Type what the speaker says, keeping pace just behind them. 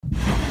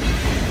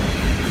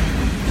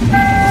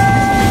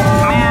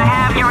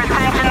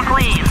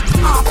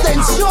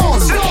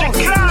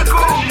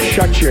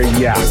shut your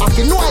yap.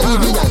 You know I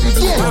live in a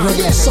game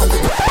already or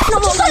something. No,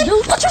 what you say?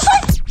 What you say?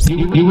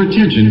 Your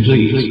attention,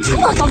 please. You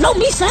don't know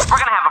me, son. We're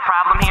gonna have a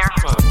problem here.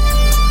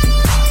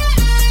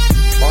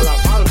 Hola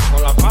palma.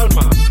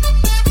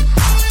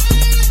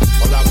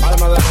 Hola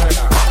palma de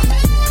Herrera.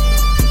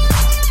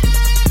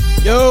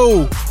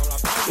 Yo,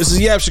 this is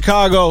Yap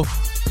Chicago.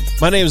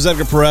 My name is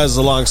Edgar Perez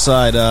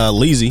alongside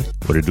Leezy.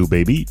 What it do,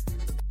 baby?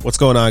 What's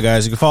going on,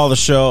 guys? You can follow the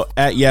show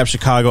at Yap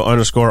Chicago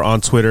 _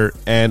 on Twitter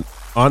and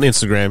on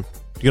Instagram.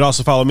 You can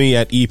also follow me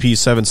at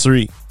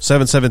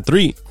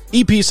EP773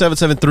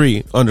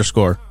 EP773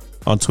 _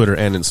 on Twitter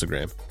and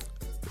Instagram.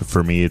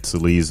 For me, it's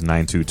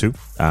Elise922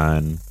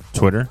 on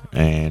Twitter,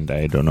 and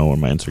I don't know where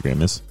my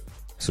Instagram is,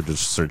 so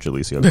just search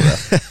Elise. You'll go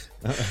there.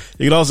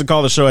 You can also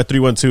call the show at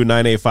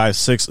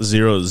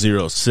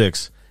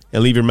 312-985-6006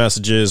 and leave your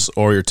messages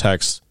or your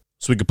texts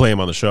so we can play them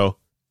on the show.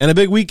 And a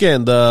big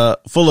weekend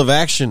full of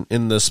action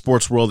in the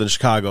sports world in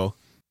Chicago.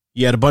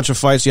 You had a bunch of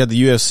fights. You had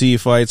the UFC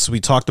fights.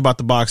 We talked about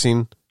the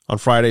boxing on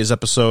Friday's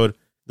episode.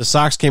 The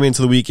Sox came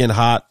into the weekend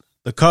hot.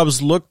 The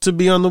Cubs looked to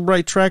be on the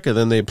right track, and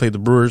then they played the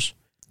Brewers.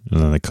 And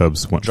then the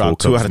Cubs went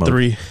dropped 2 out of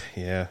 3.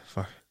 Yeah,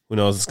 fuck. Who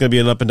knows? It's going to be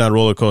an up and down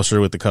roller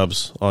coaster with the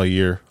Cubs all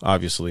year,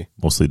 obviously.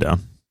 Mostly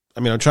down. I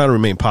mean, I'm trying to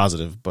remain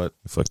positive, but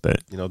fuck that.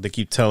 You know, they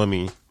keep telling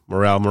me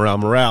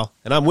morale,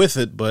 and I'm with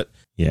it, but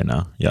yeah,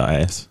 no, y'all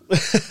ass.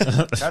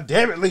 God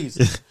damn it,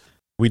 Lees.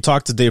 We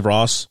talked to Dave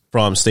Ross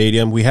from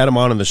Stadium. We had him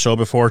on the show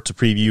before to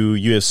preview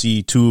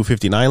UFC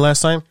 259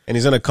 last time, and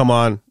he's going to come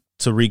on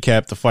to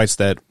recap the fights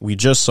that we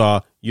just saw.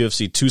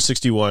 UFC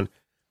 261,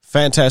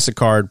 fantastic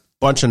card,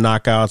 bunch of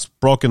knockouts,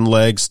 broken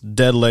legs,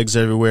 dead legs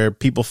everywhere,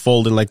 people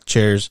folding like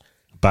chairs,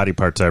 body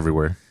parts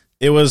everywhere.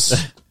 It was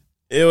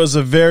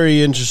a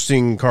very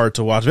interesting card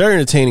to watch, very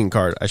entertaining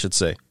card, I should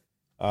say.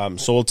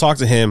 So we'll talk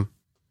to him.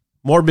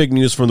 More big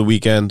news from the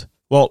weekend.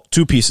 Well,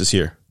 2 pieces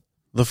here.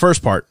 The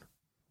first part,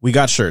 we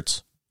got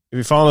shirts. If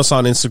you follow us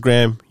on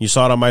Instagram, you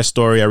saw it on my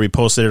story. I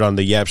reposted it on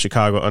the Yap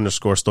Chicago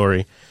 _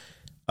 story.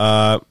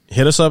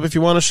 Hit us up if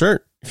you want a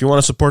shirt. If you want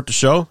to support the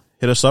show,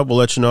 hit us up. We'll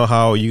let you know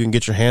how you can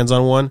get your hands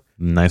on one.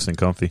 Nice and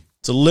comfy.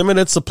 It's a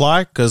limited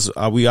supply because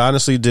we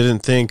honestly didn't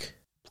think,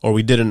 or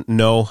we didn't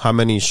know how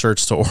many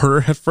shirts to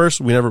order at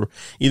first.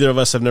 Either of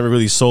us have never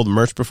really sold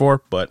merch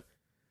before,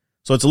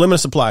 so it's a limited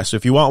supply. So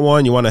if you want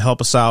one, you want to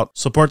help us out,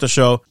 support the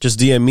show, just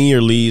DM me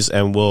or Lee's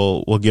and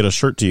we'll get a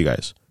shirt to you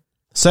guys.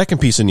 Second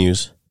piece of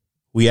news,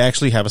 we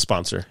actually have a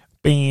sponsor.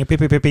 I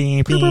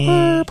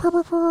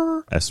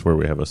swear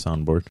we have a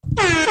soundboard.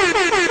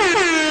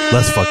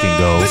 Let's fucking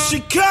go.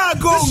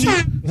 Chicago.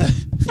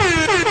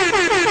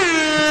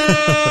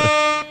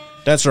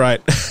 That's right.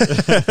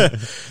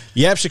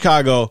 Yap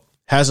Chicago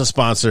has a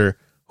sponsor.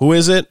 Who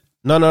is it?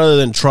 None other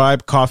than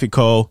Tribe Coffee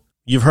Co.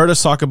 You've heard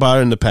us talk about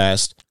it in the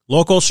past.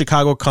 Local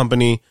Chicago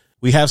company.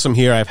 We have some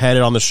here. I've had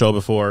it on the show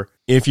before.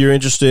 If you're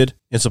interested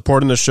in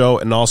supporting the show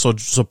and also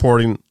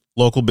supporting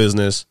local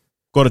business,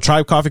 go to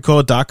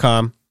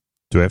tribecoffeeco.com.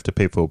 Do I have to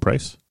pay full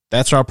price?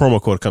 That's where our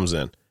promo code comes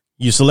in.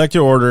 You select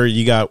your order.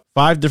 You got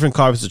 5 different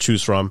coffees to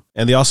choose from,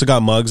 and they also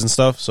got mugs and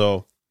stuff.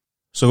 So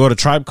go to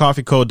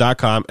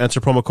tribecoffeeco.com,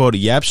 enter promo code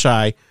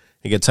YAPSHY,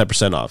 and get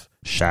 10% off.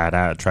 Shout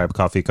out Tribe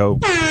Coffee Co.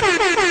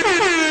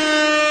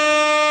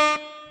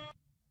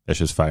 That's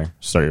just fire.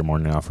 Start your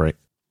morning off right.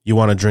 You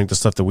want to drink the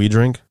stuff that we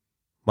drink?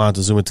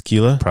 Montezuma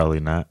tequila? Probably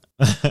not.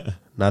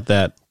 Not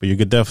that, but you're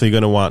definitely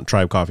going to want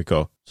Tribe Coffee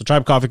Co. So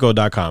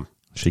tribecoffeeco.com.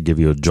 Should give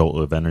you a jolt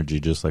of energy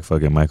just like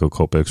fucking Michael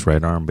Kopech's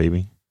right arm,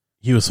 baby.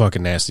 He was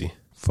fucking nasty.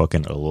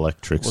 Fucking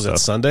electric was stuff.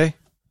 Was it Sunday?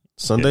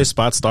 Yeah.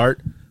 Spot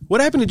start. What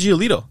happened to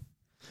Giolito?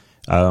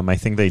 I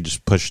think they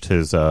just pushed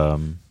his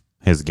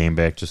game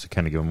back just to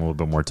kind of give him a little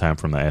bit more time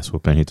from the ass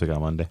whooping he took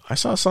on Monday. I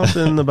saw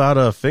something about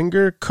a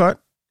finger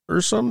cut or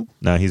something.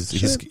 No,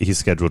 he's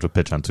scheduled to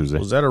pitch on Tuesday.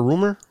 Was that a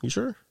rumor? You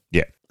sure?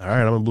 Yeah. All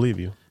right, I'm gonna believe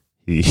you.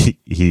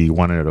 He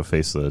wanted to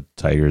face the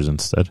Tigers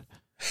instead.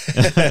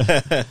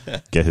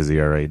 Get his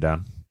ERA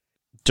down.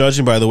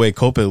 Judging by the way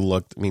Kopech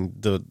looked, I mean,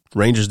 the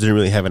Rangers didn't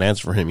really have an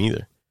answer for him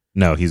either.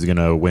 No, he's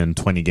gonna win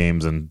 20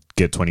 games and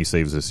get 20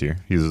 saves this year.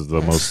 He's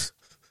the most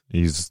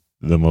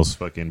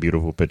fucking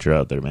beautiful pitcher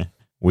out there, man.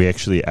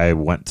 I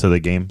went to the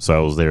game, so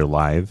I was there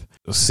live.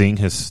 Seeing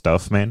his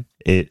stuff, man,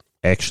 it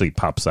actually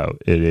pops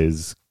out. It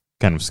is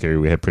kind of scary.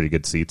 We had pretty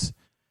good seats.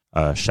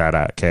 Shout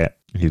out Cat.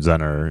 He was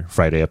on our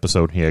Friday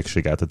episode. He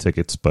actually got the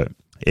tickets, but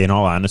in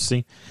all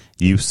honesty,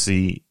 you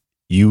see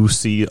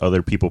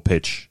other people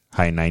pitch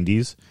high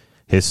 90s.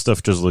 His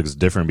stuff just looks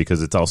different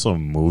because it's also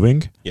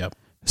moving. Yep.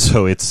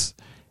 So it's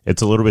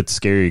a little bit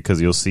scary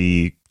because you'll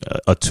see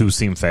a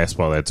 2-seam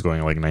fastball that's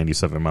going like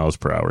 97 miles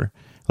per hour.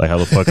 Like, how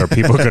the fuck are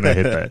people going to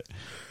hit that?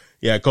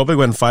 Yeah, Kopech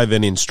went 5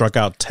 innings, struck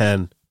out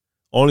 10.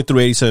 Only threw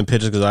 87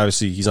 pitches because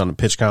obviously he's on a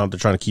pitch count. They're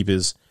trying to keep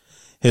his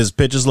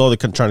pitches low. They're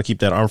trying to keep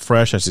that arm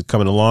fresh as he's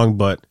coming along.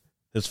 But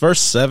his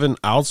first 7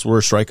 outs were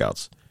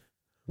strikeouts.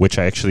 Which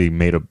I actually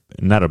made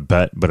not a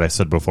bet, but I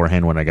said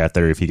beforehand when I got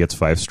there, if he gets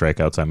 5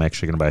 strikeouts, I'm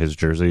actually going to buy his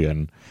jersey.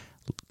 And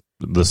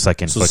the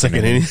second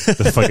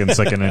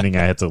inning,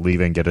 I had to leave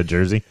and get a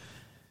jersey.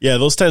 Yeah,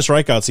 those 10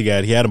 strikeouts he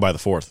had him by the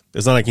fourth.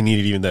 It's not like he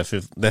needed even that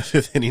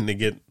fifth inning to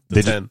get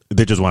the 10.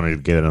 They just wanted to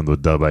get it on the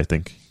dub, I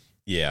think.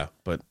 Yeah,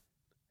 but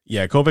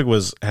yeah,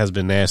 Kopech has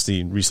been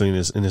nasty recently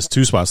in his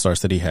 2-spot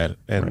starts that he had,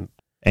 and right.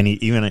 And he,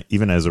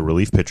 even as a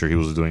relief pitcher, he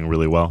was doing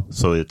really well.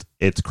 So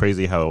it's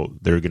crazy how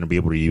they're going to be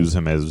able to use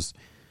him as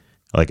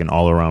like an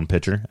all-around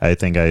pitcher. I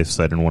think I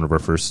said in one of our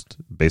first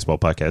baseball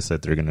podcasts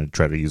that they're going to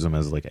try to use him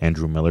as like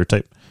Andrew Miller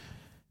type.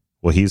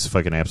 Well, he's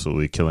fucking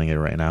absolutely killing it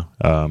right now.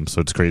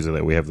 So it's crazy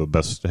that we have the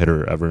best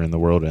hitter ever in the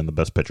world and the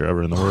best pitcher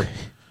ever in the world.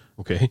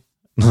 Okay.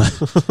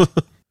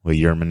 Well,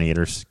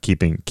 Yerminator's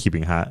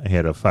keeping hot. He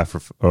had a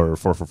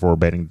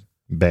 4-for-4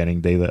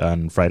 batting day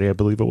on Friday, I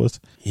believe it was.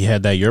 He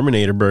had that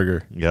Yerminator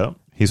burger. Yep.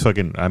 He's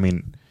fucking. I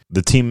mean,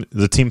 the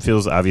team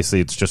feels obviously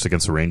it's just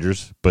against the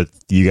Rangers, but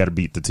you got to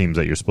beat the teams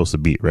that you're supposed to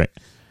beat, right?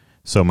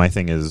 So my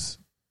thing is,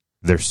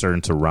 they're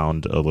starting to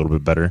round a little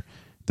bit better.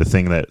 The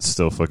thing that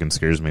still fucking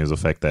scares me is the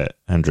fact that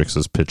Hendricks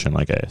is pitching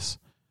like ass.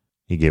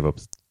 He gave up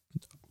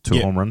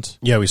 2 home runs.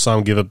 Yeah, we saw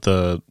him give up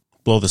the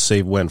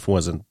save win for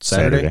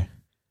Saturday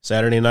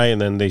night,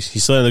 and then he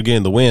still ended up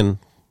getting the win.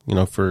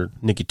 For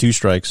Nicky 2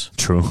 strikes.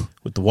 True.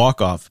 With the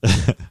walk-off.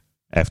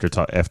 after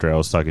I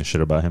was talking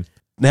shit about him.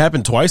 It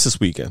happened twice this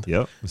weekend.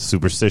 Yep.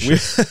 Superstition.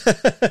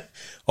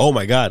 Oh,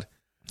 my God.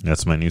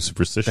 That's my new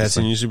superstition. That's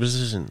a new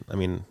superstition. I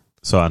mean...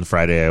 So on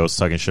Friday, I was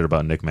talking shit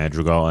about Nick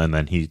Madrigal, and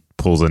then he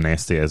pulls a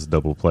nasty-ass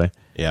double play.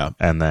 Yeah.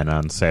 And then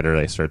on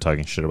Saturday, I started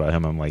talking shit about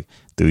him. I'm like,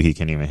 dude, he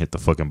can't even hit the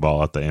fucking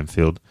ball out the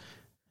infield.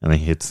 And then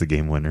he hits the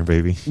game winner,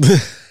 baby.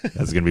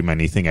 That's gonna be my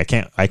new thing. I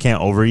can't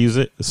overuse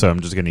it, so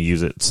I'm just gonna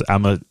use it.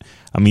 I'm gonna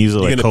use it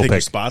like Kopech. Pick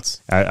your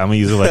spots. I'm gonna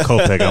use it like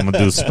Kopech. I'm gonna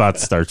do spot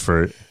starts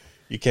for it.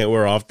 You can't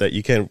wear out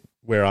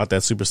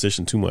that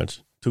superstition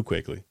too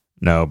quickly.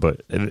 No,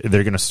 but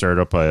they're gonna start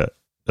up a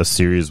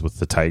series with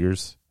the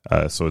Tigers.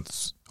 So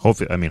it's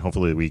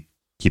hopefully we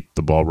keep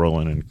the ball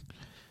rolling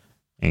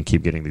and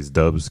keep getting these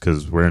dubs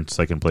because we're in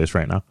second place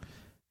right now.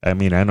 I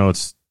mean, I know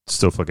it's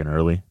still fucking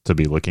early to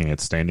be looking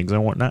at standings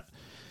and whatnot.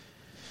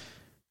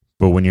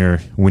 But when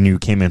you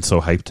came in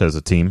so hyped as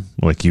a team,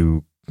 like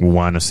you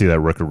want to see that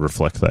record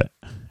reflect that,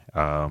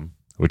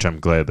 which I'm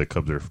glad the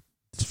Cubs are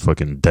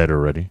fucking dead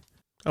already.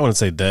 I wouldn't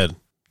say dead,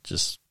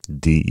 just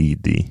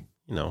DED.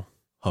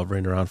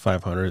 Hovering around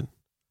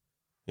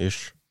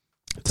 500-ish.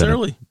 It's 10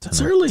 early. It's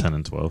early. 10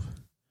 and 12.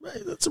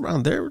 Right, that's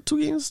around there. 2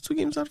 games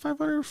out of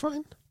 500 are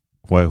fine.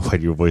 Why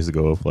did your voice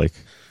go up like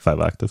 5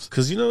 octaves?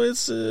 Because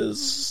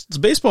it's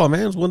baseball,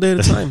 man. It's one day at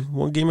a time,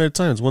 one game at a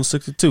time. It's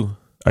 162.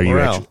 Are you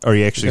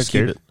actually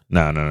scared?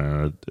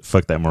 No.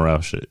 Fuck that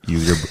morale shit.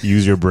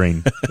 Use your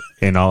brain.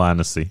 In all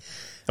honesty,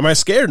 am I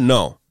scared?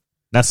 No,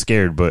 not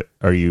scared. But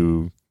are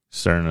you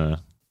starting to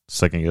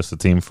second guess the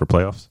team for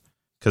playoffs?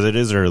 Because it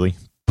is early,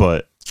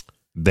 but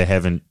they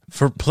haven't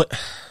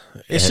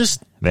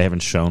they haven't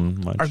shown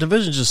much. Our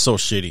division's just so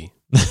shitty.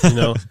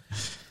 Now,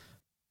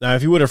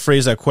 if you would have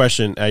phrased that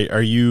question,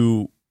 are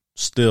you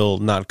still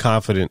not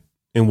confident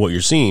in what you're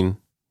seeing?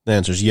 The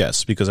answer is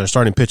yes, because our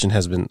starting pitching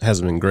hasn't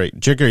been great.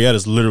 Jake Arrieta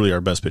is literally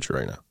our best pitcher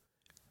right now.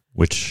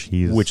 Which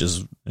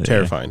is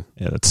terrifying.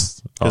 Yeah,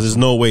 that's because awesome. There's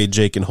no way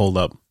Jake can hold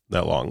up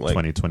that long.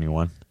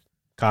 2021.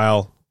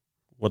 Kyle,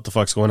 what the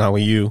fuck's going on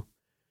with you?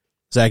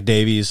 Zach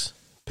Davies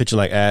pitching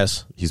like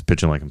ass. He's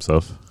pitching like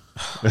himself.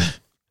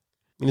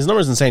 His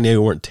numbers in San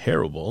Diego weren't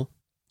terrible,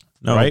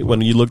 no, right?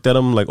 When you looked at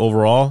them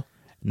overall.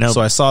 No. So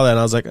I saw that and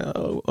I was like,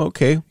 oh,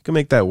 okay, we can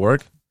make that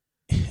work.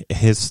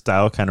 His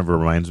style kind of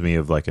reminds me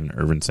of like an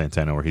Irvin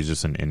Santana where he's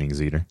just an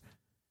innings eater.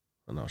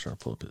 I'm not sure.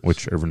 Pull up his.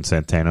 Which Irvin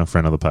Santana,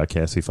 friend of the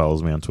podcast, he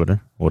follows me on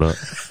Twitter. What up?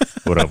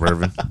 What up,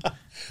 Irvin?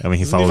 I mean,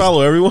 he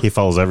follows everyone. He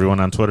follows everyone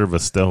on Twitter,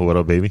 but still, what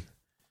up, baby?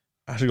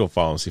 I should go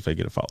follow him, see if I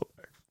get a follow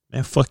back.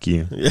 Man, fuck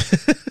you. Yeah.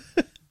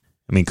 I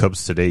mean,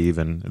 Cubs today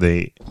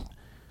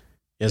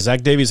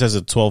Zach Davies has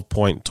a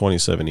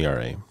 12.27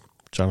 ERA,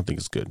 which I don't think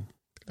is good.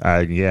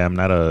 I'm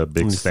not a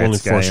big only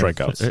stats guy. 4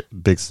 strikeouts.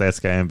 Big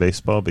stats guy in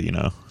baseball, but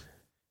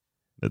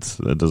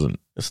that doesn't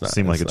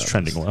seem like it's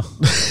trending well.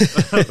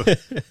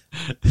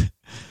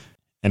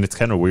 And it's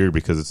kind of weird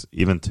because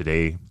even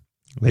today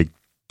they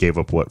gave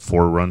up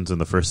 4 runs in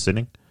the first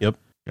inning. Yep.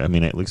 I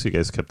mean, at least you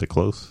guys kept it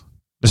close.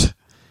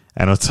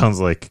 I know it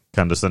sounds like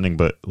condescending,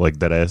 but like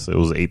that ass, it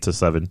was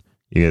 8-7.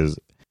 You guys,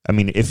 I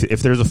mean, if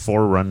there's a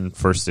 4-run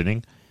first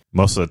inning,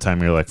 most of the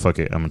time you're like, fuck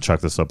it, I'm gonna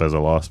chalk this up as a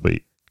loss.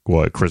 But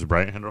Chris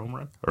Bryant had a home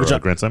run or a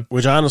grand slam?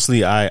 Which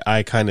honestly,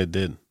 I kind of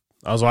did.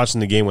 I was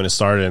watching the game when it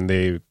started, and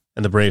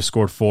the Braves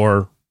scored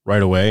 4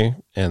 right away,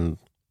 and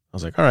I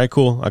was like, all right,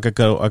 cool. I could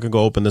go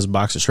open this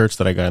box of shirts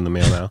that I got in the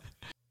mail now.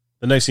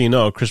 The next thing you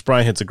know, Chris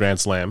Bryant hits a grand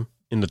slam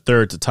in the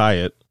third to tie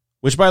it.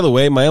 Which, by the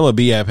way, my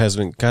MLB app has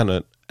been kind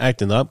of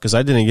acting up because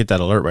I didn't get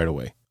that alert right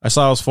away. I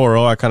saw it was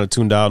 4-0. I kind of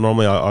tuned out.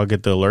 Normally, I'll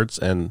get the alerts,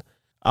 and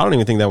I don't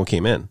even think that one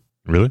came in.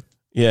 Really?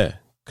 Yeah,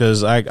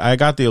 because I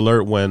got the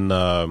alert when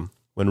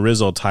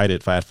Rizzo tied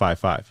it at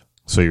 5-5.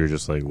 So you were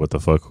just like, what the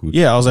fuck?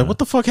 Yeah, I was like, what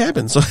the fuck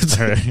happened? So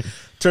I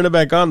turned it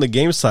back on the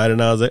game side,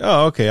 and I was like,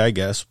 oh, okay, I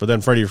guess. But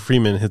then Freddie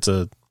Freeman hits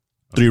a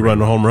 3-run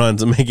home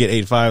runs and make it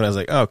 8-5. And I was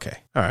like, okay,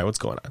 all right, what's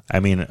going on? I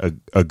mean,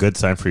 a good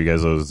sign for you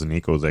guys though is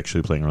Nico is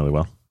actually playing really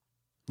well.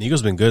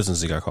 Nico's been good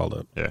since he got called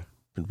up. Yeah,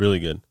 Been really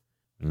good.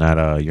 not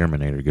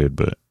Yerminator good,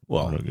 but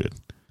Well, real good.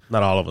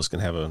 not all of us can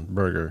have a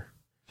burger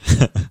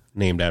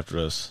named after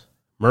us.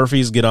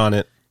 Murphy's, get on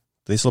it.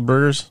 Do they sell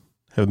burgers?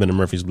 Haven't been to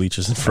Murphy's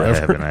Bleachers in I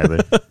forever. haven't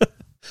either.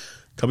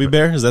 Cubby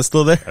Bear, is that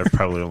still there? I've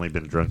probably only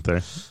been drunk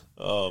there.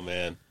 Oh,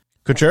 man.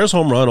 Contreras'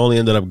 home run only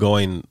ended up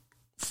going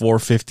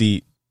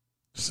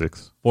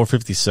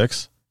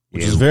 456,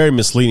 which Yeah. is very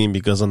misleading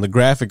because on the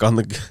graphic on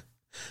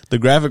the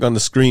graphic on the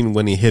screen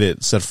when he hit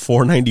it said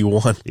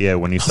 491. Yeah,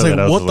 when you was said like, that,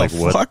 I was what like,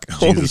 the "What? fuck?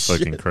 Holy Jesus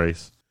fucking shit."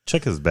 Christ!"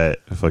 Check his bet.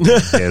 Fucking,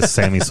 he has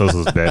Sammy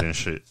Sosa's bet and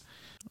shit.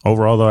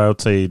 Overall, though, I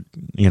would say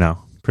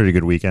pretty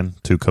good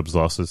weekend. 2 Cubs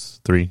losses,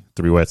 three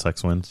White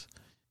Sox wins.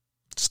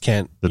 Just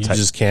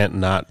can't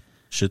not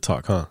shit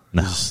talk, huh?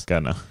 No,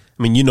 God no.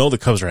 I mean, the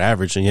Cubs are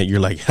average, and yet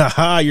you're like,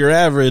 haha, you're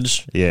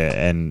average. Yeah,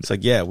 and It's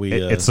like, yeah,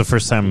 it's the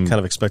first time. kind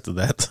of expected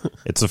that.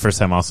 It's the first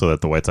time also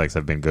that the White Sox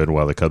have been good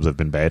while the Cubs have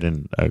been bad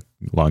in a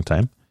long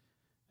time.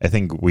 I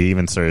think we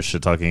even started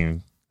shit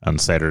talking on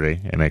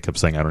Saturday, and I kept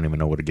saying I don't even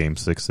know what a Game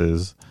 6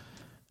 is.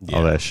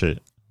 All that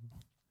shit.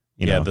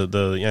 You know.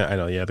 I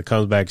know. Yeah, the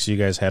comebacks you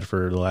guys had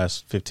for the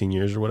last 15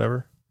 years or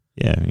whatever.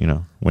 Yeah,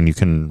 when you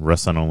can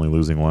rest on only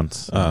losing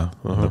once in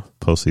the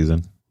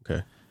postseason.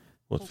 Okay.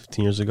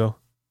 15 years ago?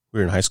 We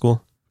were in high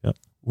school? Yep.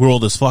 We're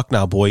old as fuck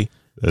now, boy.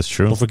 That's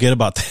true. Don't forget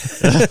about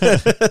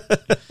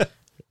that.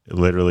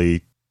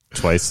 Literally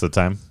twice the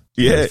time.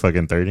 Yeah. It's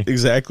fucking 30.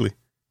 Exactly.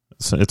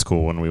 So it's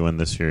cool when we win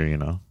this year,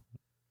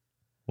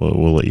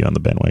 We'll let you on the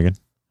bandwagon.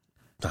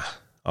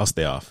 I'll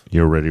stay off.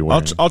 You're already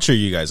wearing I'll cheer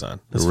you guys on.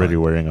 That's You're already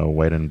fine. wearing a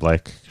white and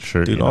black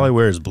shirt. Dude, all I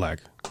wear is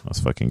black.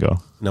 Let's fucking go.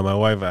 No, my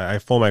wife, I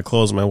fold my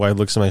clothes, my wife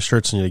looks at my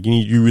shirts and you're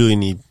like, you really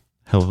need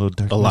Hello,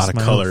 darkness, a lot of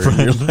my color old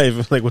in your friend.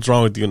 life. Like, what's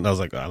wrong with you? And I was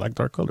like, I like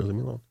dark colors. Leave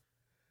me alone.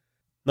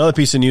 Another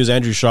piece of news,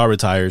 Andrew Shaw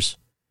retires.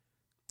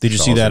 Did you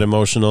see that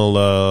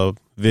emotional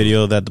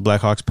video that the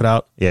Blackhawks put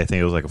out? Yeah, I think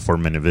it was like a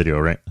 4-minute video,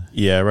 right?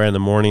 Yeah, right in the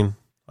morning.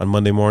 On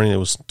Monday morning, it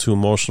was too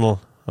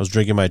emotional. I was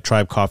drinking my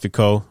Tribe Coffee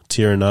Co.,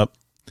 tearing up.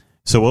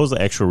 So what was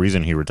the actual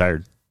reason he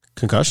retired?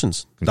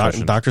 Concussions.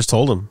 Concussions. Doctors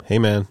told him, hey,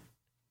 man,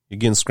 you're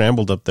getting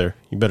scrambled up there.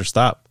 You better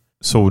stop.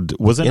 So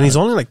wasn't And he's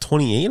only like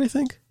 28, I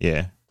think.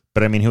 Yeah.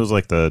 But I mean, he was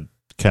like the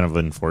kind of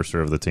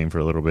enforcer of the team for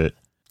a little bit.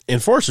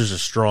 Enforcer's a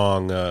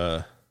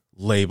strong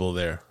label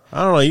there.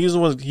 I don't know.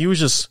 He was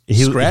just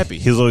scrappy.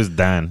 He was always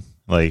down.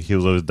 Like, he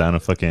was always down to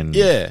fucking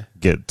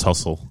get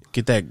tussle.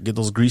 Get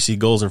those greasy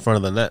goals in front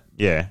of the net.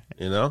 Yeah.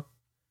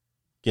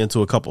 Get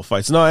into a couple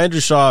fights. No,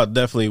 Andrew Shaw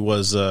definitely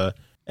was,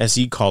 as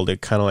he called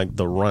it, kind of like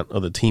the runt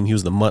of the team. He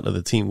was the mutt of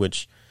the team,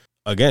 which,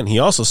 again, he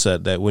also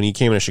said that when he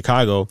came into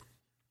Chicago,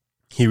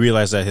 he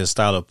realized that his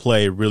style of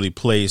play really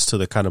plays to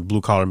the kind of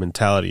blue-collar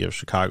mentality of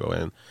Chicago.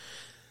 And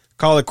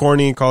call it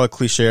corny, call it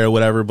cliche or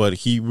whatever, but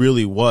he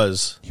really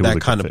was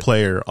that kind of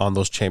player on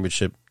those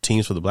championship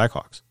teams for the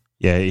Blackhawks.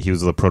 Yeah, he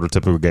was the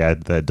prototypical guy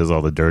that does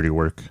all the dirty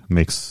work,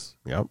 makes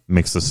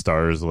the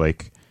stars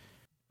like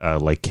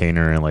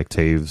Kaner and like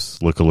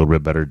Taves look a little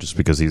bit better just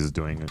because he's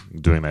doing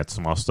that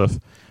small stuff.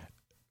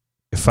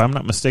 If I'm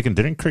not mistaken,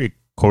 didn't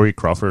Corey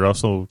Crawford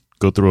also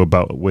go through a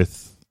bout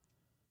with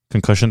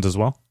concussions as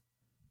well?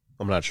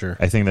 I'm not sure.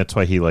 I think that's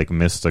why he like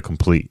missed a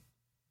complete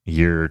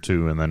year or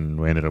two, and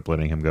then we ended up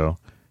letting him go.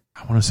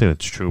 I want to say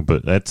that's true,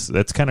 but that's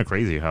kind of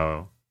crazy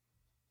how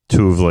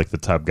 2 of like the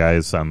top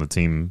guys on the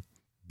team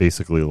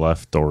basically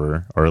left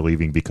or are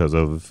leaving because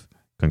of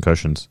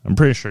concussions. I'm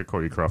pretty sure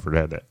Corey Crawford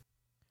had that.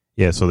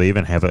 Yeah, so they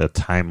even have a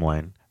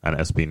timeline on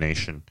SB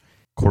Nation.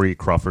 Corey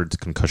Crawford's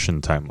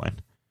concussion timeline.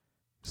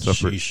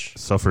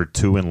 Suffered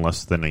 2 in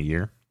less than a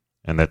year,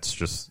 and that's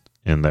just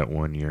in that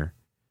 1 year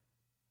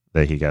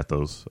that he got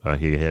those.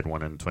 He had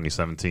one in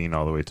 2017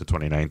 all the way to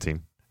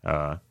 2019.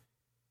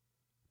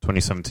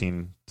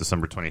 2017,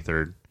 December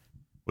 23rd,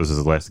 was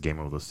his last game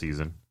of the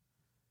season.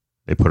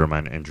 They put him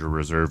on injury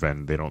reserve,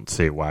 and they don't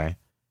say why.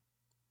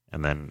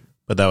 And then,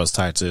 But that was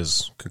tied to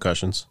his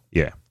concussions.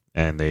 yeah,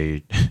 and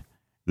this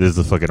is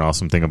the fucking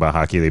awesome thing about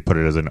hockey. They put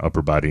it as an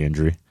upper body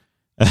injury.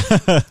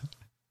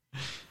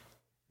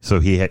 So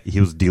he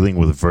was dealing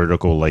with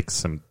vertigo-like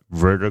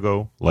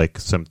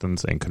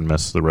symptoms and could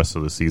miss the rest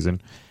of the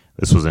season.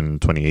 This was in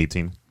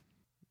 2018.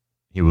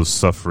 He was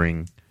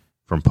suffering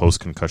from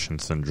post-concussion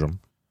syndrome.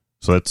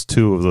 So that's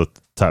 2 of the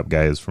top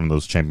guys from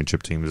those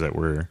championship teams that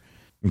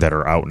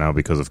are out now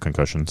because of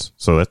concussions.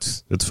 So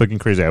it's fucking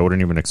crazy. I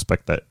wouldn't even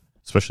expect that,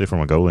 especially from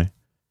a goalie.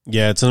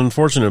 Yeah, it's an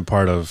unfortunate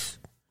part of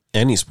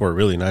any sport,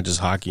 really, not just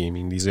hockey. I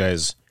mean, these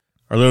guys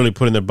are literally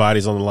putting their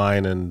bodies on the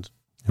line and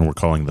we're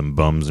calling them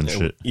bums and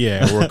shit.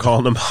 Yeah, we're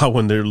calling them out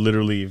when they're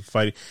literally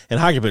fighting. And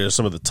hockey players are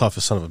some of the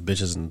toughest son of a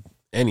bitches in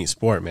any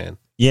sport, man.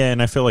 Yeah,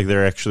 and I feel like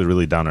they're actually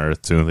really down to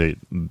earth too.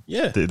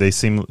 They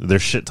seem their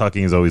shit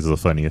talking is always the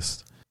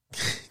funniest.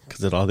 Because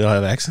they all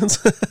have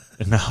accents.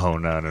 No.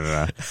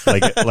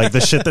 Like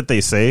the shit that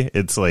they say,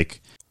 it's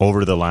like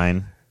over the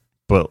line,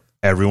 but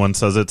everyone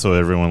says it, so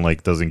everyone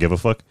like doesn't give a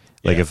fuck.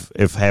 Like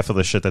if half of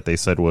the shit that they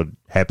said would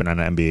happen on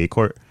an NBA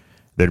court,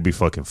 there'd be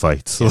fucking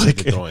fights. Yeah, Like,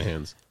 they'd be throwing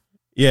hands.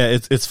 Yeah,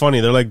 it's funny.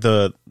 They're like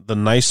the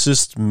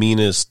nicest,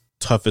 meanest,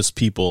 toughest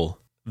people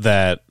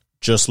that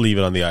just leave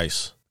it on the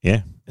ice,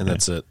 yeah, and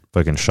that's it.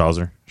 fucking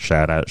Schauser.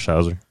 Shout out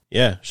Schauser.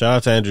 Yeah, shout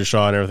out to Andrew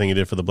Shaw and everything he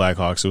did for the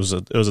Blackhawks.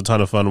 It was a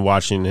ton of fun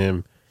watching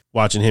him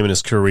in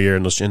his career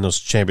and those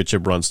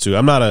championship runs too.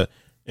 I'm not a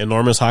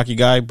enormous hockey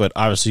guy, but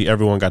obviously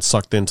everyone got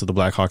sucked into the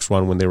Blackhawks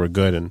run when they were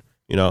good, and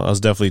I was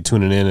definitely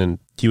tuning in, and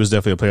he was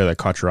definitely a player that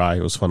caught your eye.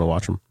 It was fun to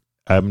watch him.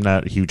 I'm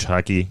not a huge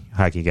hockey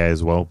guy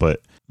as well,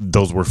 but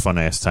those were fun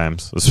ass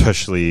times,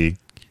 especially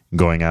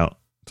going out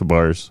to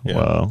bars. Yeah.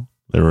 Wow,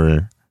 they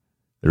were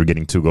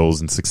getting 2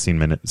 goals in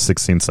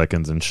 16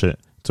 seconds and shit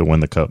to win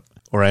the cup.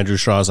 Or Andrew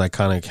Shaw's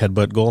iconic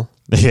headbutt goal,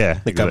 Yeah,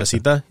 the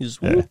cabecita. He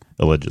just, yeah,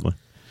 allegedly.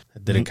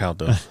 It didn't count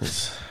though.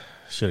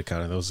 Should have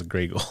counted. That was a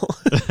great goal.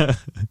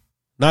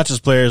 Not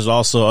just players,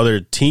 also other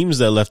teams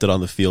that left it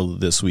on the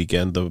field this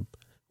weekend.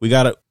 We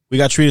got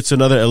treated to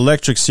another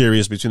electric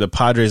series between the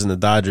Padres and the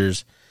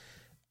Dodgers.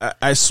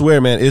 I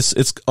swear, man,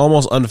 it's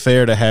almost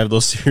unfair to have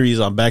those series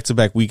on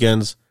back-to-back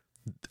weekends,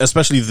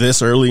 especially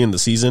this early in the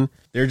season.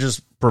 They're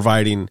just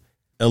providing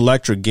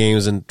electric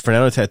games, and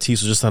Fernando Tatis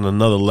was just on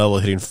another level,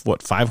 hitting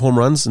 5 home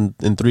runs in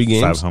 3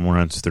 games. 5 home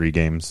runs, 3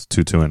 games,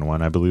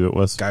 2-2-1, I believe it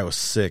was. Guy was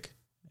sick.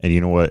 And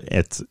you know what?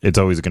 It's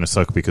always going to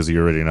suck because you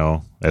already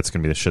know that's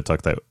going to be the shit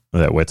talk that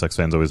White Sox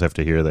fans always have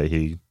to hear, that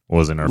he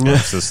was in our farm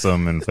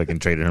system and fucking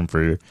traded him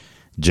for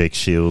Jake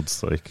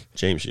Shields, like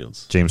James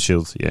Shields. James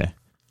Shields, yeah.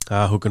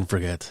 Who can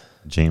forget?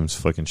 James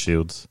fucking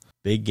Shields.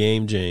 Big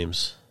game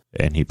James.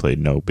 And he played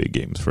no big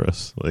games for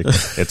us. Like,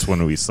 it's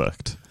when we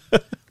sucked.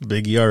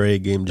 Big ERA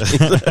game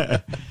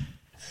James.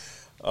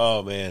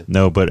 Oh, man.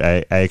 No, but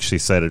I actually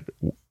said it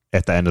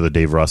at the end of the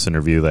Dave Ross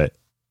interview that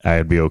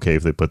I'd be okay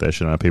if they put that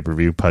shit on a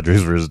pay-per-view.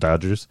 Padres versus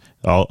Dodgers.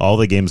 All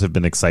the games have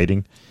been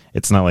exciting.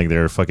 It's not like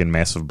they're fucking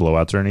massive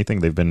blowouts or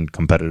anything. They've been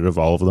competitive,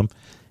 all of them.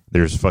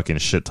 There's fucking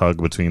shit talk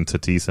between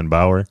Tatis and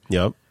Bauer.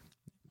 Yep.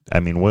 I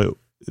mean, what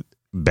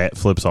bat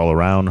flips all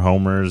around,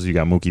 homers. You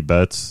got Mookie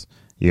Betts.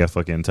 You got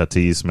fucking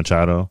Tatis,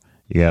 Machado.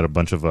 You got a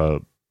bunch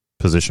of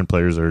position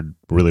players that are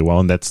really well,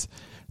 and that's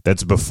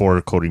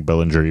before Cody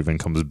Bellinger even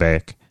comes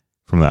back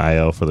from the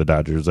IL for the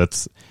Dodgers.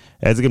 That's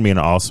going to be an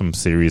awesome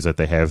series that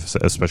they have,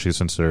 especially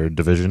since they're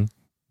division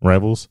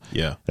rivals.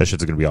 Yeah. That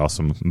shit's going to be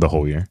awesome the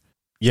whole year.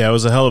 Yeah, it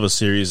was a hell of a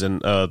series,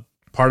 and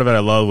part of it I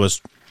love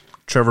was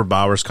Trevor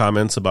Bauer's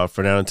comments about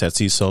Fernando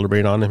Tatis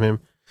celebrating on him.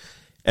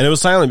 And it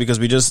was silent because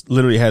we just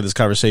literally had this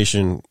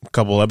conversation a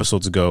couple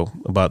episodes ago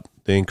about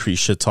the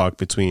increased shit talk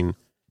between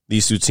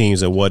these two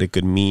teams and what it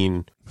could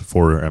mean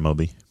for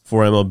MLB.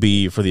 For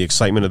MLB, for the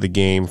excitement of the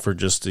game, for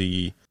just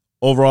the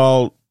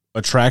overall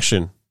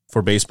attraction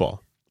for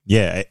baseball.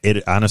 Yeah,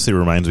 it honestly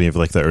reminds me of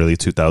like the early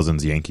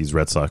 2000s Yankees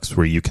Red Sox,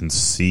 where you can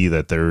see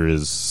that there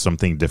is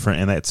something different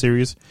in that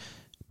series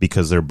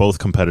because they're both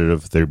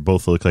competitive. They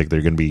both look like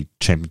they're going to be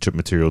championship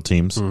material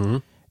teams. Mm-hmm.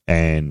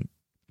 And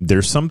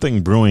there's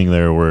something brewing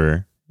there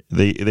where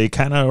they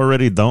kind of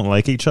already don't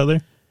like each other.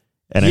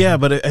 And yeah,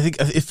 but I think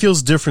it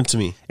feels different to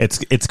me. It's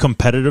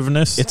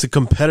competitiveness. It's a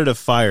competitive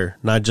fire,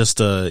 not just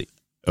a,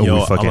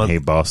 we fucking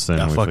hate Boston.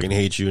 I fucking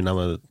hate you, and I'm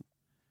going to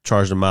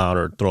charge them out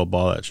or throw a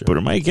ball at you. But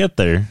it might get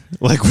there,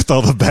 like with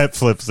all the bat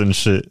flips and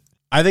shit.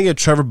 I think if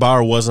Trevor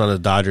Bauer wasn't on the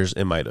Dodgers,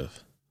 it might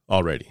have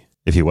already.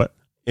 If he what?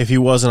 If he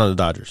wasn't on the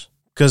Dodgers.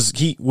 Because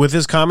with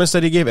his comments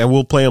that he gave, and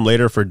we'll play him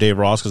later for Dave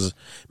Ross, because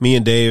me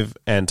and Dave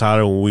and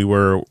Tyler, when we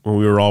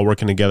were all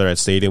working together at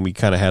Stadium, we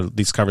kind of had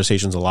these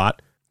conversations a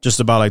lot, just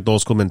about like the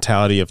old school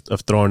mentality of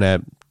throwing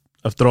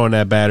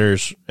at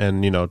batters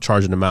and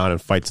charging them out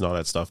and fights and all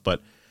that stuff. But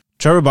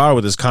Trevor Bauer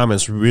with his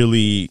comments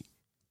really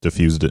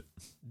defused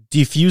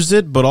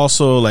it, but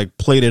also like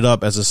played it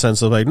up as a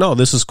sense of like, no,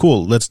 this is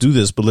cool, let's do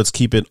this, but let's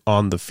keep it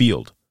on the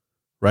field,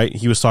 right?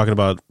 He was talking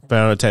about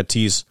Fernando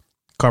Tatis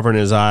covering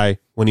his eye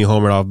when he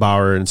homered off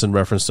Bauer, and it's in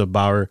reference to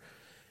Bauer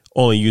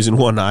only using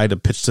one eye to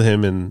pitch to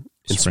him in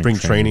spring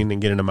training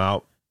and getting him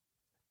out.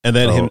 And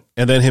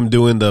then him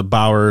doing the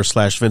Bauer /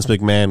 Vince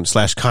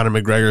McMahon / Conor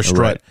McGregor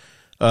strut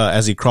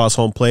as he crossed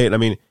home plate. I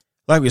mean,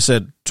 like we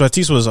said,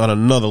 Tatis was on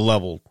another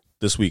level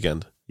this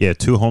weekend. Yeah,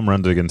 2 home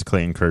runs against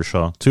Clayton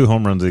Kershaw, 2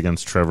 home runs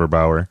against Trevor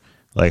Bauer.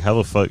 Like, how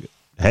the fuck?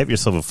 Have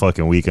yourself a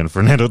fucking weekend,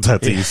 Fernando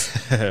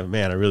Tatis.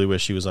 Man, I really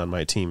wish he was on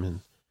my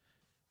team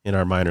in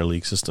our minor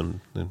league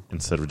system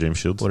instead of James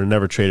Shields. Would have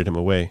never traded him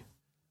away.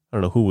 I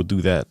don't know who would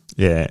do that.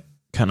 Yeah,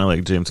 kind of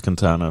like James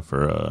Quintana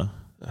for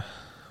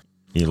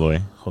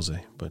Eloy.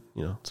 Jose, but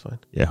it's fine.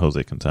 Yeah,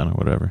 Jose Quintana,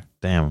 whatever.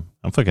 Damn,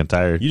 I'm fucking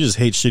tired. You just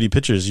hate shitty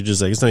pitchers. You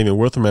just like, it's not even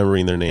worth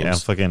remembering their names.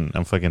 Yeah,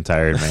 I'm fucking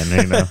tired,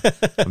 man.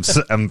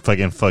 I'm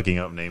fucking fucking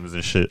up names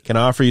and shit. Can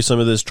I offer you some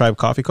of this Tribe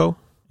Coffee Co?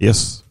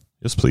 Yes,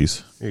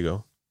 please. Here you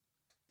go.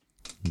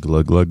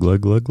 Glug glug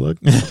glug glug glug.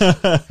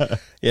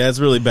 Yeah, it's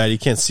really bad. You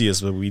can't see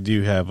us, but we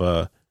do have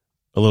a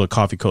little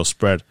Coffee Co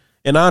spread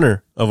in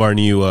honor of our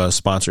new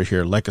sponsor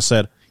here. Like I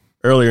said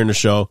earlier in the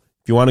show,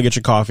 if you want to get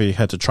your coffee,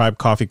 head to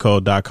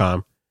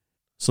tribecoffeeco.com.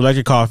 Select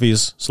your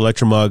coffees, select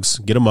your mugs,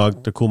 get a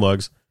mug, they're cool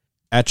mugs.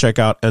 At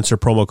checkout, enter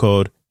promo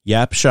code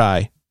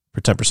YAPSHY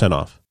for 10%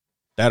 off.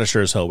 That'll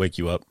sure as hell wake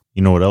you up.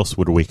 You know what else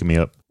would wake me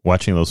up?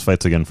 Watching those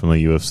fights again from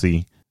the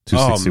UFC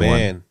 261. Oh,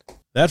 man.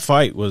 That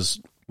fight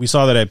was... We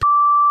saw that at...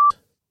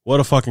 What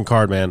a fucking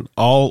card, man.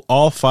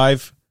 All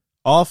five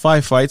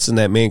fights in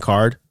that main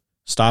card.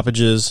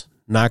 Stoppages,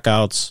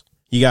 knockouts.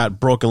 You got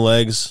broken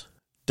legs,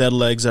 dead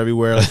legs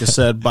everywhere. Like I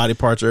said, body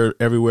parts are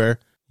everywhere.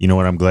 You know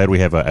what? I'm glad we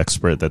have an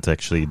expert that's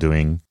actually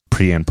doing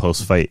pre and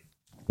post fight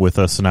with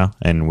us now,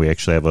 and we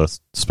actually have a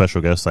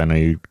special guest. I know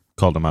you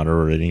called him out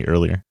already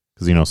earlier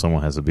because you know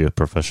someone has to be a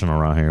professional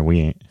around here. We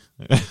ain't.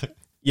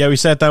 Yeah, we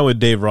sat down with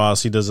Dave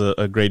Ross. He does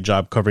a great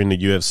job covering the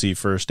UFC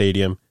for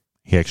Stadium.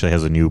 He actually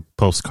has a new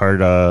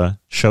postcard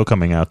show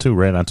coming out too,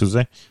 right, on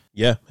Tuesday.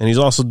 Yeah, and he's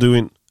also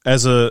doing,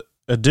 as a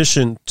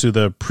addition to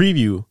the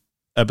preview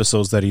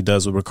episodes that he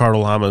does with Ricardo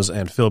Lamas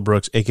and Phil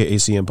Brooks, a.k.a.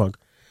 CM Punk,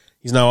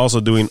 he's now also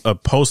doing a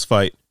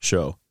post-fight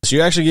show. So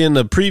you're actually getting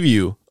a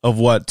preview of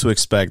what to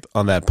expect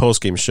on that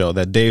post-game show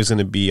that Dave's going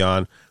to be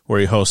on, where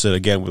he hosted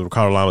again with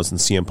Ricardo Lamas and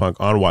CM Punk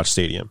on Watch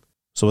Stadium.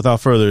 So without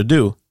further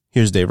ado,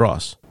 here's Dave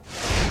Ross.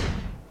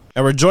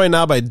 And we're joined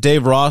now by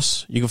Dave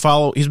Ross. You can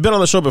follow, he's been on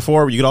the show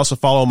before, but you can also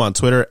follow him on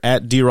Twitter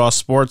at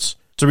DRossSports.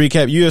 To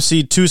recap,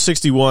 UFC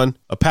 261,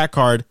 a pack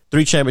card,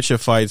 3 championship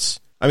fights.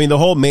 I mean, the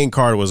whole main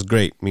card was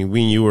great. I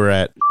mean, you were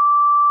at,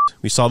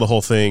 we saw the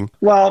whole thing.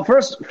 Well,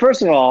 first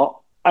of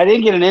all, I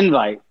didn't get an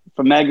invite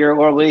from Edgar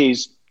or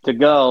Lee's to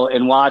go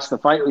and watch the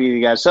fight with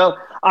you guys. So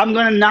I'm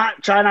going to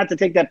try not to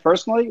take that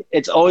personally.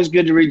 It's always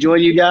good to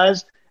rejoin you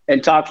guys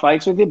and talk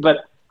fights with you.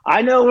 But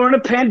I know we're in a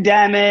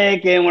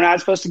pandemic and we're not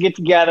supposed to get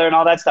together and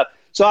all that stuff.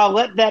 So I'll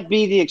let that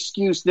be the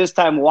excuse this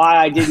time why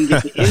I didn't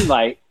get the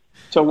invite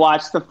to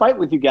watch the fight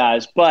with you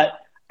guys. But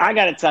I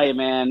got to tell you,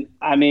 man,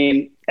 I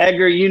mean,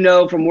 Edgar, you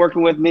know from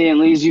working with me, and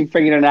Lee's, you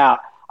figured it out.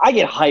 I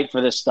get hyped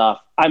for this stuff.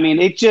 I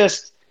mean, it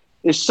just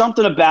is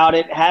something about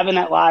it, having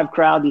that live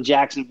crowd in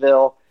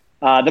Jacksonville.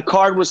 The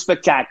card was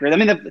spectacular. I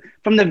mean,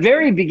 from the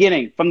very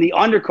beginning, from the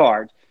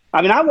undercard,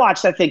 I mean, I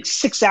watched, I think,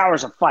 6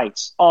 hours of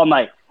fights all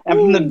night. And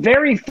from the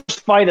very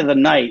first fight of the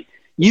night,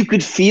 you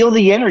could feel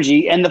the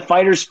energy and the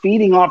fighters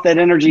feeding off that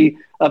energy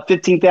of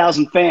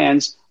 15,000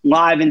 fans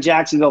live in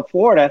Jacksonville,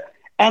 Florida.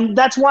 And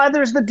that's why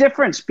there's the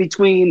difference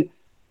between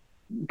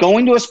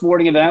going to a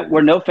sporting event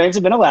where no fans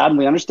have been allowed, and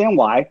we understand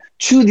why,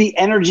 to the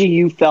energy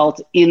you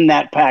felt in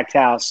that packed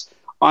house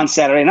on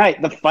Saturday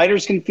night. The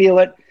fighters can feel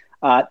it.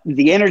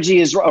 The energy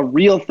is a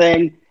real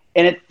thing.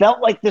 And it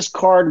felt like this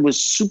card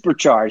was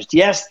supercharged.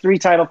 Yes, 3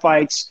 title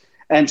fights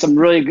and some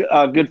really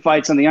good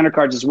fights on the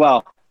undercards as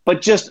well.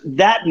 But just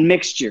that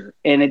mixture,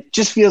 and it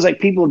just feels like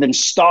people have been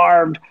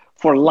starved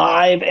for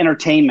live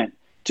entertainment,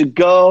 to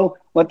go,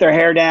 let their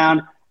hair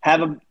down,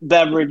 have a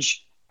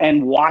beverage,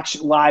 and watch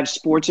live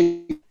sports.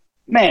 Man,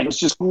 it was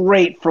just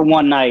great for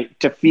one night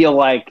to feel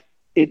like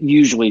it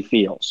usually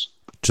feels.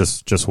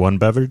 Just one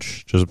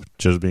beverage?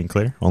 Just being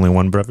clear? Only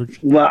one beverage?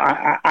 Well,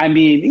 I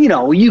mean, you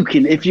know, you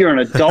can, if you're an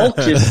adult,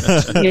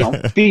 just, you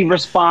know, be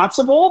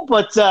responsible.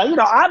 But, you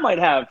know, I might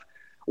have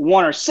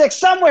 1 or 6,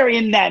 somewhere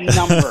in that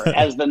number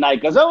as the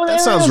night goes. Oh, that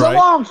sounds right. A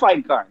long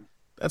fight card.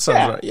 That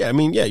sounds right. Yeah, I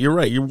mean, yeah, you're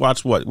right. You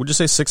watch what? Would you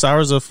say 6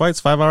 hours of fights,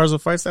 5 hours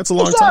of fights? That's a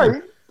long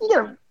time. You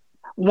know,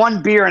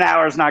 1 beer an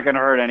hour is not going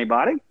to hurt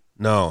anybody.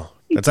 No,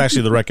 that's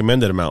actually the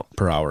recommended amount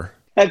per hour.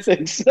 I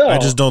think so. I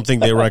just don't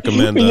think they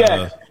recommend.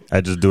 I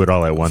just do it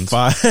all at once.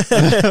 5.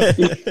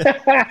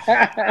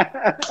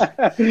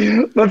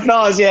 But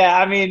fellas, yeah,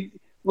 I mean,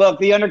 look,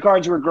 the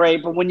undercards were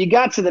great, but when you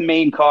got to the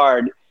main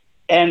card,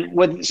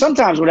 and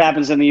sometimes what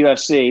happens in the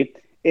UFC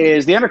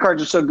is the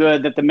undercards are so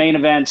good that the main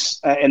events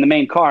and the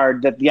main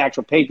card that the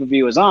actual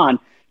pay-per-view is on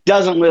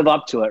doesn't live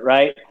up to it,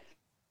 right?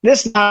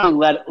 This not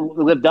only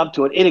lived up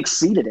to it, it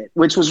exceeded it,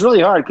 which was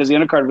really hard because the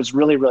undercard was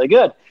really, really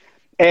good.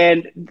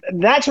 And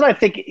that's what I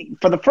think,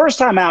 for the first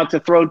time out, to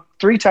throw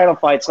 3 title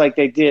fights like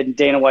they did and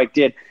Dana White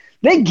did,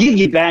 they give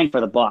you bang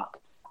for the buck.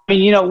 I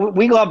mean, you know,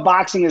 we love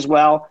boxing as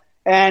well.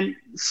 And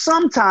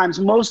sometimes,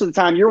 most of the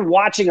time, you're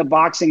watching a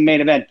boxing main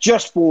event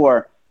just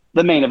for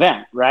the main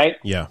event, right?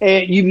 Yeah.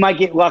 And you might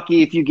get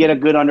lucky if you get a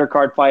good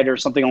undercard fight or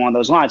something along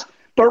those lines.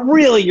 But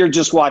really, you're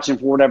just watching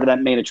for whatever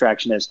that main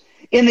attraction is.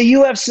 In the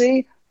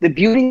UFC, the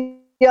beauty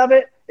of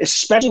it,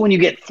 especially when you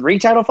get 3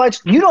 title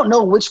fights, you don't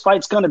know which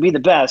fight's going to be the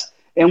best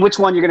and which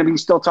one you're going to be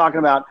still talking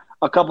about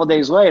a couple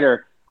days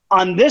later.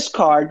 On this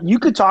card, you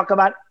could talk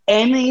about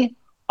any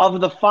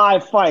of the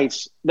 5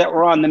 fights that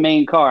were on the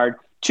main card,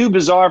 2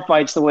 bizarre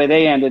fights the way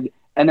they ended,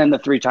 and then the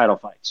 3 title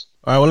fights.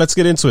 All right, well, let's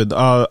get into it.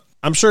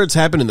 I'm sure it's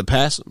happened in the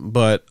past,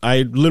 but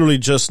I literally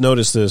just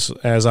noticed this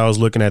as I was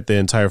looking at the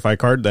entire fight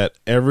card, that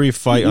every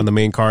fight on the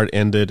main card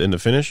ended in the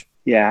finish.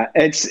 Yeah,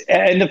 and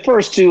the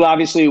first 2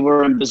 obviously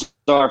were in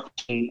bizarre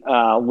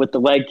with the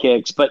leg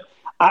kicks, but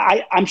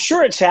I'm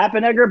sure it's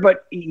happened, Edgar.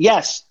 But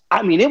yes,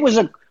 I mean, it was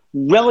a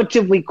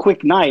relatively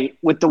quick night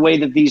with the way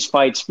that these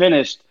fights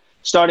finished,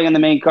 starting on the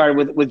main card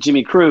with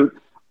Jimmy Crute,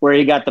 where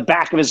he got the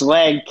back of his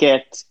leg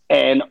kicked,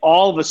 and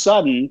all of a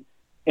sudden,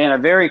 in a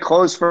very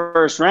close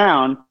first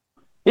round,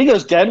 he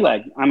goes dead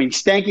leg. I mean,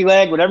 stanky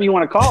leg, whatever you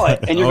want to call it.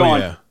 And you're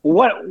going, yeah.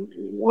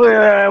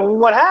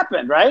 What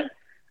happened, right?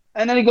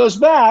 And then he goes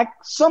back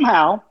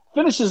somehow,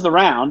 finishes the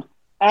round,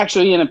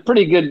 actually in a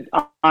pretty good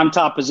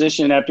on-top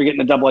position after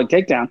getting a double leg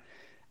takedown,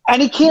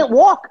 and he can't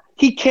walk.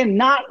 He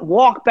cannot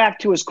walk back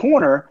to his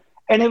corner,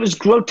 and it was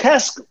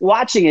grotesque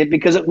watching it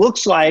because it just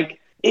looks like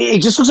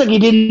he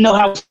didn't know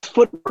how his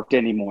foot worked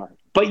anymore.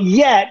 But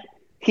yet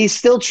he's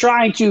still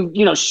trying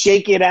to,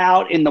 shake it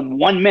out in the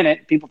 1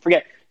 minute. People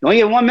forget you only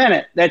get 1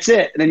 minute. That's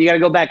it. And then you got to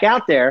go back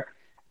out there.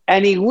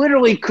 And he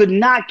literally could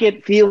not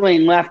get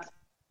feeling left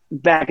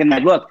back in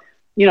that. Look,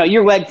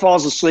 your leg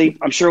falls asleep.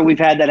 I'm sure we've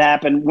had that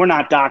happen. We're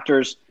not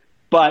doctors,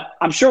 but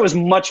I'm sure it was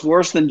much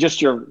worse than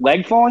just your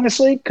leg falling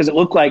asleep because it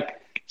looked like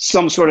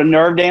some sort of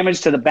nerve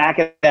damage to the back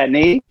of that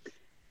knee.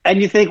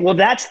 And you think, well,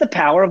 that's the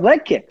power of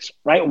leg kicks,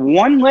 right?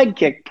 One leg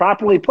kick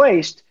properly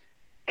placed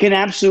can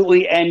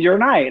absolutely end your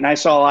night. And I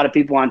saw a lot of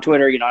people on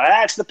Twitter,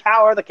 that's the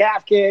power of the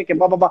calf kick and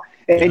blah, blah, blah.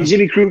 And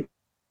Jimmy Crute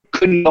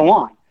couldn't go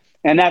on.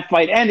 And that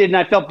fight ended, and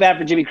I felt bad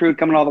for Jimmy Crute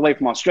coming all the way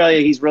from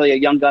Australia. He's really a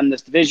young gun in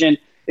this division,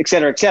 et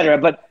cetera, et cetera.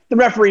 But the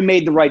referee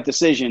made the right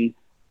decision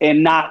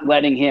in not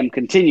letting him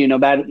continue no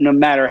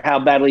matter how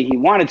badly he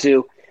wanted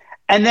to.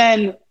 And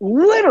then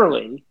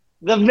literally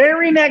the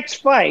very next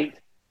fight,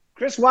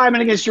 Chris Weidman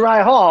against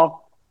Uriah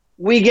Hall,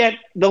 we get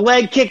the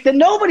leg kick that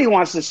nobody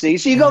wants to see.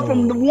 So you go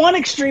from the one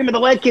extreme of the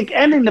leg kick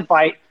ending the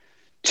fight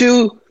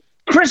to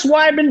Chris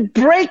Weidman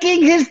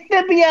breaking his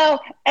fibula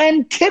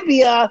and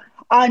tibia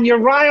on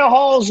Uriah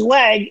Hall's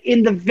leg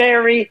in the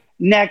very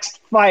next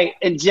fight.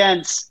 And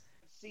gents,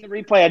 seeing the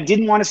replay, I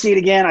didn't want to see it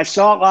again. I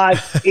saw it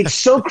live. It's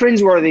so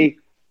cringeworthy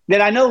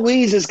that I know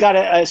Lees has got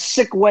a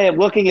sick way of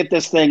looking at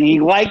this thing. He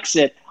likes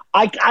it.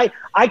 I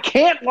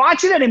can't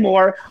watch it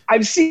anymore.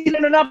 I've seen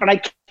it enough, and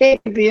I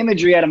can't get the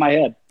imagery out of my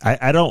head.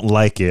 I don't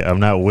like it. I'm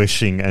not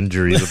wishing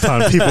injuries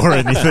upon people or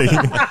anything.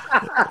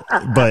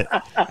 But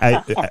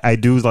I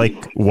do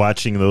like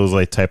watching those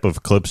like type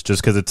of clips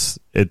just because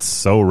it's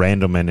so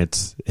random, and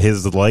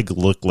his leg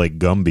looked like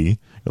Gumby.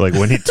 Like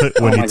when he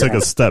took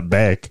a step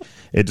back,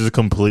 it just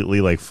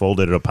completely like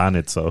folded upon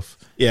itself.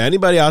 Yeah,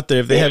 anybody out there,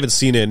 if they haven't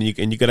seen it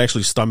and you could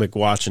actually stomach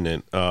watching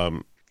it,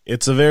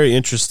 it's a very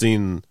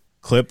interesting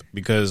clip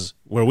because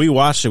where we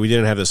watched it, we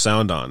didn't have the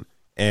sound on.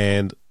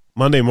 And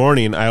Monday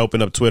morning, I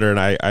opened up Twitter and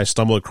I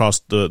stumbled across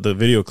the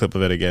video clip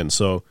of it again.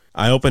 So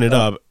I opened it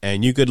up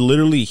and you could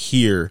literally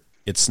hear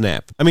it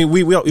snap. I mean,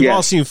 we've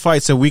all seen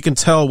fights and we can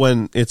tell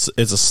when it's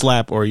a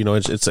slap or,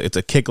 it's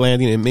a kick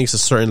landing. It makes a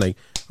certain like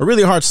a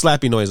really hard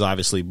slappy noise,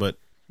 obviously, but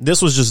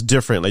this was just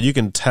different. Like you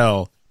can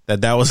tell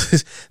that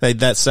was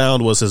that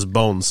sound was his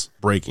bones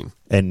breaking.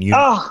 And you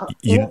know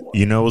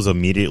it was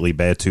immediately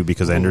bad too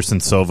because Anderson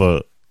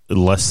Silva,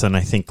 less than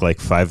I think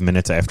like 5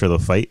 minutes after the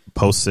fight,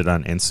 posted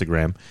on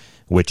Instagram,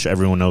 which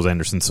everyone knows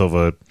Anderson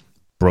Silva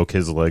broke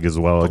his leg as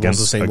well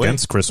against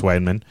Chris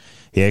Weidman.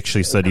 He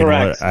actually said,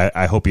 Correct. You know what,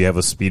 I hope you have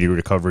a speedy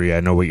recovery. I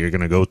know what you're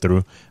going to go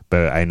through,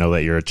 but I know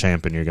that you're a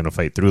champ and you're going to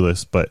fight through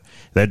this. But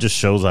that just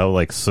shows how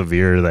like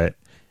severe that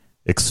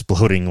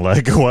exploding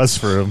leg was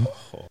for him.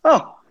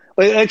 Oh,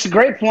 well, it's a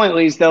great point,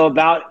 Lees, though,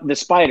 about the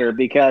spider,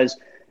 because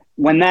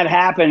when that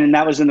happened, and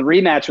that was in the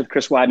rematch with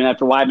Chris Weidman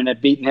after Weidman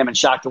had beaten him and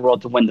shocked the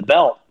world to win the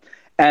belt,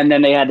 and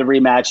then they had the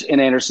rematch, and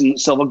Anderson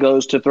Silva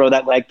goes to throw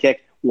that leg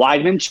kick.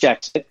 Weidman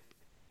checks it,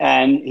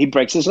 and he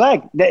breaks his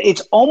leg.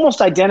 It's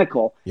almost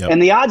identical. Yep.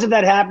 And the odds of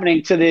that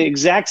happening to the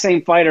exact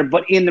same fighter,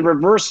 but in the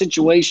reverse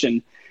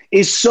situation,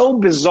 is so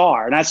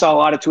bizarre. And I saw a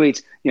lot of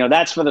tweets,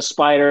 that's for the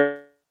spider.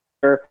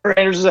 I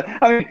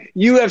mean,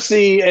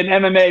 UFC and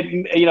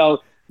MMA,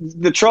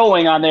 the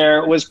trolling on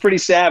there was pretty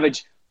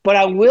savage. But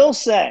I will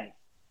say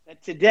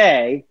that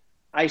today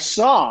I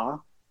saw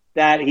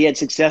that he had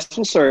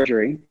successful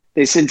surgery.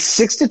 They said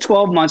 6 to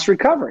 12 months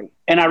recovery.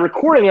 And I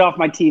recorded it off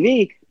my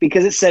TV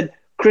because it said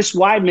Chris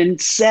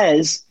Weidman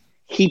says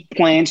he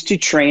plans to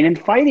train and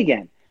fight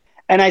again.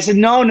 And I said,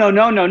 no. Like,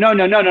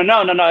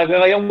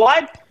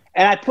 what?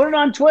 And I put it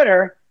on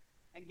Twitter,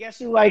 and guess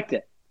who liked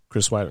it?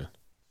 Chris Weidman.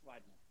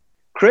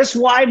 Chris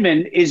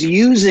Weidman is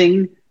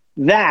using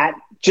that,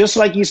 just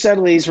like you said,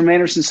 Lees, from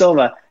Anderson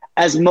Silva,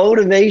 as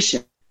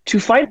motivation to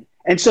fight.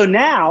 And so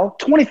now,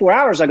 24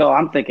 hours ago,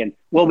 I'm thinking,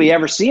 will we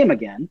ever see him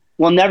again?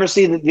 We'll never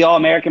see the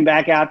All-American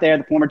back out there,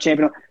 the former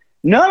champion.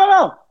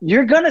 No.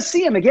 You're going to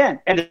see him again.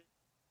 And the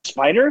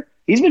fighter,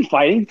 he's been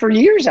fighting for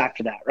years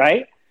after that,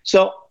 right?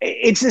 So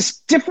it's this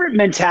different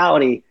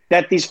mentality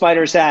that these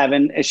fighters have.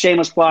 And a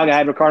shameless plug, I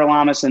had Ricardo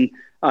Lamas and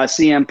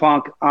CM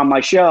Punk on my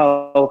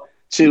show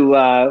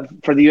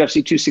for the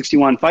UFC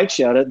 261 fight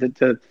show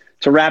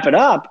to wrap it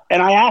up.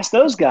 And I asked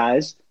those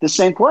guys the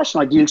same question,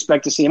 like, do you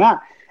expect to see him out?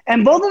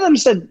 And both of them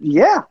said,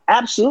 yeah,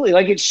 absolutely.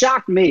 Like, it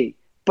shocked me.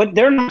 But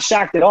they're not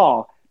shocked at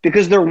all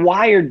because they're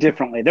wired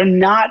differently. They're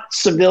not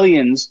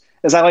civilians,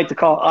 as I like to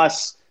call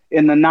us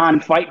in the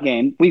non-fight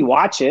game. We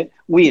watch it,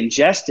 we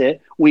ingest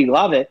it, we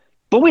love it,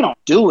 but we don't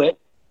do it.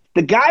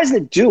 The guys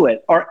that do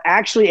it are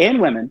actually, and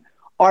women,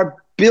 are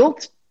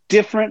built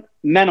different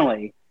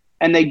mentally,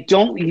 and they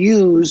don't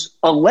use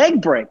a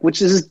leg break,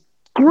 which is as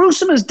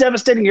gruesome, as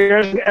devastating you're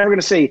ever going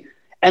to see,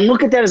 and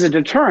look at that as a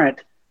deterrent.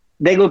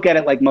 They look at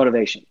it like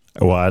motivation.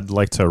 Well, I'd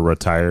like to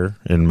retire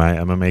in my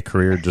MMA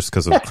career just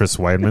because of Chris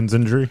Weidman's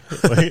injury.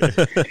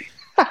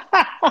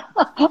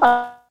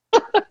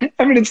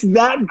 I mean, it's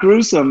that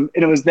gruesome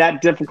and it was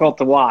that difficult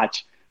to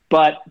watch.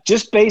 But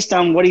just based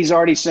on what he's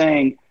already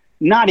saying,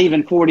 not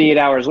even 48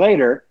 hours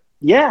later,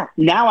 yeah,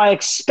 now I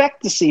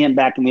expect to see him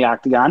back in the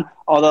octagon,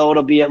 although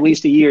it'll be at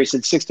least a year. He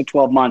said 6 to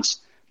 12 months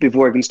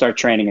before he can start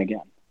training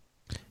again.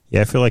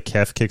 Yeah, I feel like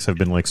calf kicks have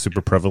been like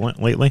super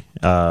prevalent lately.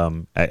 I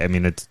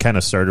mean, it kind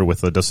of started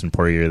with the Dustin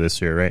Poirier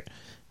this year, right?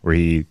 Where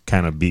he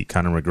kind of beat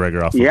Conor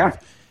McGregor off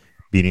of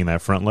beating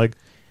that front leg.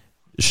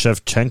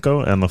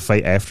 Shevchenko and the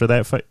fight after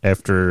that fight,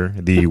 after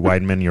the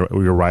Weidman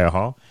Uriah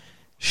Hall,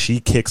 she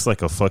kicks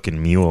like a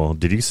fucking mule.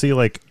 Did you see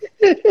like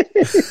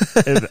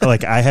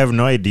I have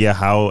no idea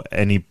how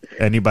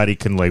anybody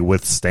can like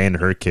withstand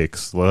her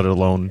kicks, let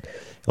alone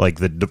like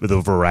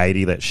the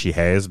variety that she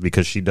has,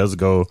 because she does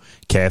go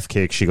calf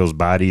kick, she goes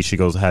body, she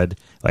goes head.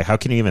 Like, how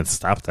can you even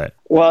stop that?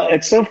 Well,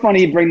 it's so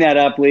funny you bring that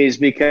up, Lees,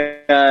 because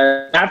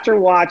after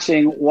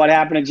watching what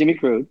happened to Jimmy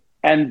Crute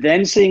and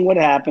then seeing what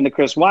happened to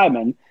Chris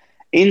Weidman,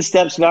 in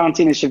steps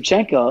Valentina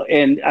Shevchenko.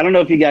 And I don't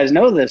know if you guys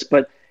know this,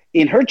 but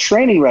in her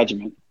training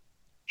regimen,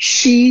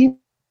 she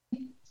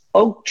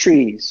oak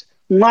trees,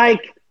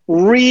 like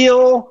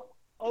real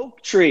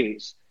oak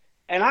trees.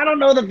 And I don't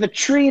know that the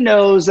tree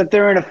knows that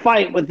they're in a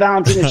fight with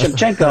Valentina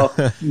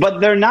Shevchenko, but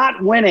they're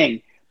not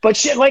winning. But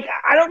she, like,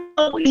 I don't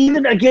know,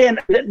 even again,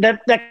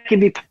 that can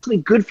be possibly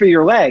good for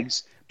your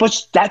legs,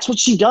 but that's what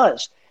she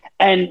does.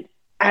 And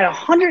at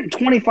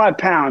 125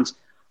 pounds,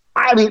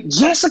 I mean,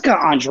 Jessica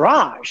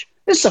Andrade,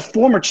 this is a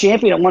former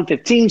champion at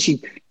 115.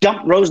 She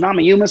dumped Rose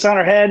Namajunas on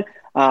her head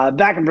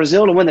back in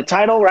Brazil to win the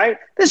title, right?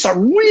 This is a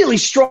really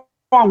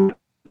strong.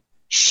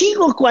 She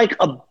looked like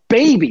a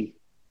baby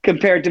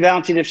compared to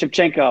Valentina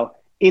Shevchenko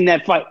in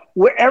that fight.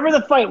 Wherever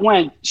the fight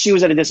went, she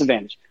was at a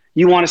disadvantage.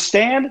 You want to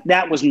stand?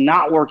 That was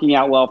not working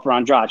out well for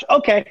Andrade.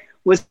 Okay,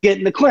 let's get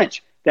in the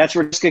clinch. That's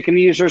where Jessica can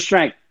use her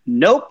strength.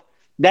 Nope,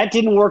 that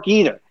didn't work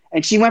either.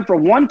 And she went for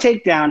one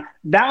takedown.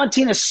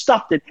 Valentina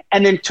stuffed it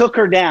and then took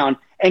her down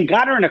and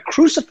got her in a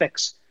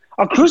crucifix.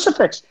 A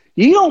crucifix.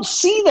 You don't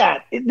see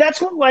that.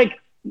 That's what, like,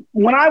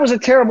 when I was a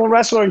terrible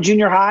wrestler in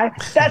junior high,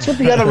 that's what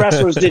the other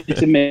wrestlers did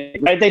to me,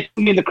 right? They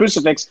put me in the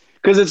crucifix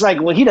because it's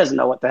like, well, he doesn't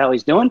know what the hell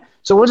he's doing,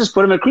 so we'll just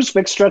put him in a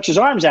crucifix, stretch his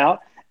arms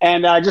out,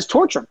 and just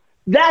torture him.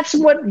 That's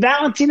what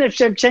Valentina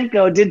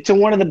Shevchenko did to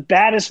one of the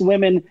baddest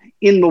women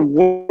in the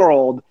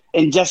world,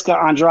 in Jessica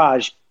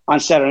Andrade, on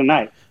Saturday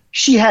night.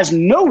 She has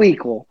no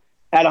equal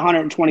at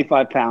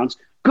 125 pounds.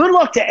 Good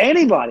luck to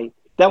anybody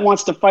that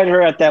wants to fight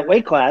her at that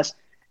weight class.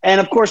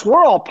 And, of course,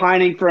 we're all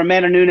pining for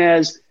Amanda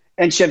Nunes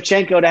and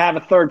Shevchenko to have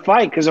a third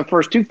fight because the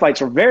first two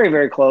fights were very,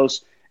 very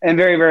close and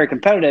very, very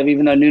competitive,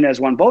 even though Nunes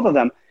won both of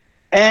them.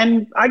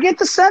 And I get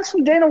the sense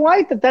from Dana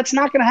White that that's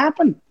not going to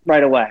happen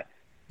right away.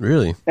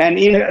 Really? And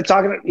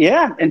talking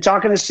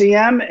to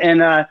CM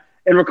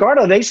and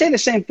Ricardo, they say the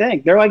same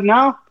thing. They're like,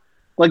 no,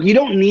 like, you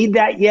don't need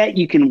that yet.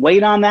 You can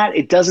wait on that.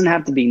 It doesn't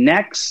have to be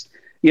next.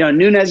 You know,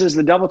 Nunes is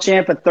the double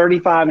champ at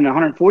 35 and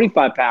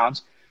 145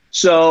 pounds.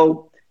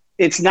 So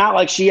it's not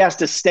like she has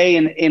to stay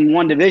in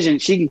one division.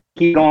 She can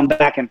keep going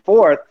back and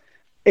forth.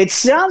 It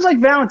sounds like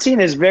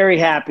Valentina is very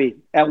happy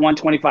at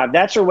 125.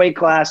 That's her weight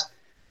class.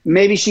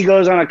 Maybe she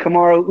goes on a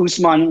Kamaru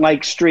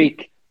Usman-like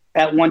streak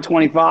at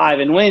 125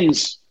 and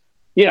wins.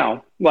 You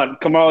know,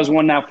 Kamaru's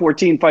won now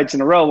 14 fights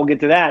in a row. We'll get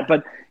to that.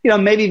 But, you know,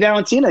 maybe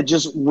Valentina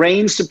just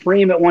reigns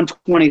supreme at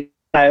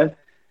 125.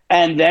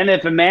 And then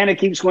if Amanda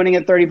keeps winning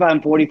at 35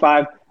 and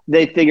 45,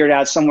 they figure it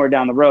out somewhere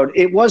down the road.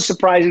 It was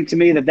surprising to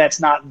me that that's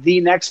not the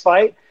next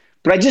fight,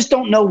 but I just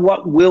don't know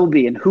what will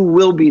be and who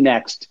will be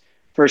next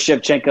for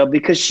Shevchenko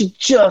because she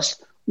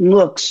just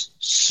looks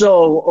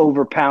so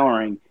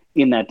overpowering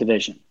in that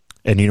division.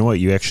 And you know what?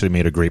 You actually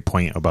made a great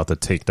point about the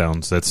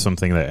takedowns. That's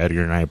something that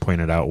Edgar and I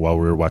pointed out while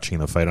we were watching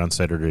the fight on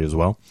Saturday as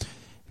well.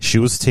 She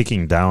was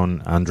taking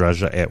down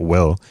Andrade at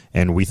will,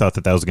 and we thought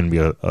that was going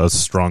to be a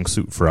strong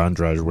suit for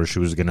Andrade, where she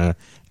was going to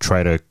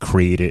try to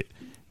create it,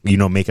 you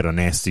know, make it a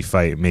nasty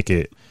fight, make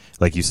it,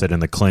 like you said,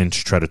 in the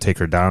clinch, try to take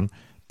her down.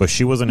 But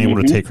she wasn't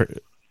able to take her.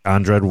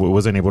 Andrade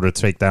wasn't able to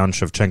take down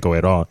Shevchenko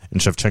at all,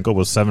 and Shevchenko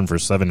was 7 for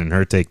 7 in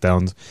her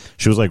takedowns.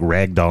 She was like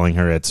ragdolling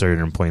her at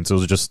certain points. It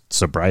was just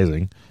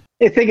surprising.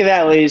 Hey, think of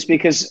that, ladies,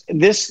 because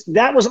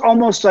that was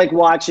almost like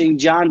watching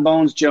John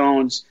Bones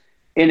Jones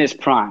in his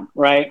prime,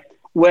 right?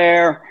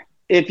 Where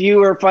if you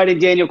were fighting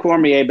Daniel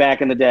Cormier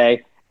back in the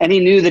day, and he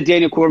knew that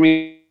Daniel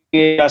Cormier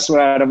wrestled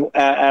out of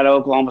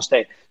Oklahoma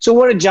State. So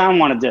what did John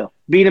want to do?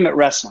 Beat him at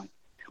wrestling.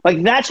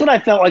 Like, that's what I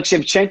felt like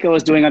Shevchenko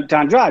was doing to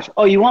Andrade.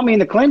 Oh, you want me in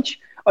the clinch?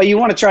 Oh, you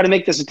want to try to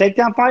make this a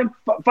takedown fight?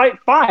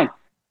 Fine.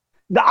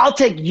 I'll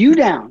take you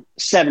down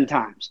 7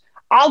 times.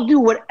 I'll do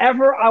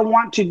whatever I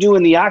want to do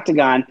in the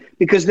octagon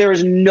because there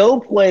is no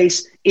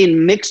place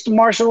in mixed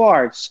martial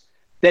arts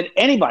that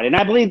anybody, and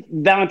I believe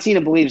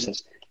Valentina believes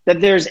this,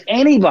 that there's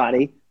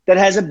anybody that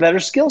has a better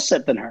skill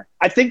set than her.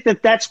 I think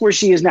that that's where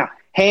she is now.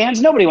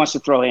 Hands, nobody wants to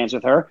throw hands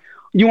with her.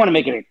 You want to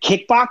make it a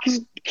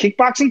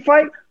kickboxing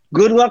fight?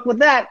 good luck with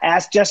that.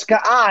 Ask Jessica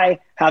I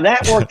how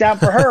that worked out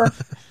for her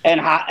and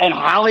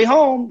Holly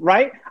Holm,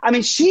 right? I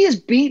mean, she has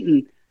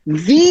beaten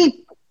the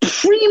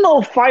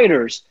primo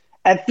fighters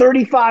at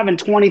 35 and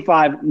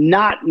 25,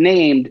 not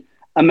named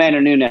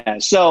Amanda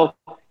Nunes. So,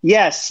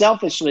 yes,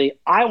 selfishly,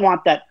 I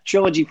want that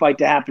trilogy fight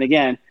to happen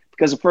again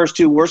because the first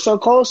two were so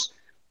close.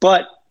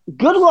 But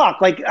good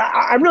luck. Like,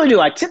 I really do.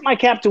 I tip my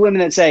cap to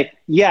women that say,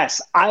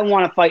 yes, I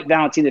want to fight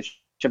Valentina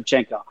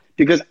Shevchenko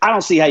because I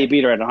don't see how you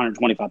beat her at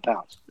 125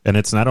 pounds. And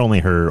it's not only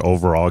her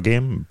overall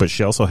game, but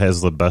she also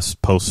has the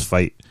best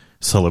post-fight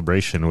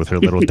celebration with her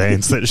little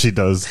dance that she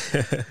does.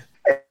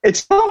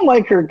 It's not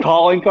like her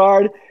calling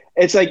card.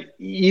 It's like,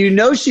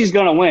 she's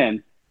going to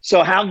win.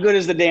 So how good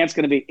is the dance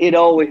going to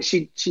be?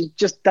 She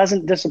just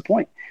doesn't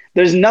disappoint.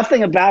 There's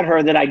nothing about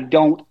her that I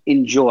don't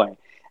enjoy.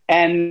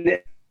 And,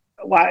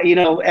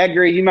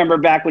 Edgar, you remember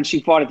back when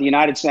she fought at the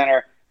United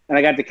Center and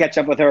I got to catch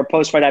up with her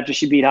post-fight after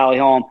she beat Holly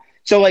Holm.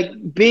 So, like,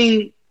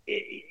 being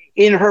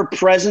in her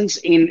presence,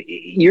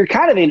 you're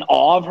kind of in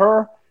awe of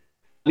her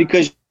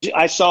because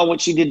I saw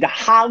what she did to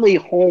Holly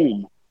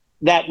Holm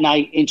that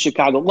night in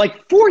Chicago,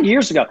 like 4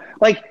 years ago,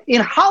 like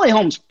in Holly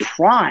Holm's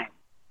prime.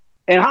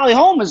 And Holly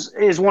Holm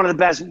is one of the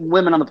best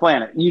women on the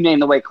planet. You name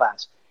the weight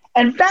class.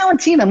 And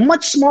Valentina,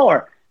 much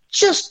smaller,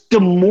 just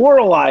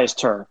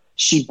demoralized her.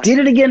 She did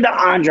it again to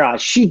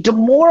Andrade. She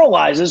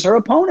demoralizes her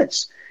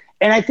opponents.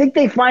 And I think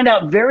they find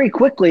out very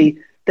quickly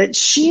that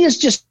she is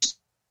just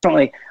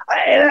differently.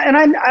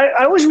 I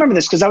always remember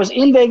this because I was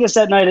in Vegas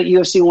that night at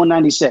UFC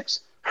 196.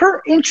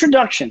 Her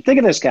introduction, think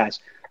of this, guys.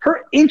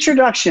 Her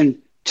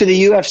introduction to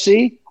the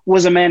UFC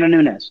was Amanda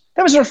Nunes.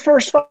 That was her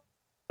first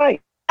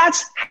fight.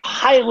 That's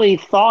highly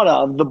thought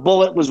of. The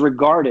Bullet was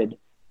regarded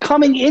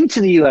coming into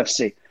the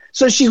UFC.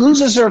 So she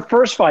loses her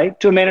first fight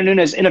to Amanda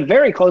Nunes in a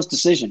very close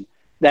decision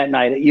that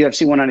night at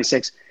UFC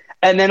 196,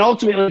 and then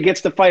ultimately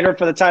gets to fight her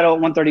for the title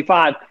at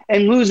 135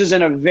 and loses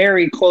in a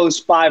very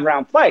close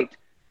 5-round fight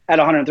at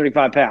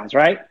 135 pounds,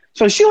 right?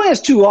 So she only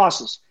has 2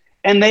 losses,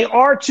 and they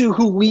are to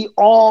who we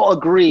all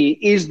agree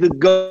is the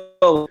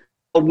GOAT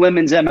of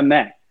women's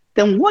MMA.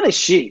 Then what is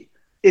she?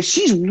 If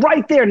she's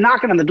right there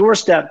knocking on the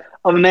doorstep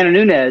of Amanda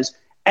Nunes,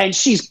 and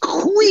she's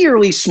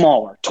clearly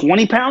smaller,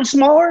 20 pounds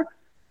smaller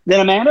than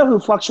Amanda, who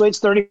fluctuates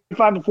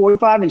 35 to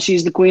 45, and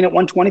she's the queen at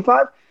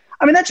 125.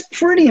 I mean, that's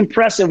pretty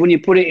impressive when you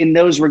put it in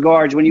those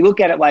regards. When you look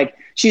at it like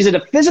she's at a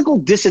physical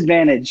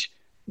disadvantage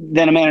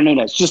than Amanda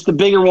Nunes, just the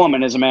bigger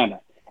woman is Amanda.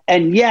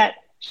 And yet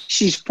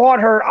she's fought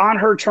her on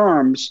her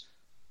terms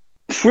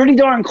pretty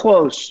darn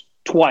close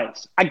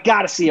twice. I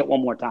got to see it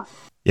one more time.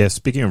 Yeah,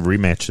 speaking of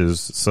rematches,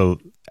 so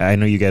I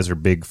know you guys are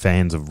big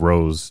fans of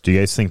Rose. Do you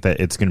guys think that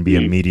it's going to be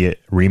an immediate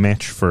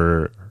rematch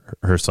for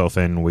herself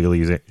and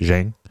Weili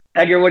Zhang?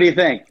 Edgar, what do you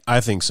think?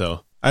 I think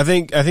so. I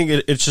think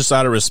it's just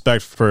out of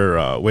respect for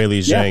Weili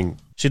Zhang.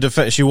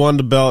 She won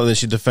the belt and then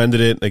she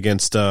defended it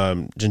against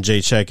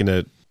Jędrzejczyk, and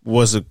it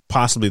was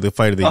possibly the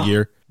fight of the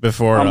year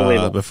before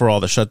all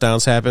the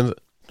shutdowns happened.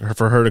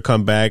 For her to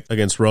come back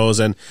against Rose,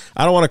 and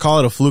I don't want to call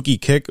it a fluky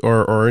kick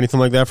or anything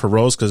like that for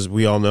Rose because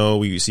we all know,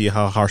 we see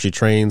how hard she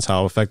trains,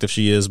 how effective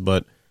she is,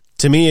 but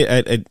to me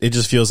it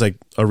just feels like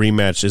a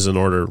rematch is in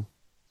order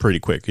pretty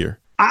quick here.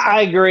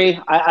 I agree.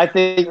 I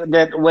think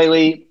that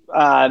Weili,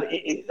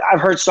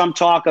 I've heard some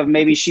talk of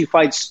maybe she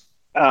fights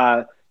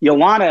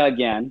Joanna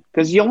again,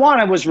 because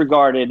Joanna was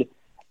regarded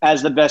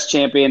as the best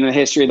champion in the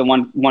history of the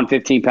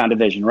 115-pound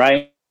division,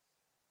 right?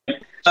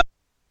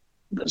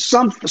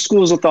 Some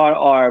schools of thought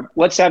are,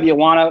 let's have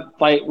Joanna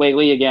fight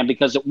Weili again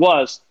because it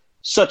was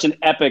such an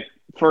epic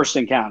first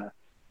encounter.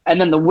 And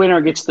then the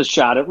winner gets the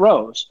shot at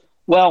Rose.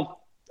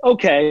 Well,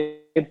 okay,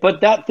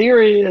 but that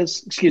theory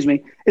is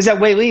that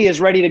Weili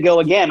is ready to go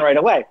again right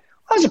away.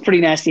 That was a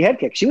pretty nasty head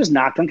kick. She was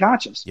knocked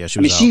unconscious. Yeah,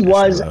 she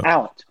was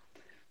out.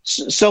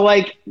 So,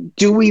 like,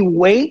 do we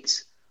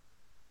wait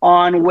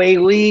on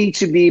Weili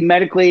to be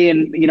medically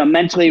and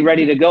mentally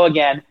ready to go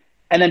again?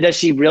 And then does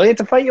she really have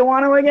to fight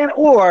Joanna again?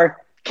 Or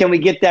can we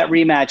get that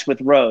rematch with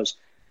Rose?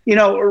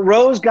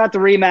 Rose got the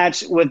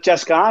rematch with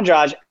Jessica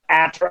Andrade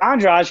after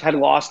Andrade had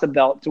lost the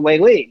belt to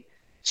Weili.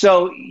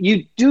 So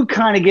you do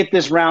kind of get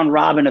this round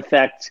robin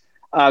effect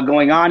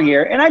going on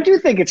here. And I do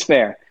think it's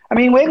fair. I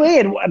mean, Weili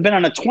had been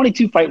on a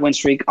 22-fight win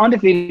streak,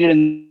 undefeated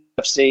in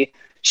the UFC.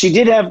 She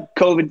did have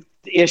COVID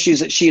issues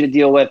that she had to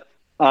deal with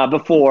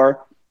before.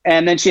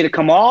 And then she had to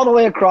come all the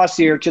way across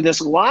here to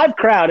this live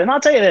crowd. And I'll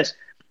tell you this,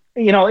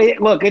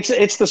 look,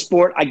 it's the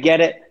sport. I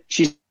get it.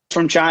 She's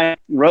from China.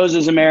 Rose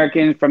is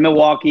American, from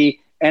Milwaukee.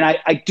 And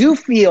I do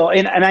feel,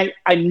 and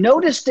I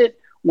noticed it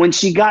when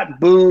she got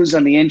boos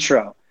on the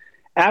intro.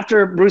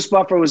 After Bruce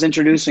Buffer was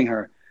introducing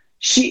her,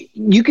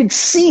 you could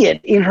see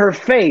it in her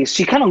face.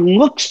 She kind of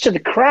looks to the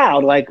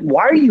crowd like,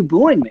 why are you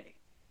booing me?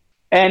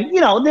 And,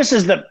 this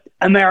is the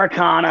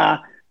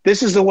Americana.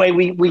 This is the way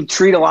we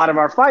treat a lot of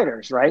our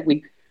fighters, right?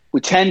 We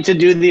tend to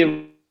do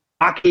the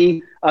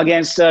Rocky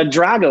against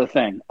Drago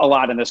thing a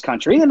lot in this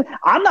country. And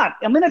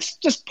it's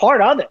just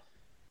part of it.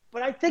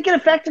 But I think it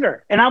affected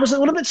her. And I was a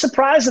little bit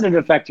surprised that it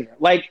affected her.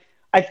 Like,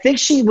 I think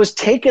she was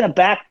taken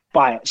aback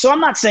by it. So I'm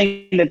not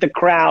saying that the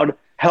crowd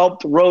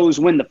helped Rose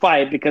win the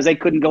fight because they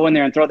couldn't go in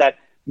there and throw that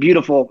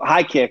beautiful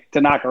high kick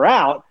to knock her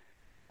out.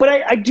 But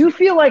I do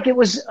feel like it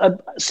was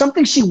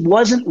something she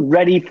wasn't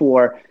ready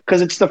for,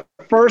 because it's the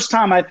first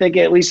time, I think,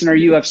 at least in her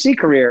UFC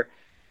career,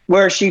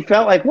 where she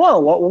felt like, whoa,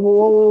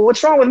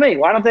 what's wrong with me?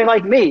 Why don't they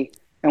like me?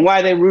 And why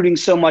are they rooting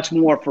so much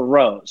more for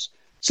Rose?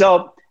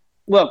 So,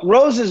 look,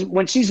 Rose is,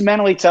 when she's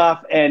mentally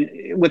tough, and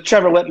with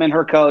Trevor Littman,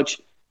 her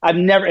coach,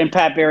 and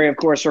Pat Barry, of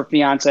course, her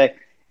fiance,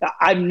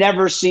 I've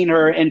never seen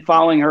her, in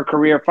following her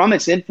career from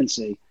its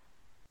infancy,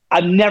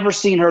 I've never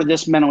seen her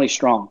this mentally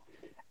strong.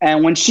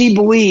 And when she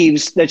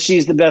believes that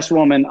she's the best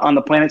woman on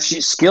the planet,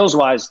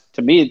 skills-wise,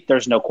 to me,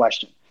 there's no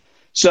question.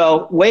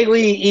 So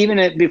Weili,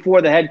 even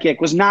before the head kick,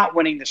 was not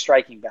winning the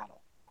striking battle,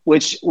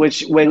 which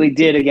Weili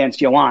did against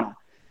Joanna.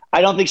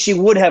 I don't think she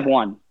would have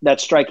won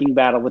that striking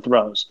battle with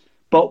Rose.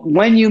 But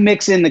when you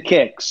mix in the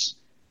kicks,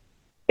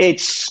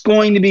 it's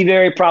going to be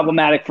very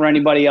problematic for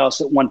anybody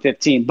else at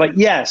 115. But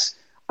yes,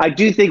 I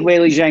do think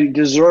Weili Zhang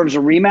deserves a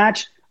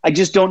rematch. I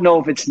just don't know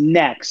if it's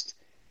next.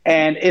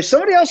 And if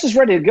somebody else is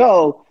ready to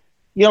go,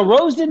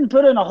 Rose didn't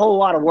put in a whole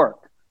lot of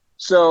work.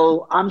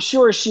 So I'm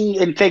sure she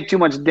didn't take too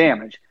much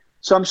damage.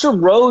 So I'm sure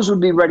Rose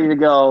would be ready to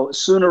go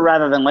sooner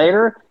rather than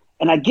later.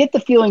 And I get the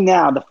feeling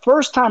now, the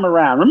first time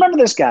around, remember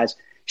this, guys,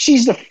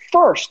 she's the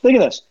first, think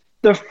of this,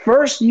 the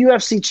first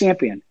UFC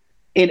champion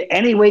in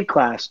any weight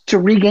class to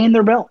regain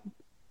their belt.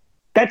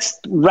 That's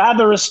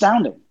rather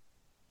astounding.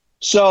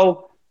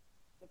 So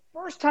the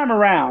first time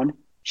around,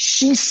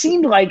 she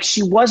seemed like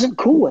she wasn't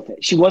cool with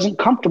it. She wasn't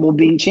comfortable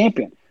being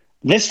champion.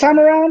 This time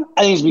around,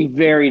 I think it's going to be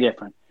very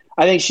different.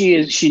 I think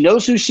she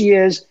knows who she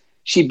is.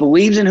 She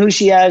believes in who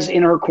she has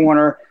in her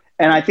corner.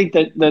 And I think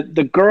that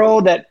the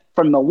girl that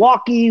from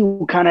Milwaukee,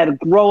 who kind of had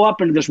to grow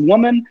up into this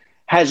woman,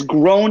 has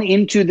grown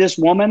into this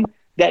woman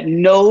that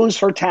knows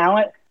her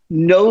talent,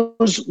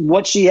 knows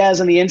what she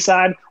has on the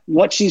inside,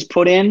 what she's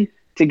put in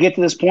to get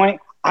to this point.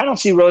 I don't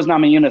see Rose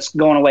Namajunas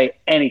going away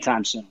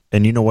anytime soon.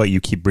 And you know what? You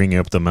keep bringing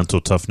up the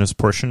mental toughness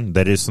portion.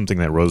 That is something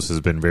that Rose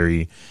has been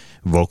very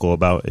vocal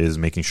about, is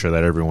making sure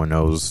that everyone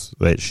knows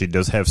that she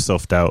does have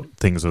self-doubt,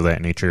 things of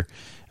that nature.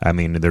 I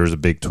mean, there was a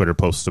big Twitter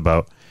post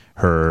about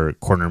her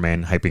corner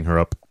man hyping her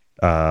up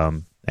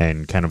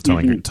and kind of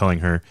telling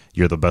her,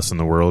 you're the best in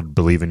the world,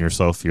 believe in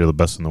yourself, you're the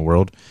best in the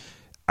world.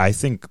 I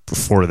think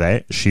for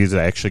that, she's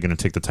actually going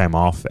to take the time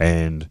off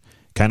and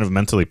kind of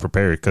mentally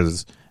prepare,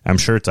 because I'm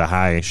sure it's a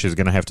high. She's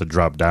going to have to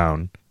drop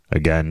down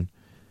again,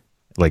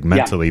 like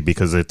mentally,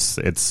 because it's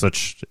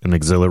such an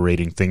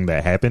exhilarating thing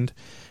that happened.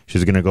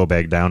 She's going to go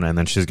back down, and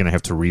then she's going to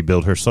have to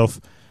rebuild herself.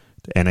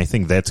 And I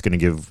think that's going to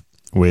give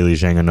Weili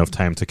Zhang enough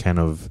time to kind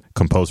of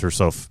compose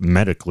herself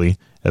medically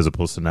as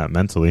opposed to not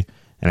mentally.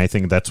 And I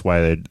think that's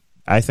why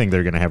I think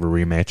they're going to have a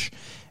rematch.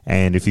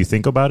 And if you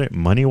think about it,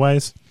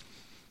 money-wise,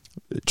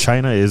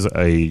 China is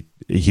a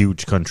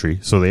huge country,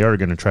 so they are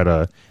going to try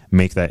to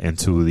make that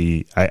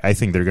into I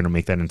think they're going to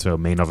make that into a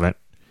main event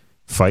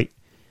fight,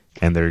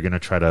 and they're going to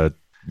try to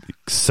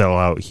sell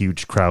out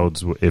huge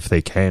crowds if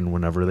they can,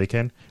 whenever they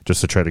can,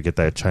 just to try to get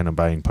that China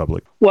buying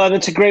public. Well,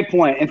 that's a great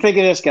point. And think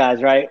of this,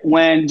 guys, right?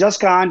 When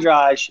Jessica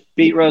Andrade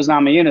beat Rose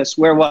Namajunas,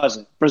 where was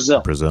it?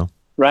 Brazil.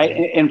 Right?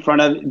 In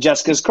front of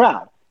Jessica's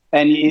crowd.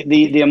 And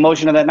the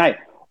emotion of that night.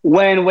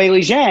 When Weili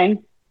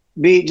Zhang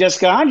beat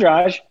Jessica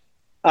Andrade,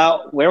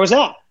 where was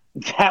that?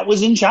 That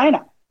was in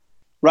China,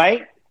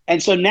 right?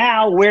 And so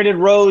now, where did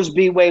Rose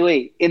beat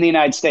Weili? In the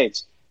United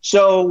States.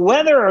 So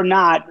whether or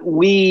not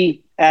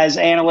we, as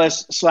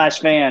analysts /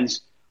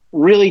 fans,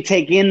 really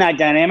take in that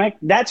dynamic,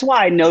 that's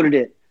why I noted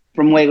it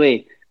from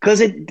Weili.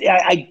 Because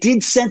I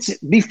did sense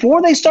it.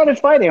 Before they started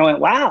fighting, I went,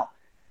 wow,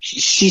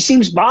 she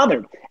seems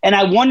bothered. And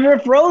I wonder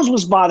if Rose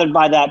was bothered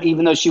by that,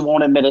 even though she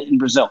won't admit it in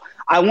Brazil.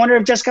 I wonder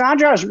if Jessica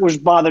Andrade was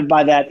bothered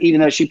by that, even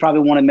though she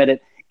probably won't admit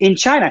it in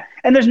China.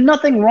 And there's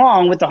nothing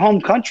wrong with the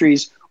home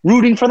countries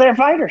rooting for their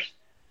fighters.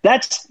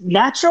 That's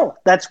natural.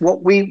 That's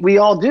what we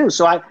all do.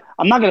 So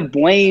I'm not going to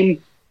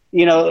blame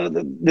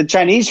the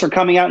Chinese for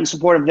coming out in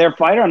support of their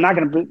fighter. I'm not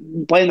going to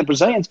blame the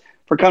Brazilians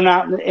for coming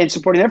out and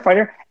supporting their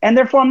fighter. And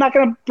therefore, I'm not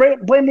going to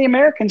blame the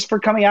Americans for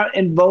coming out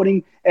and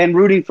voting and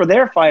rooting for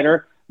their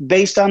fighter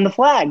based on the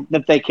flag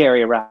that they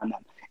carry around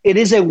them. It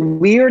is a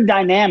weird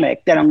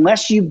dynamic that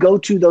unless you go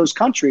to those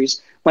countries,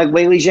 like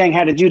Weili Zhang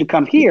had to do to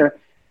come here,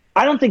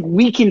 I don't think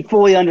we can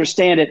fully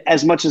understand it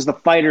as much as the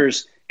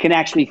fighters can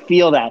actually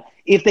feel that.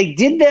 If they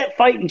did that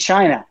fight in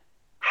China,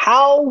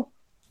 how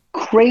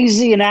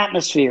crazy an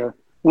atmosphere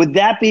would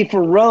that be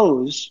for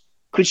Rose?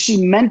 Could she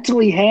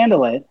mentally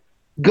handle it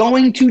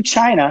going to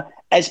China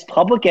as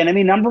public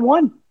enemy number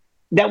one?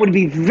 That would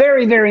be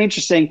very, very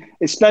interesting,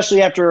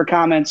 especially after her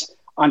comments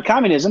on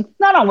communism,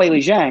 not on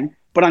Weili Zhang,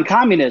 but on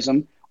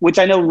communism, which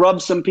I know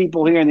rubs some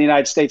people here in the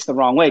United States the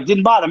wrong way. It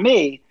didn't bother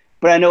me,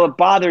 but I know it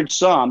bothered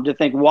some to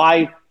think,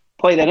 why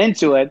play that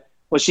into it?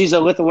 Well, she's a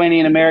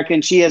Lithuanian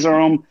American. She has her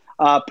own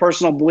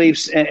personal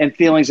beliefs and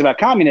feelings about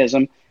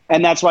communism,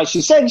 and that's why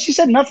she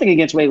said nothing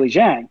against Weili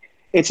Zhang.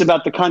 It's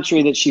about the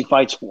country that she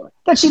fights for,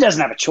 that she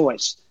doesn't have a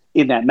choice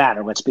in that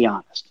matter, let's be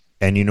honest.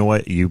 And you know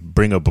what? You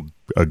bring up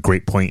a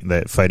great point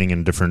that fighting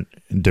in different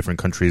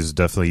countries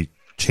definitely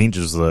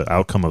changes the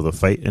outcome of the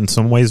fight in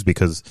some ways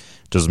because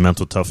just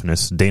mental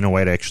toughness. Dana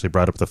White actually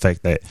brought up the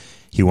fact that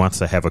he wants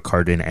to have a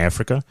card in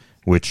Africa,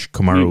 which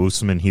Kamaru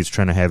Usman, he's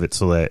trying to have it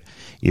so that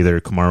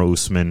either Kamaru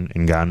Usman,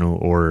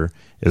 Ngannou, or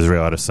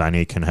Israel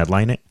Adesanya can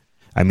headline it.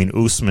 I mean,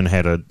 Usman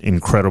had an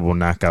incredible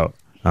knockout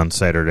on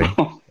Saturday.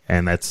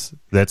 And that's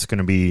going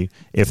to be,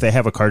 if they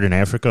have a card in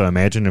Africa,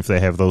 imagine if they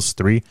have those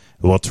three,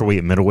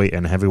 welterweight, middleweight,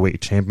 and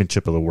heavyweight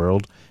championship of the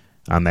world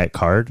on that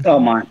card. Oh,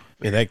 my.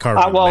 Yeah, that card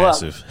would be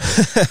massive.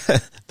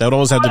 That would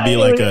almost have to be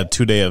like a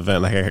 2-day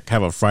event, like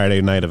have a Friday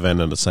night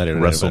event and a Saturday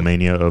night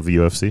WrestleMania event. of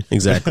UFC.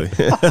 Exactly.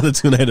 The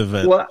 2-night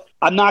event. Well,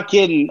 I'm not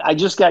kidding. I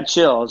just got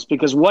chills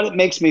because what it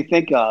makes me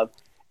think of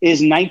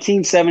is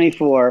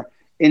 1974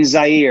 in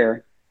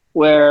Zaire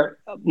where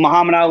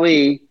Muhammad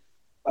Ali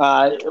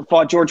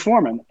fought George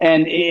Foreman.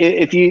 And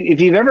if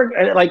you've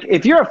ever, like,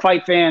 if you're a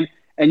fight fan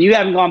and you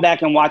haven't gone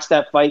back and watched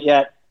that fight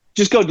yet,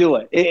 just go do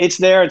it. It's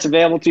there. It's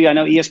available to you. I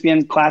know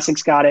ESPN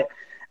Classics got it.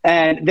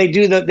 And they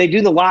do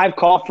the live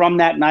call from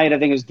that night. I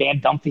think it was Dan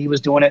Dumphy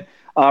was doing it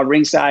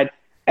ringside.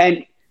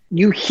 And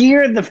you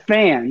hear the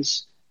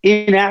fans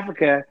in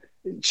Africa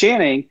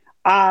chanting,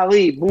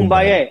 Ali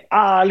Boumbaye,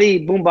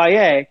 Ali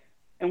Boumbaye.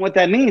 And what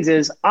that means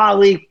is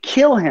Ali,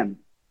 kill him.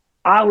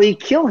 Ali,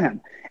 kill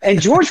him.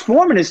 And George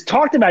Foreman has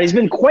talked about it. He's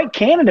been quite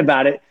candid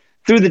about it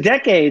through the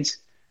decades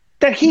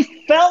that he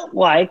felt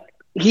like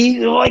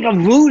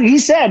he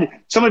said,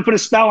 somebody put a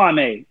spell on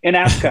me in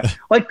Africa.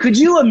 Like, could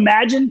you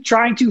imagine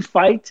trying to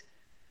fight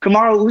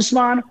Kamaru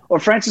Usman or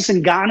Francis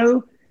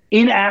Ngannou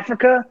in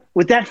Africa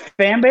with that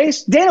fan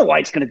base? Dana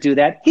White's going to do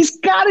that. He's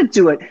got to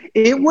do it.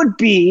 It would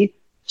be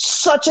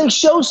such a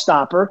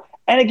showstopper.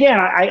 And again,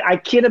 I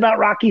kid about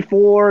Rocky IV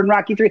and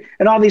Rocky III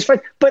and all these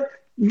fights, but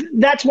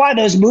that's why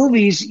those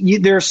movies,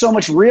 there's so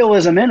much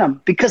realism in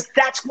them, because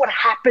that's what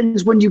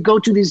happens when you go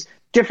to these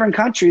different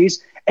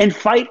countries and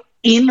fight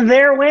in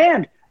their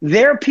land.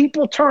 Their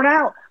people turn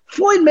out.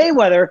 Floyd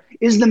Mayweather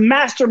is the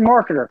master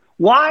marketer.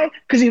 Why?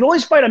 Because he'd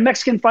always fight a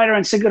Mexican fighter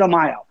on Cinco de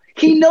Mayo.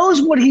 He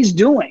knows what he's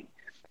doing,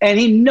 and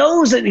he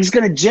knows that he's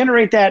going to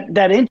generate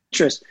that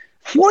interest.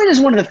 Floyd is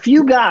one of the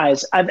few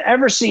guys I've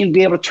ever seen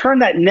be able to turn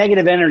that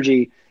negative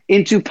energy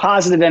into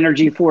positive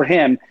energy for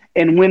him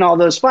and win all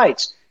those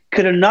fights.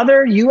 Could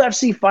another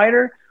UFC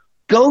fighter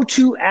go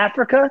to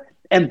Africa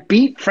and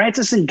beat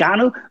Francis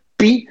Ngannou,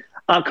 beat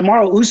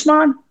Kamaru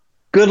Usman?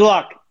 Good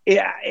luck.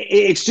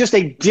 It's just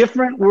a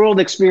different world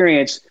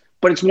experience,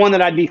 but it's one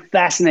that I'd be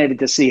fascinated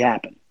to see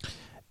happen.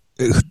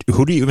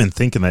 Who do you even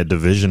think in that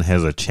division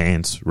has a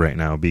chance right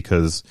now?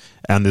 Because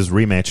on this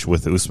rematch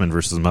with Usman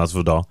versus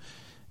Masvidal,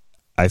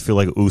 I feel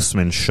like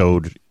Usman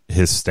showed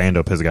his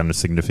stand-up has gotten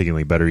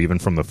significantly better even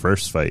from the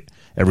first fight.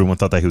 Everyone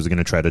thought that he was going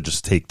to try to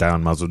just take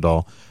down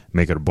Masvidal,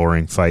 make it a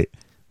boring fight.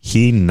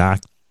 He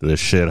knocked the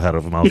shit out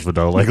of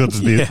Masvidal. Like,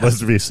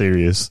 let's be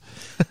serious.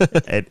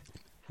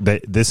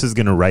 This is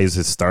going to rise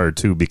his star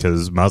too,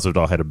 because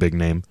Masvidal had a big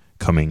name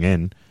coming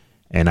in,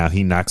 and now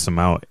he knocks him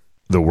out.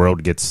 The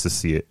world gets to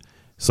see it.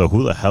 So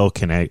who the hell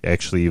can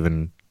actually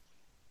even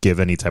give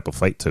any type of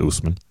fight to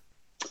Usman?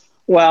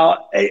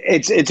 Well,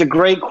 it's a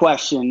great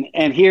question.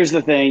 And here's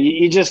the thing.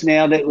 You just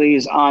nailed it,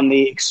 Lee's, on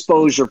the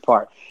exposure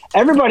part.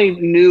 Everybody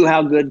knew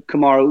how good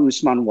Kamaru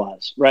Usman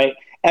was, right?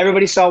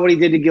 Everybody saw what he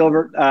did to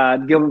Gilbert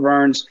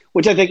Burns,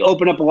 which I think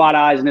opened up a lot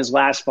of eyes in his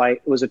last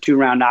fight. It was a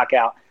 2-round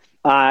knockout.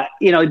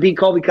 He beat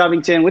Colby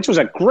Covington, which was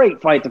a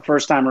great fight the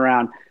first time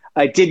around.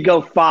 It did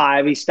go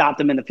 5. He stopped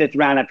him in the 5th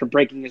round after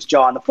breaking his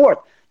jaw in the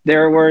 4th.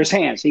 There were his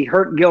hands. He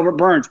hurt Gilbert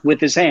Burns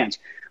with his hands.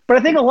 But I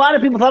think a lot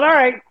of people thought, all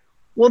right,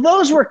 well,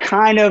 those were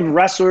kind of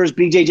wrestlers,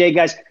 BJJ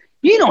guys.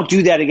 You don't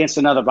do that against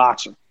another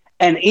boxer.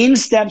 And in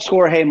steps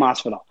Jorge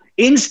Masvidal.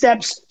 In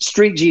steps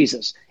Street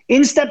Jesus.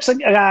 In steps a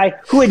guy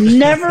who had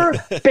never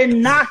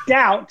been knocked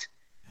out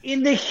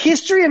in the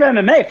history of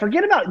MMA.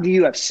 Forget about the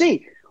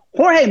UFC.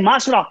 Jorge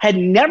Masvidal had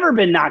never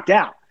been knocked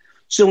out.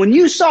 So when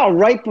you saw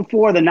right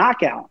before the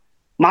knockout,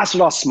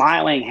 Masvidal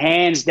smiling,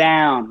 hands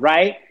down,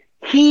 right?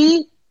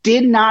 He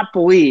did not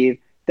believe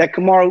that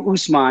Kamaru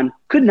Usman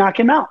could knock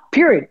him out,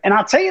 period. And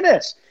I'll tell you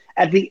this.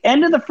 At the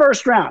end of the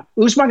first round,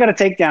 Usman got a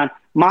takedown.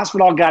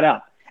 Masvidal got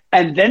up.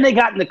 And then they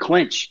got in the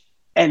clinch.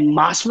 And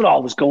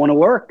Masvidal was going to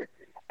work.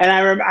 And I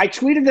remember I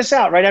tweeted this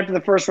out right after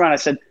the first round. I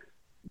said,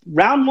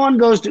 round 1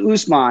 goes to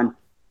Usman,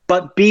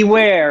 but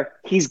beware,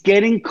 he's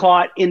getting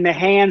caught in the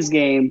hands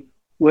game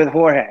with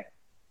Jorge.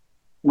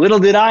 Little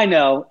did I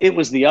know, it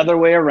was the other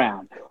way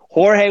around.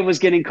 Jorge was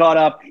getting caught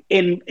up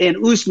in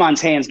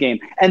Usman's hands game.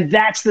 And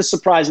that's the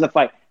surprise of the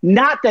fight.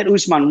 Not that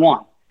Usman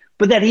won,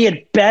 but that he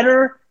had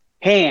better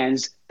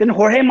hands than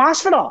Jorge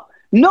Masvidal.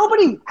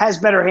 Nobody has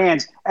better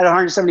hands at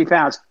 170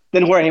 pounds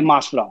than Jorge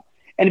Masvidal.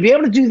 And to be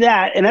able to do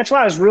that, and that's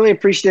why I was really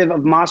appreciative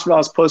of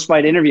Masvidal's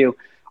post-fight interview,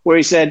 where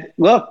he said,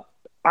 look,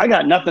 I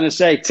got nothing to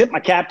say. Tip my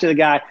cap to the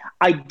guy.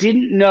 I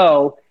didn't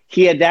know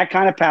he had that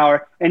kind of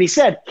power. And he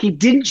said he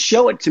didn't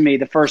show it to me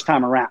the first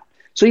time around.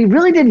 So he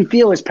really didn't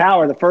feel his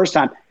power the first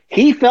time.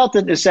 He felt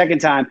it the second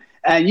time.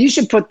 And you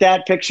should put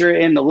that picture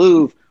in the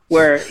Louvre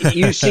where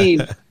you see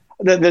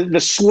the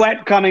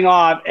sweat coming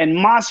off and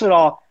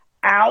Masvidal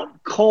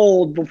out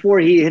cold before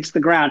he hits the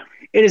ground.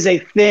 It is a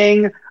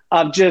thing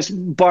of just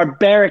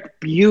barbaric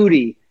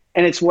beauty,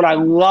 and it's what I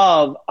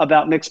love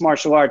about mixed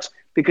martial arts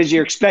because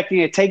you're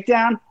expecting a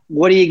takedown.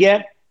 What do you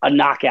get? A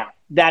knockout.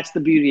 That's the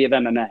beauty of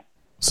MMA.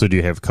 So do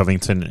you have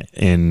Covington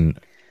in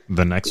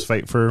the next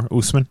fight for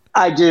Usman?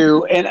 I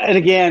do. And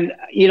again,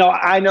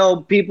 I know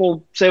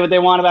people say what they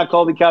want about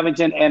Colby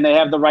Covington, and they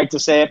have the right to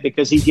say it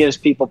because he gives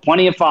people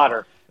plenty of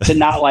fodder to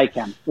not like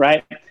him,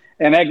 right?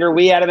 And Edgar,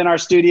 we had him in our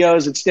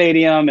studios at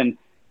Stadium, and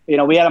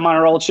we had him on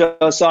our old show,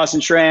 Sauce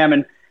and Shram,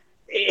 and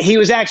he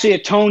was actually a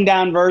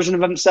toned-down version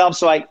of himself.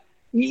 So,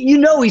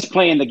 he's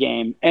playing the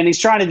game, and he's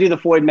trying to do the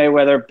Floyd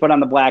Mayweather, put on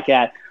the black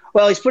hat.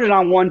 Well, he's put it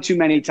on one too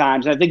many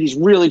times, and I think he's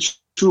really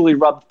truly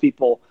rubbed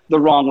people the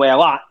wrong way a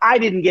lot. I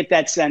didn't get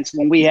that sense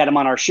when we had him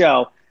on our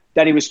show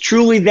that he was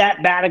truly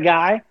that bad a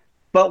guy,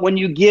 but when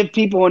you give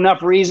people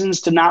enough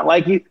reasons to not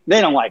like you,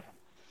 they don't like him.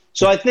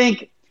 So I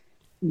think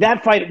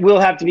that fight will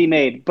have to be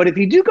made. But if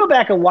you do go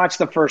back and watch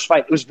the first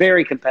fight, it was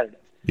very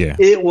competitive. Yeah.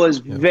 It was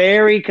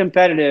very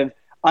competitive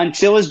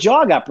until his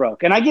jaw got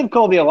broke. And I give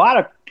Colby a lot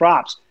of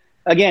props.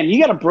 Again,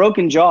 you got a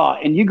broken jaw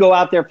and you go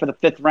out there for the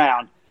 5th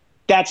round.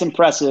 That's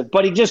impressive,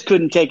 but he just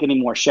couldn't take any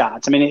more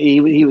shots. I mean,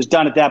 he was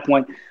done at that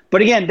point.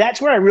 But again, that's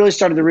where I really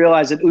started to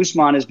realize that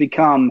Usman has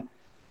become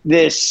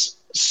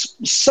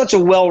such a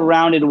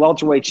well-rounded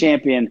welterweight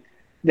champion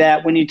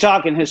that when you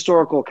talk in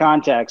historical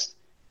context,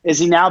 is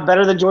he now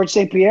better than George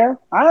St. Pierre?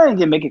 I think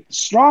you make a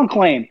strong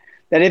claim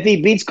that if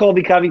he beats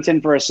Colby Covington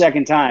for a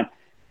second time,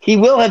 he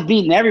will have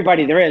beaten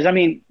everybody there is. I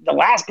mean, the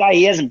last guy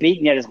he hasn't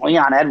beaten yet is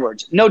Leon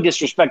Edwards. No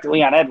disrespect to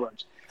Leon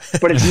Edwards.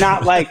 But it's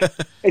not like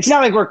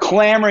we're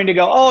clamoring to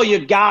go, oh,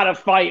 you got to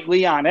fight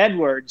Leon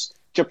Edwards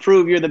to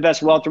prove you're the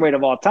best welterweight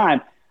of all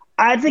time.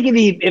 I think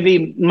if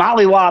he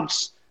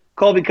mollywops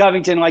Colby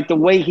Covington like the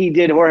way he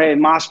did Jorge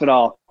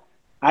Masvidal,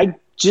 I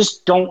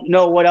just don't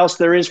know what else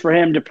there is for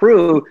him to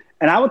prove.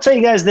 And I will tell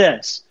you guys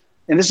this,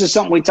 and this is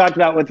something we talked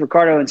about with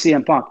Ricardo and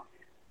CM Punk.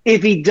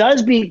 If he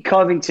does beat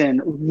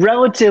Covington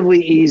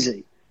relatively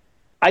easy,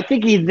 I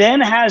think he then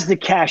has the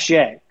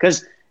cachet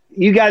because –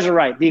 you guys are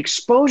right. The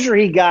exposure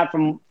he got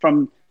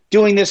from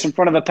doing this in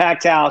front of a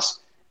packed house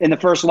in the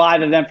first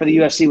live event for the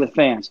UFC with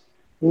fans.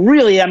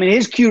 Really, I mean,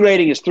 his Q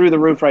rating is through the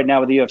roof right now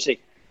with the UFC.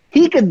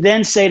 He could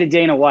then say to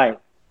Dana White,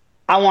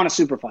 I want a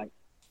super fight.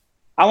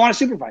 I want a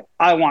super fight.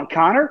 I want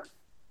Conor.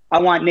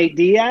 I want Nate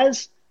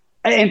Diaz.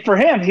 And for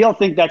him, he'll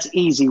think that's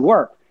easy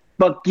work.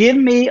 But give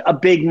me a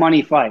big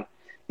money fight.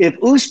 If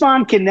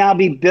Usman can now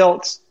be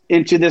built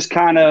into this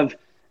kind of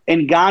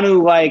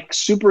Ngannou-like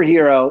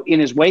superhero in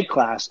his weight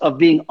class of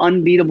being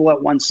unbeatable at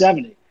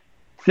 170.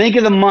 Think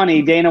of the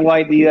money Dana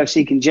White, the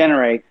UFC, can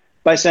generate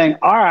by saying,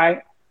 all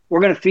right, we're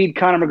going to feed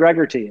Conor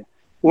McGregor to you.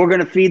 We're going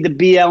to feed the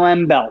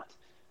BLM belt.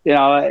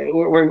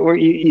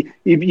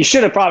 You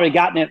should have probably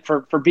gotten it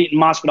for beating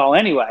Masvidal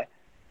anyway.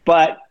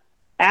 But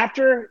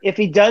if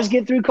he does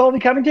get through Colby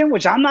Covington,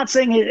 which I'm not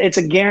saying it's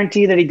a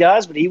guarantee that he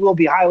does, but he will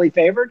be highly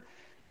favored.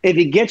 If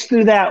he gets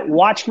through that,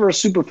 watch for a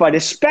super fight,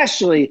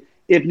 especially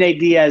if Nate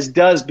Diaz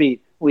does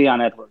beat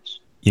Leon Edwards.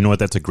 You know what?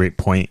 That's a great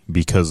point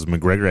because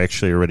McGregor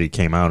actually already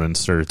came out and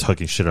started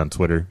talking shit on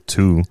Twitter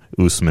to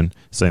Usman,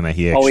 saying that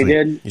he actually... Oh, he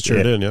did? He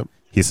sure did, yep.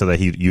 He said that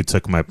you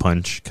took my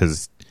punch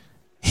because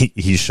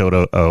he showed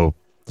a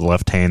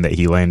left hand that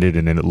he landed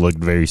and it looked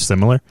very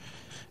similar.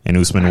 And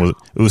Usman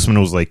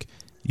was like,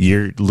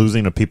 you're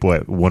losing to people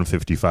at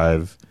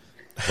 155.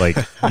 Like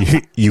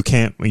you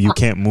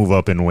can't move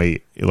up in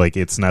weight. Like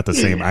it's not the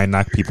same. I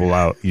knock people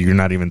out. You're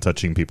not even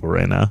touching people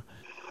right now.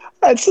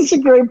 That's such a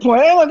great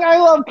point. Hey, look, I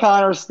love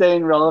Conor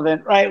staying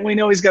relevant, right? We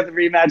know he's got the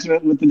rematch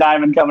with the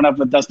Diamond coming up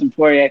with Dustin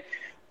Poirier.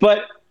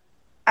 But,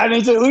 I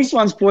mean, to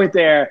Usman's point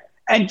there,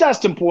 and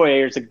Dustin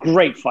Poirier is a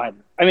great fighter.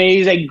 I mean,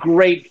 he's a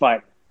great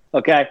fighter,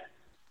 okay?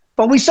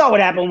 But we saw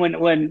what happened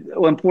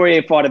when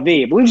Poirier fought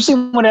Khabib. We've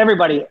seen when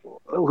everybody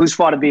who's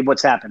fought Khabib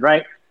what's happened,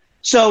 right?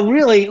 So,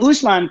 really,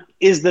 Usman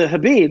is the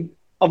Khabib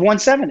of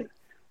 170.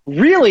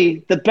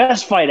 Really, the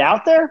best fight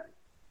out there,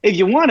 if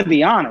you want to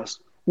be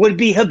honest, would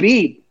be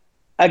Khabib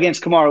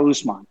against Kamaru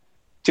Usman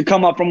to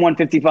come up from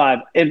 155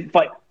 and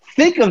fight.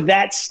 Think of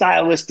that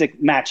stylistic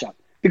matchup.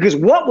 Because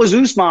what was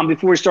Usman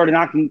before he started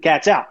knocking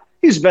cats out?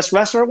 He was the best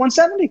wrestler at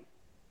 170.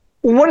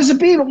 Well, what is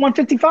Khabib at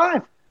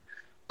 155?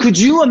 Could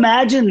you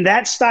imagine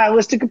that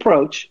stylistic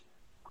approach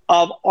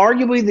of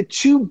arguably the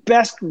two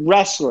best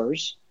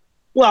wrestlers,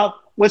 well,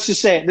 let's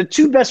just say it, the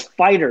two best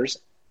fighters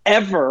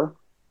ever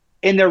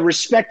in their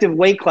respective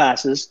weight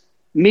classes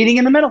meeting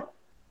in the middle?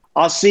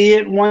 I'll see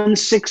it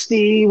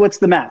 160, what's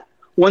the math?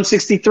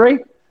 163?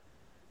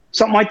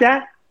 Something like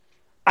that?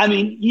 I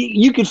mean,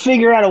 you could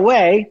figure out a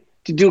way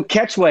to do a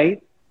catch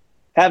weight,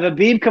 have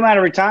Khabib come out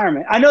of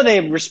retirement. I know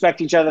they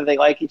respect each other, they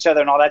like each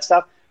other and all that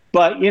stuff,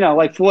 but,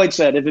 like Floyd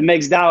said, if it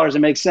makes dollars, it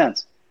makes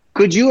sense.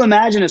 Could you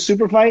imagine a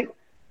super fight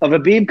of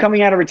Khabib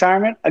coming out of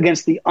retirement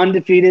against the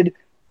undefeated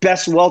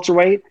best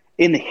welterweight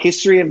in the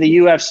history of the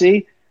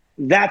UFC?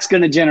 That's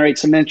going to generate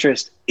some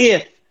interest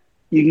if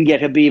you can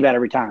get Khabib out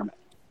of retirement.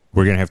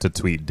 We're going to have to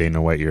tweet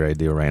Dana White your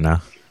idea right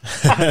now.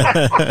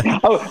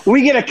 Oh,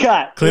 we get a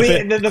cut. Clip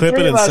it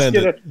and send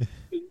it.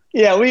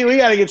 Yeah, we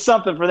got to get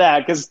something for that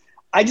because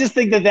I just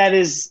think that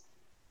is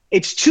 –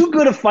 it's too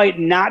good a fight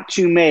not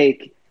to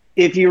make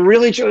if you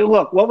really –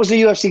 look, what was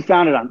the UFC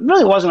founded on? It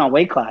really wasn't on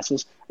weight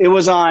classes. It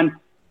was on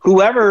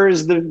whoever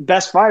is the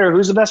best fighter,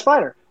 who's the best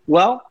fighter.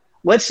 Well,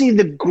 let's see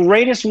the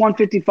greatest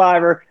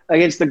 155er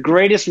against the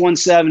greatest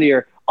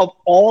 170er of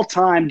all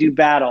time do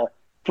battle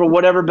for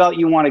whatever belt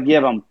you want to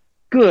give them.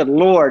 Good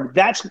Lord,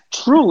 that's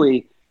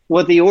truly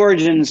what the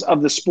origins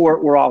of the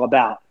sport were all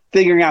about,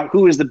 figuring out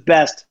who is the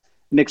best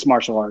mixed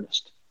martial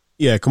artist.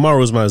 Yeah,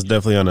 Kamaru Usman is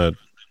definitely on a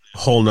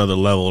whole nother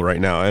level right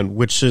now, and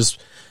which is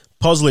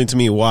puzzling to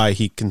me why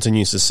he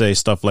continues to say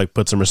stuff like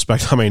 "put some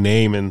respect on my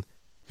name." And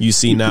you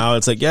see now,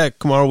 it's like, yeah,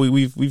 Kamaru,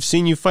 we've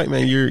seen you fight,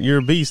 man. You're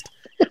a beast.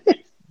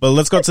 But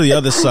let's go to the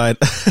other side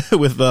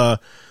with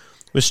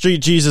Street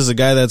Jesus, a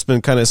guy that's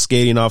been kind of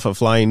skating off a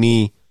flying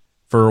knee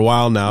for a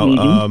while now.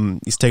 Mm-hmm.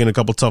 He's taken a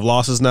couple tough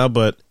losses now,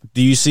 but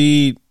do you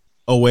see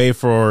a way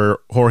for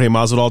Jorge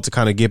Masvidal to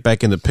kind of get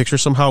back in the picture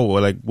somehow?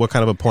 Like, what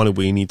kind of opponent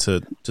would he need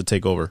to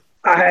take over?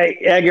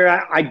 Edgar,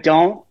 I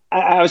don't.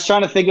 I was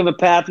trying to think of a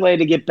pathway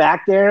to get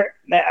back there.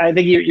 I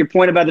think your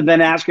point about the Ben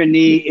Askren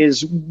knee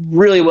is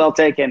really well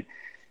taken.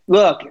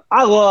 Look,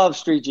 I love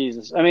Street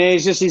Jesus. I mean,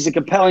 he's a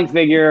compelling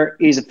figure.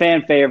 He's a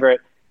fan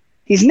favorite.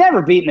 He's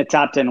never beaten a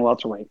top 10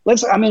 welterweight.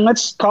 Let's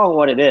call it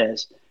what it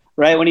is,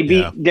 right? When he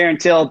beat Darren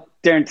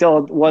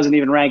Till wasn't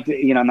even ranked,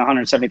 in the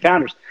 170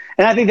 pounders.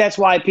 And I think that's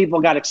why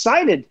people got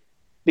excited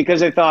because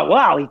they thought,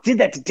 wow, he did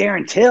that to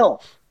Darren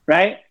Till,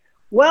 right?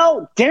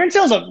 Well, Darren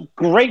Till's a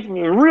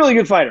really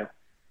good fighter.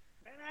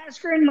 Ben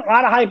Askren, a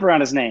lot of hype around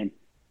his name.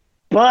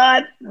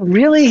 But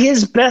really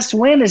his best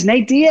win is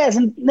Nate Diaz,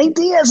 and Nate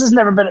Diaz has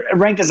never been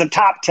ranked as a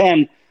top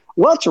 10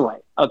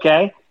 welterweight,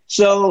 okay?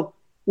 So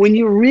when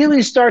you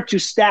really start to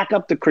stack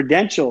up the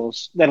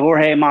credentials that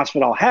Jorge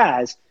Masvidal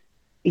has,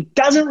 he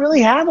doesn't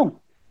really have them.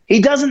 He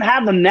doesn't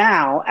have them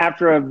now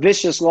after a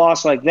vicious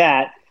loss like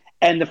that,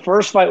 and the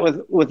first fight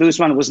with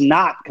Usman was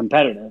not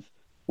competitive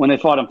when they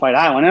fought on Fight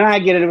Island. And I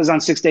get it, it was on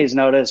 6 days'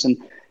 notice, and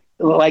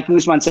like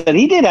Usman said,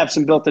 he did have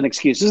some built-in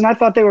excuses, and I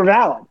thought they were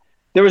valid.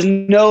 There was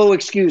no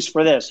excuse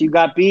for this. You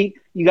got beat,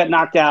 you got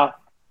knocked out,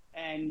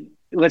 and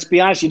let's be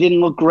honest, you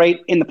didn't look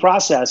great in the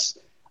process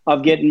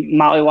of getting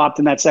mollywopped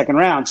in that second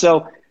round.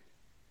 So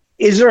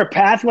is there a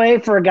pathway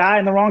for a guy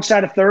on the wrong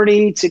side of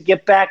 30 to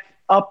get back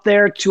up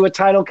there to a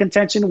title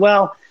contention?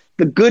 Well,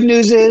 the good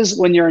news is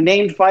when you're a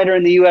named fighter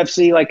in the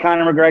UFC like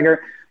Conor McGregor,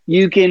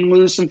 you can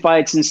lose some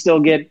fights and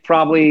still get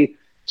probably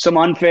some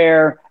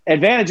unfair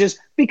advantages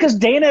because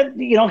Dana,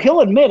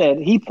 he'll admit it,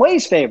 he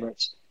plays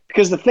favorites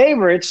because the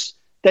favorites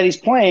that he's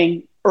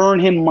playing earn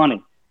him money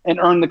and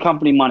earn the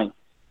company money.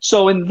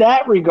 So in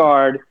that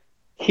regard,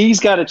 he's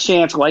got a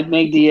chance like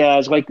Nate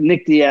Diaz, like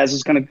Nick Diaz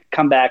is going to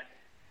come back.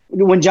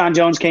 When John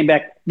Jones came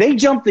back, they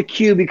jumped the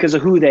queue because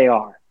of who they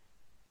are.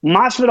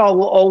 Masvidal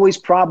will always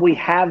probably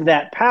have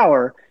that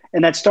power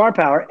and that star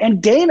power. And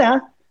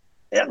Dana,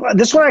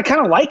 this is what I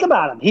kind of like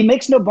about him. He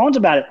makes no bones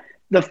about it.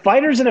 The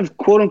fighters that have,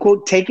 quote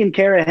unquote, taken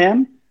care of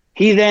him,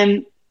 he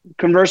then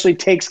conversely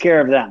takes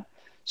care of them.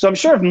 So I'm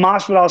sure if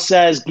Masvidal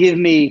says, give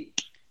me,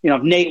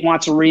 if Nate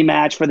wants a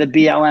rematch for the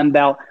BLM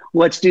belt,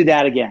 let's do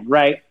that again,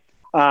 right?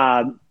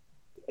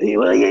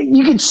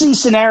 You can see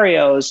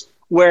scenarios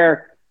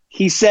where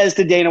he says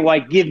to Dana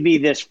White, give me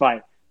this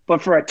fight.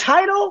 But for a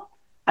title,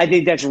 I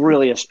think that's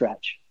really a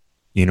stretch.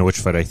 You know which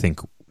fight I think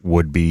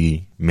would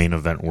be main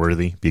event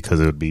worthy because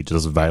it would be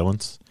just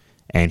violence,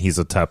 and he's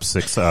a top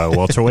 6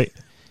 welterweight?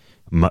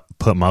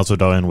 Put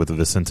Masvidal in with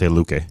Vicente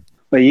Luque.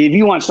 But if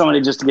you want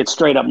somebody just to get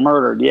straight up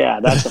murdered, yeah,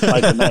 that's the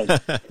fight to make.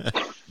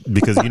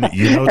 Because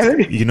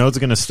you know it's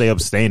going to stay up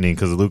standing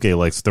because Luque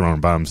likes throwing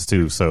bombs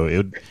too.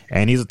 So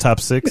and he's a top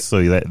 6,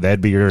 so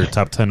that'd be your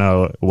top 10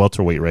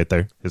 welterweight right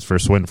there. His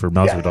first win for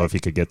Masvidal if he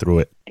could get through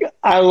it.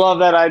 I love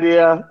that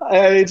idea.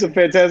 I think it's a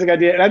fantastic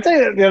idea. And I tell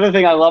you the other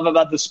thing I love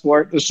about the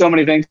sport. There's so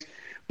many things,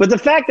 but the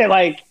fact that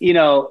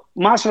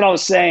Masvidal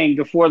was saying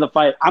before the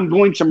fight, "I'm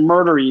going to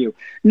murder you."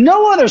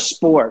 No other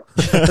sport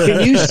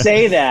can you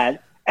say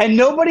that, and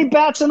nobody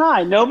bats an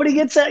eye. Nobody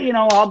gets that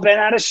all bent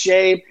out of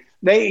shape.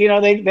 They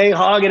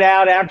hug it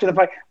out after the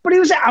fight. But he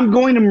was, I'm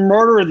going to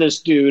murder this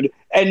dude,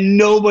 and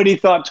nobody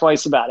thought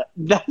twice about it.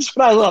 That's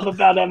what I love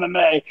about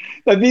MMA,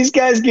 that these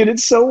guys get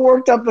it so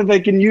worked up that they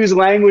can use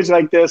language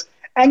like this.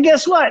 And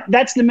guess what?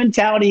 That's the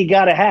mentality you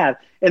got to have.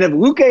 And if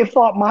Luque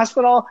fought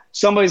Masvidal,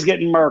 somebody's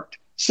getting murked.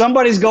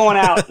 Somebody's going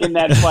out in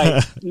that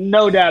fight.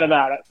 No doubt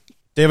about it.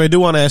 Dave, I do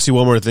want to ask you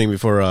one more thing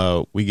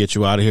before we get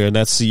you out of here, and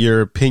that's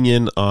your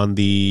opinion on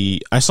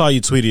I saw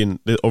you tweeting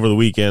over the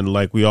weekend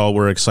like we all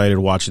were excited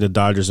watching the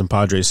Dodgers and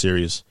Padres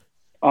series.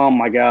 Oh,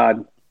 my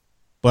God.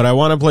 But I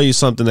want to play you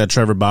something that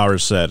Trevor Bauer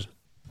said.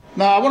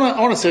 No, I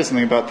want to say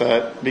something about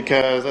that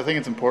because I think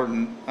it's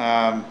important.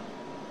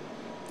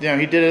 He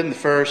did it in the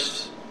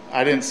first.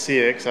 I didn't see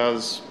it because I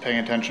was paying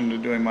attention to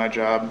doing my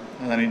job,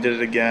 and then he did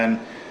it again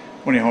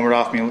when he homered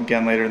off me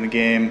again later in the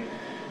game.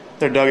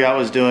 Their dugout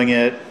was doing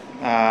it.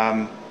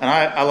 And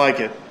I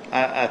like it.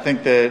 I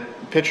think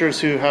that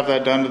pitchers who have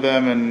that done to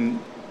them and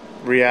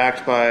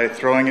react by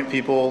throwing at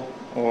people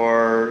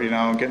or,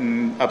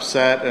 getting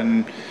upset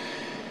and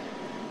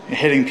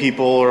hitting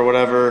people or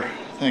whatever,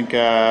 I think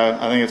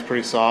it's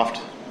pretty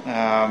soft.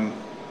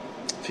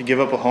 If you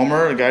give up a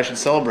homer, the guy should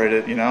celebrate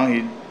it.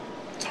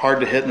 It's hard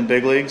to hit in the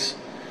big leagues.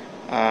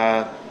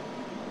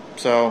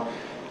 So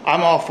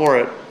I'm all for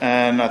it,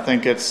 and I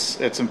think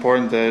it's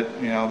important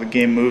that the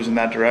game moves in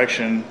that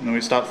direction and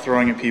we stop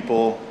throwing at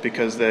people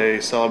because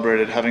they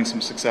celebrated having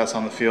some success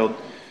on the field.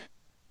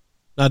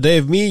 Now,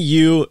 Dave, me,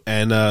 you,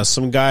 and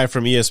some guy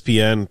from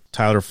ESPN,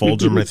 Tyler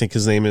Fulgham, I think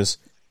his name is.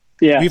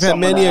 Yeah, we've had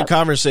many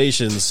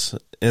conversations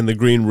in the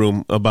green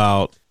room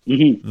about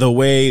the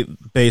way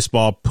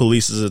baseball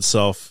polices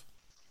itself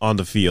on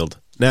the field.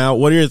 Now,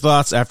 what are your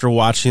thoughts after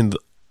watching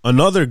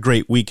another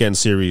great weekend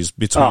series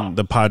between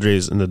the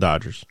Padres and the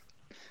Dodgers?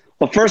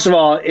 Well, first of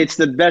all, it's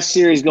the best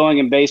series going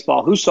in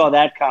baseball. Who saw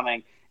that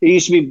coming? It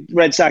used to be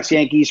Red Sox,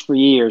 Yankees for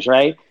years,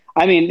 right?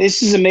 I mean,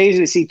 this is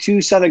amazing to see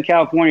two Southern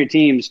California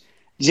teams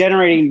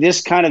generating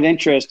this kind of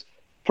interest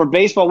for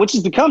baseball, which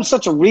has become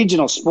such a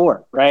regional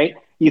sport, right?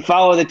 You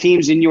follow the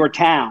teams in your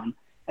town,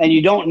 and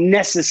you don't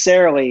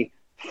necessarily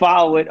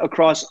follow it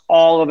across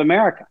all of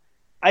America.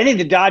 I think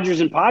the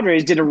Dodgers and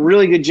Padres did a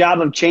really good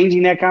job of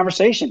changing that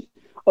conversation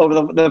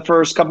over the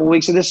first couple of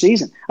weeks of this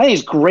season. I think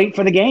it's great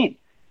for the game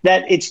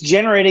that it's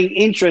generating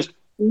interest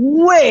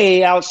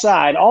way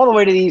outside, all the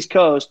way to the East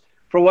Coast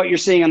for what you're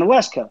seeing on the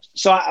West Coast.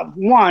 So,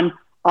 one,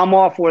 I'm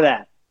all for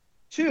that.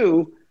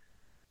 Two,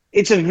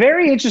 it's a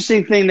very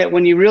interesting thing that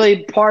when you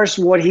really parse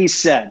what he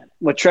said,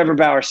 what Trevor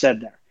Bauer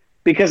said there,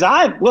 because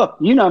look,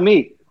 you know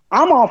me,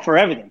 I'm all for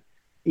everything.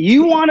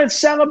 You want to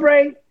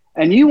celebrate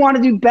and you want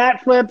to do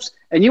bat flips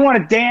and you want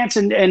to dance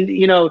and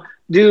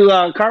do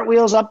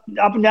cartwheels up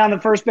and down the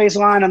first base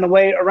line on the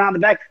way around the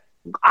back.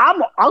 I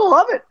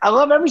love it. I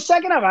love every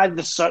second of it. I have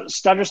the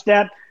stutter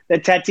step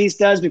that Tatis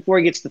does before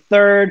he gets to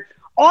third.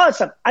 All that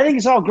stuff. I think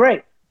it's all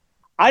great.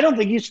 I don't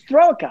think you should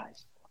throw it,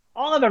 guys.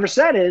 All I've ever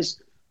said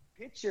is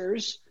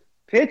pitchers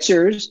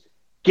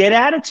get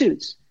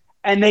attitudes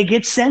and they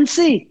get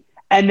sensey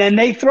and then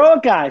they throw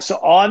it, guys. So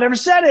all I've ever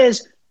said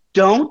is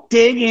don't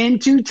dig in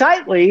too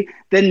tightly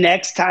the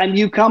next time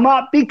you come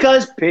up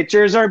because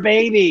pitchers are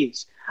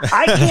babies.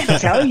 I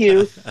can't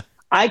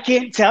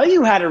tell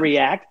you how to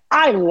react.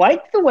 I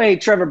like the way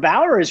Trevor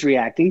Bauer is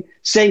reacting,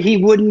 saying he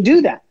wouldn't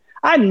do that.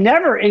 I've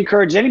never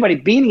encouraged anybody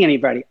beating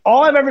anybody.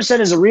 All I've ever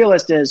said as a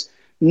realist is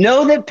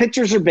know that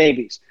pitchers are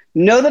babies,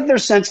 know that they're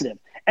sensitive,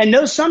 and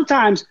know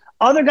sometimes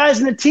other guys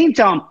in the team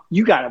tell him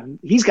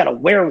he's got to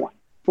wear one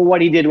for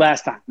what he did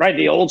last time, right?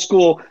 The old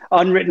school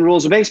unwritten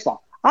rules of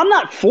baseball. I'm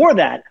not for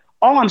that.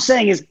 All I'm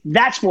saying is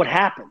that's what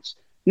happens.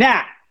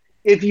 Now,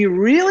 if you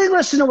really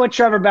listen to what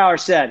Trevor Bauer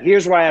said,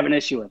 here's where I have an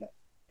issue with it.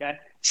 Okay,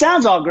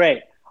 sounds all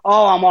great.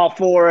 Oh, I'm all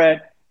for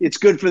it. It's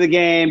good for the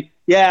game.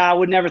 Yeah, I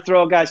would never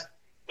throw it, guys.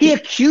 He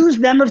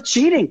accused them of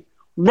cheating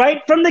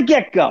right from the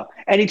get-go.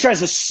 And he tries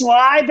to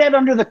slide that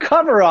under the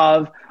cover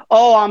of,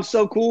 oh, I'm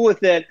so cool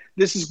with it.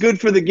 This is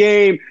good for the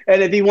game.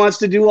 And if he wants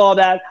to do all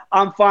that,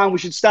 I'm fine. We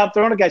should stop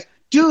throwing it, guys.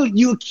 Dude,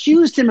 you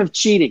accused him of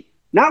cheating.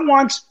 Not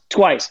once,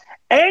 twice.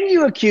 And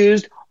you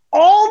accused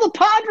all the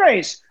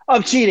Padres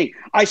of cheating.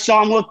 I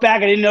saw him look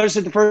back. I didn't notice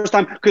it the first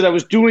time because I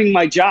was doing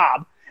my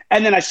job.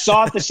 And then I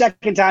saw it the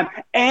second time,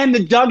 and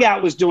the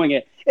dugout was doing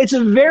it. It's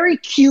a very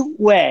cute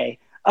way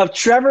of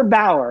Trevor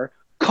Bauer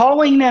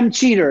calling them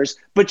cheaters,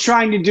 but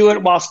trying to do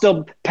it while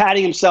still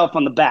patting himself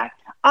on the back.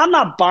 I'm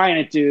not buying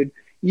it, dude.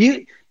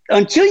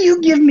 Until you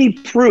give me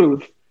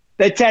proof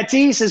that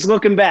Tatis is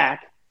looking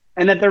back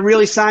and that they're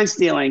really sign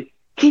stealing,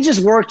 he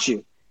just worked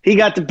you. He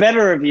got the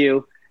better of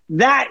you.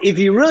 That, if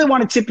you really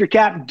want to tip your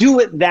cap, do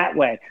it that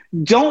way.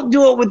 Don't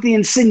do it with the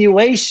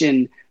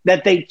insinuation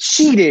that they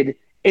cheated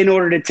in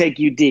order to take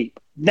you deep.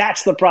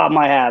 That's the problem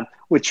I have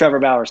with Trevor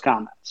Bauer's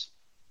comments.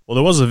 Well,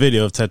 there was a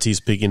video of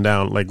Tatis peeking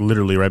down, like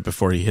literally right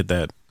before he hit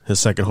his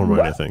second home run,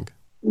 I think.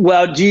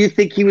 Well, do you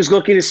think he was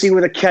looking to see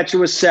where the catcher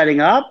was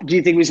setting up? Do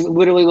you think he was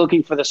literally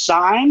looking for the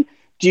sign?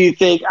 Do you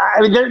think –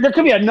 I mean, there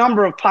could be a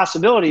number of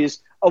possibilities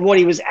of what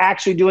he was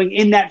actually doing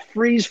in that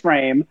freeze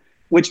frame,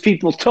 which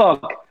people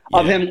took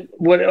of him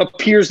what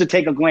appears to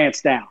take a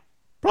glance down.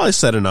 Probably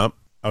setting up,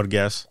 I would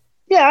guess.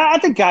 Yeah, I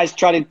think guys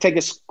try to take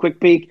a quick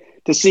peek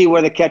to see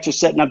where the catcher's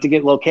setting up to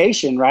get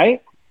location,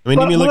 right? I mean,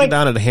 even looking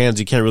down at the hands,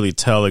 you can't really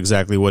tell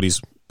exactly what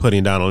he's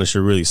putting down unless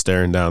you're really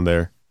staring down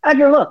there.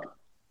 Edgar, look,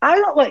 I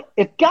don't like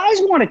if guys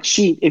want to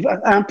cheat. If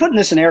I'm putting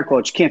this in air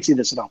quotes, you can't see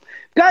this at all.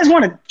 If guys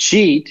want to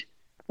cheat,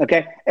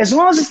 okay, as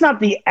long as it's not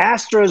the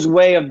Astros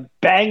way of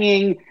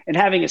banging and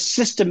having a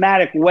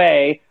systematic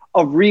way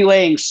of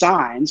relaying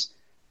signs,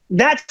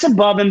 that's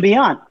above and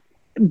beyond.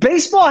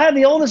 Baseball had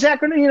the oldest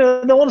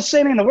acronym, the oldest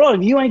saying in the world: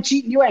 "If you ain't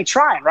cheating, you ain't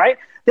trying." Right?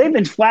 They've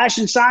been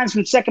flashing signs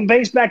from second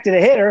base back to the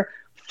hitter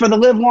for the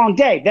live long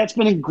day. That's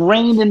been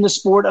ingrained in the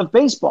sport of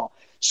baseball.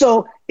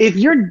 So if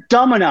you're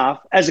dumb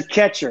enough as a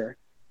catcher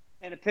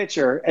and a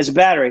pitcher as a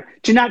battery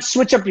to not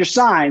switch up your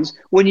signs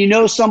when you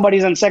know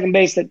somebody's on second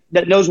base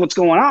that knows what's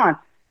going on,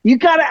 You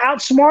got to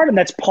outsmart him.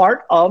 That's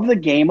part of the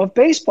game of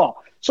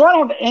baseball. So I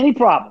don't have any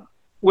problem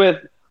with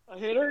a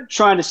hitter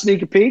trying to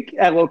sneak a peek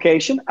at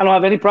location. I don't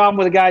have any problem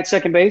with a guy at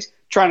second base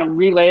trying to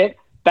relay it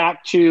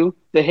back to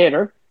the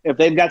hitter. If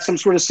they've got some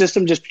sort of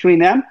system just between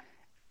them,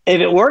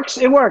 if it works,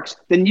 it works.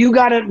 Then you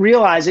got to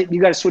realize it.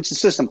 You got to switch the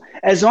system.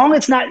 As long as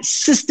it's not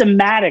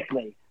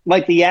systematically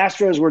like the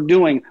Astros were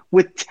doing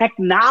with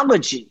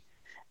technology.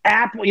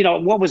 Apple,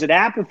 what was it?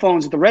 Apple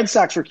phones that the Red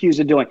Sox were accused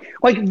of doing.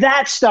 Like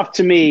that stuff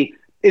to me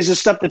is the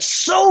stuff that's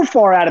so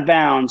far out of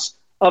bounds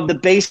of the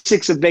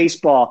basics of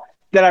baseball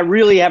that I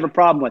really have a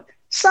problem with.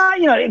 So,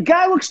 a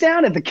guy looks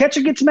down, if the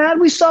catcher gets mad,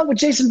 we saw it with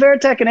Jason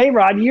Varitek and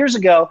A-Rod years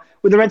ago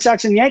with the Red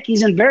Sox and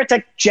Yankees, and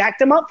Varitek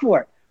jacked him up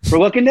for it, for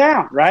looking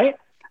down, right?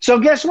 So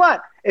guess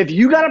what? If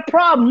you got a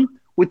problem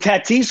with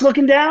Tatis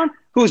looking down,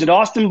 who is it,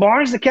 Austin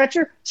Barnes, the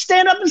catcher?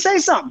 Stand up and say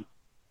something.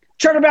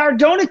 Trevor Bauer,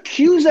 don't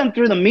accuse them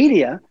through the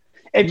media.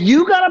 If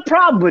you got a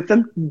problem with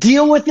them,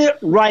 deal with it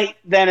right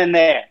then and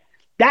there.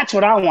 That's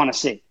what I want to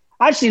see.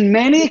 I've seen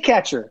many a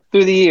catcher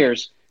through the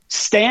years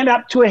stand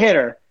up to a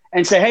hitter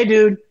and say, hey,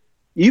 dude,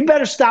 you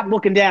better stop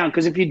looking down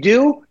because if you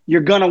do,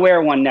 you're going to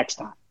wear one next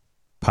time.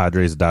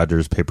 Padres,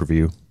 Dodgers,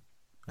 pay-per-view.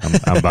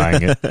 I'm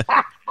buying it.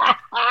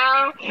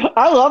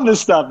 I love this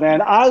stuff,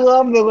 man. I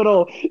love the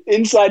little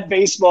inside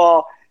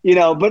baseball,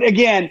 But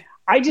again,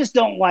 I just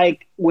don't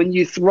like when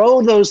you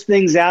throw those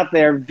things out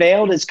there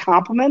veiled as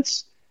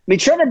compliments. I mean,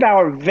 Trevor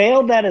Bauer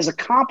veiled that as a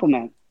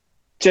compliment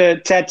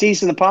to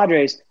Tatis and the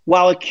Padres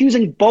while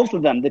accusing both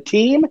of them, the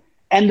team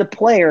and the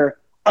player,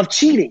 of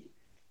cheating.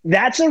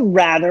 That's a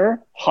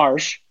rather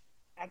harsh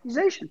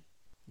accusation.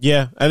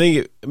 Yeah, I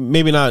think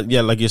maybe not,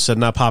 like you said,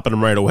 not popping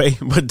them right away,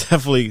 but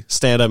definitely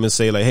stand up and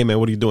say, like, hey, man,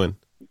 what are you doing?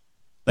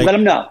 Like, let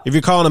them know. If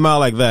you're calling them out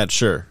like that,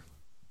 sure.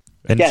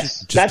 And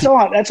yes, that's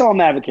all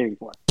I'm advocating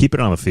for. Keep it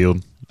on the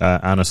field.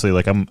 Honestly,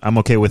 like I'm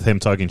okay with him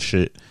talking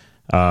shit.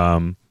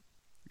 And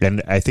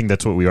I think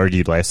that's what we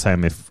argued last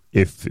time.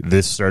 If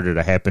this started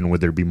to happen,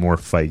 would there be more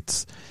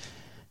fights?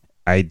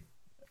 I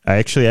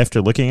actually,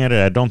 after looking at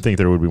it, I don't think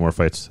there would be more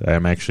fights.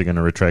 I'm actually going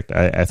to retract.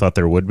 I thought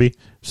there would be,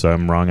 so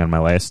I'm wrong on my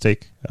last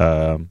take.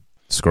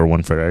 Score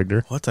one for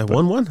Agner. What? I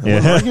won one?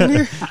 Yeah.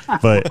 Here?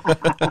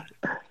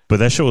 But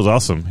that show was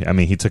awesome. I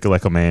mean, he took it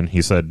like a man.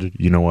 He said,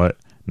 you know what?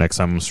 Next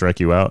time I'm going to strike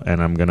you out,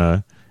 and I'm going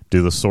to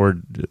do the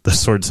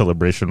sword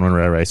celebration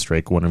whenever I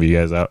strike one of you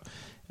guys out.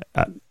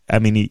 I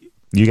mean,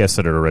 you guys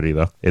said it already,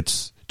 though.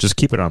 It's just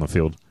keep it on the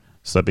field.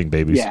 Stop being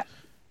babies.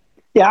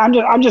 Yeah.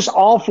 I'm just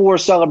all for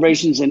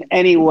celebrations in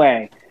any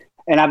way,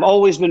 and I've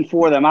always been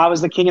for them. I was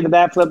the king of the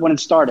bat flip when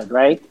it started,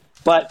 right?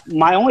 But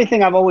my only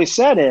thing I've always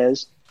said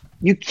is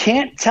you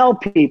can't tell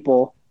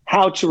people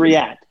how to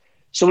react.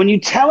 So when you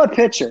tell a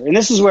pitcher, and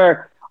this is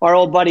where our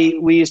old buddy,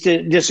 we used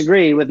to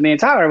disagree with me and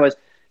Tyler, was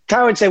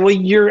Tyler would say, well,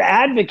 you're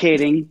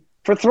advocating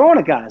for throwing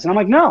at guys. And I'm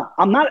like, no,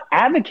 I'm not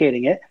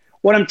advocating it.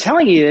 What I'm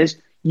telling you is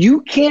you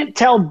can't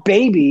tell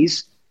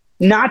babies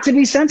not to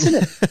be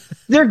sensitive.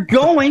 They're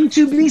going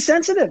to be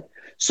sensitive.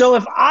 So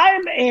if I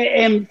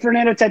am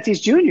Fernando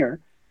Tatis Jr.,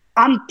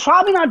 I'm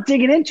probably not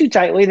digging in too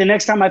tightly the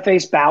next time I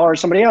face Bauer or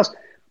somebody else,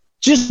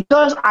 just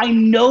because I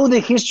know the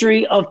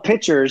history of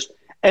pitchers,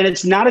 and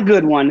it's not a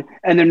good one,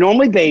 and they're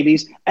normally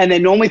babies, and they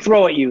normally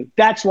throw at you.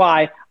 That's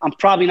why I'm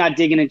probably not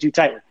digging in too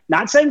tightly.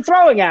 Not saying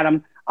throwing at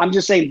them. I'm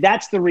just saying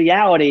that's the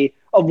reality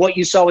of what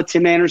you saw with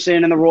Tim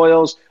Anderson and the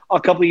Royals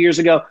a couple of years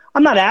ago.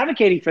 I'm not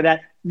advocating for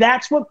that.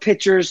 That's what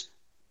pitchers,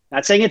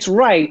 not saying it's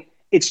right,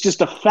 it's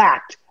just a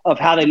fact of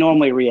how they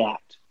normally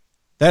react.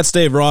 That's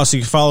Dave Ross.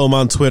 You can follow him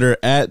on Twitter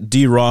at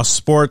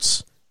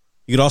DRossSports.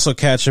 You can also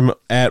catch him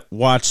at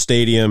Watch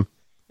Stadium.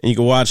 And you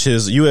can watch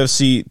his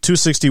UFC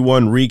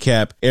 261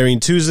 recap airing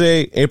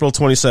Tuesday, April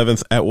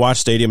 27th at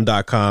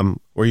watchstadium.com,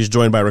 where he's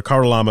joined by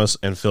Ricardo Lamas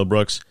and Phil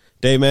Brooks.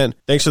 Dave, man,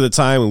 thanks for the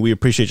time, and we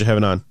appreciate you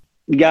having on.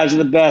 You guys are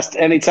the best.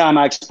 Anytime,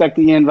 I expect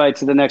the invite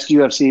to the next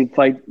UFC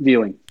fight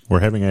viewing. We're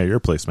having it at your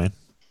place, man.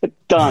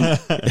 Done.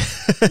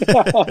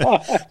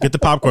 Get the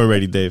popcorn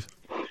ready, Dave.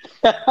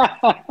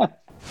 That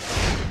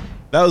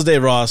was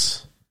Dave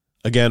Ross.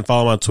 Again,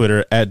 follow him on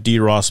Twitter at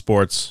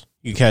DRossSports.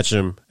 You can catch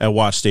him at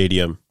Watch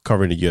Stadium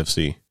covering the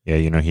UFC.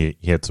 Yeah, he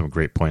had some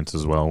great points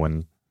as well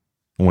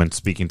when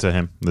speaking to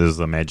him. This is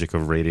the magic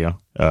of radio.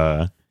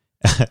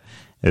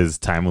 Is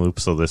time loop,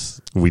 so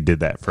we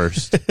did that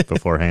first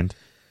beforehand.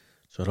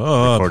 Shut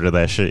up. Recorded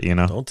that shit,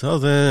 Don't tell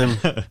them.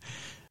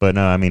 But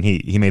no, I mean,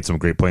 he made some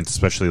great points,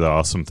 especially the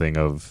awesome thing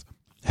of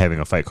having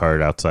a fight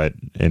card outside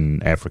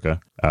in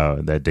Africa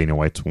that Dana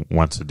White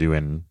wants to do,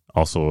 and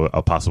also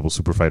a possible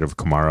super fight of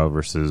Kamaru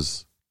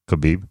versus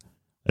Khabib.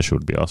 That shit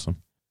would be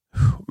awesome.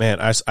 Man,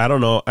 I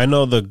don't know. I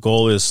know the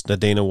goal is that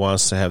Dana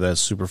wants to have that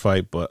super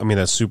fight,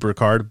 that super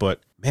card.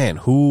 But man,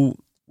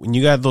 when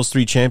you got those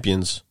three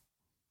champions,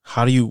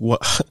 how do you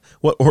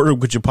what order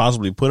could you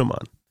possibly put them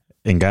on?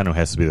 Ngannou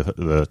has to be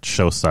the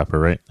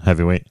showstopper, right?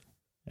 Heavyweight.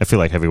 I feel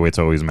like heavyweights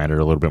always matter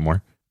a little bit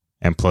more,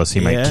 and plus he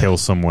might kill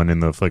someone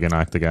in the fucking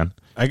octagon.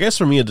 I guess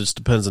for me it just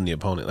depends on the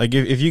opponent. Like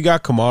if you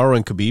got Kamaru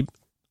and Khabib,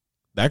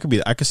 that could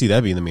be. I could see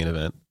that being the main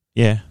event.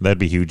 Yeah, that'd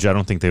be huge. I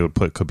don't think they would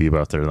put Khabib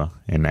out there though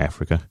in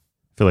Africa.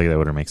 I feel like that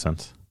would make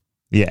sense.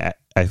 Yeah,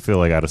 I feel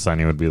like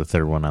Adesanya would be the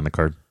third one on the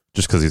card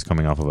just because he's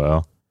coming off of a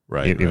L.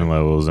 Right. Even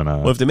though it was in a...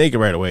 Well, if they make it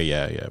right away,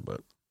 yeah,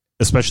 but...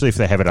 Especially if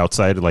they have it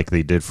outside like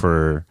they did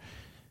for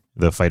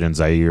the fight in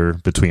Zaire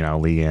between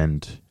Ali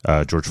and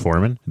George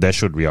Foreman. That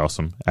should be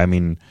awesome. I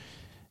mean,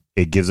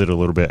 it gives it a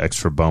little bit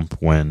extra bump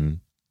when...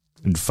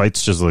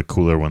 Fights just look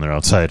cooler when they're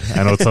outside.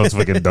 I know it sounds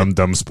like a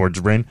dumb sports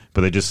brain,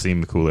 but they just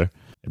seem cooler.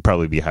 It'd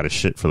probably be hot as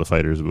shit for the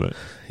fighters, but...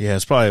 Yeah,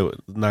 it's probably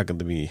not going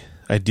to be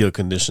ideal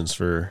conditions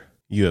for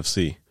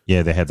UFC.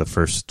 Yeah, they had the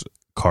first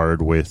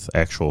card with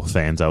actual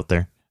fans out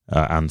there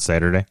on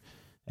Saturday.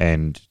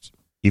 And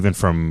even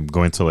from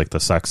going to like the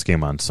Sox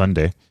game on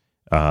Sunday,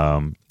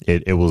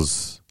 it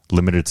was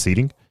limited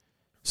seating.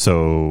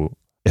 So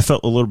it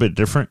felt a little bit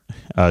different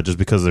just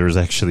because there was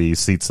actually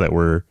seats that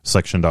were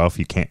sectioned off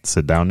you can't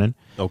sit down in.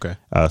 Okay.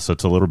 So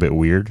it's a little bit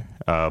weird,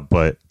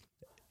 but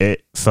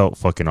it felt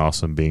fucking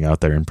awesome being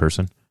out there in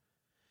person.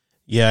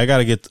 Yeah, I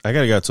gotta get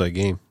to a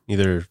game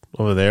either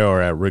over there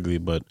or at Wrigley,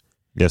 but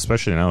yeah,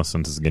 especially now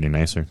since it's getting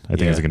nicer. I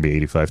think Yeah. it's gonna be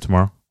 85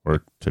 tomorrow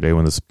or today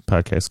when this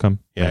podcast comes.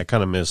 yeah, I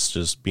kind of miss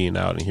just being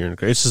out and hearing.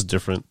 It's just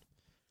different.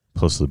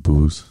 Plus the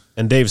booze.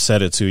 And Dave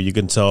said it too. You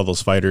can tell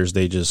those fighters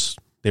they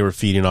were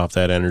feeding off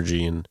that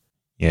energy, and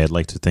Yeah, I'd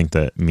like to think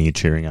that me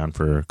cheering on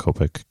for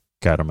Kopech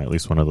got him at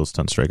least one of those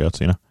 10 strikeouts.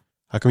 You know,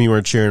 how come you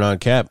weren't cheering on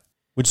Cap?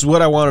 Which is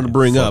what I wanted to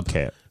bring up.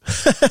 Cap.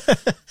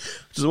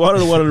 Just wanted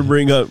to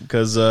bring up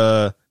because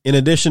in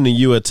addition to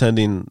you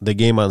attending the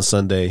game on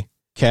Sunday,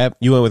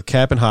 you went with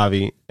Cap and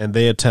Javi, and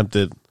they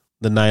attempted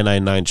the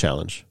 999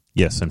 challenge.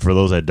 Yes, and for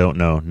those that don't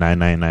know,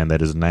 999,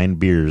 that is 9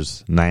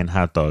 beers, 9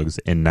 hot dogs,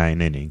 in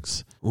 9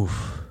 innings.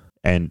 Oof.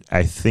 And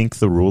I think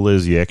the rule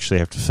is you actually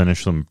have to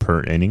finish them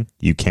per inning.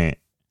 You can't.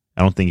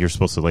 I don't think you're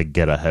supposed to like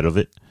get ahead of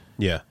it.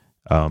 Yeah.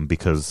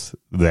 Because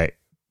that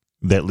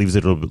leaves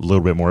it a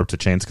little bit more up to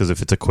chance. Because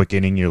if it's a quick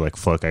inning, you're like,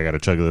 fuck, I gotta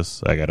chug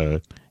this. I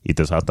gotta eat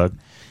this hot dog.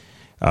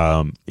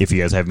 If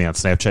you guys have me on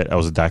Snapchat, I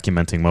was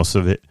documenting most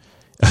of it.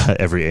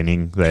 Every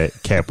inning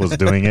that Cap was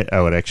doing it,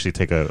 I would actually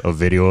take a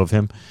video of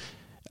him.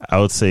 I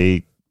would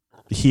say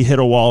he hit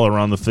a wall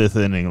around the 5th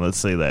inning. Let's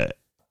say that.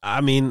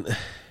 I mean,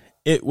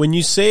 when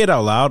you say it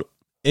out loud,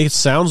 it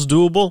sounds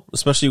doable,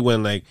 especially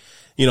when like,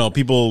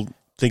 people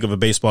think of a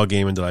baseball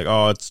game and they're like,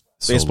 oh, it's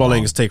So baseball long.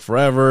 innings take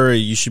forever.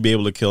 You should be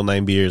able to kill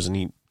 9 beers and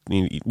eat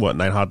 9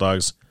 hot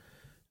dogs.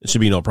 It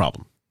should be no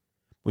problem.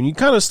 When you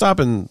kind of stop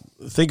and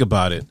think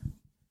about it,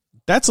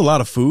 that's a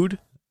lot of food.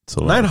 It's a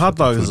lot 9 of hot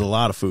fucking dogs food. is a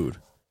lot of food.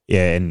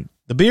 Yeah, and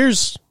The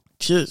beers,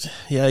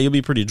 yeah, you'll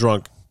be pretty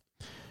drunk,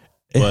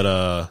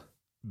 but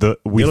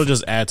it'll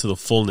just add to the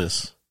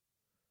fullness.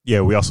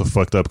 we also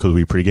fucked up because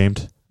we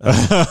pre-gamed.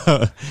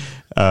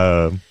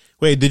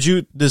 Wait, did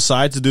you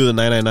decide to do the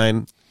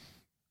 999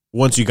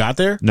 once you got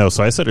there? No,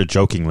 so I said it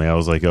jokingly. I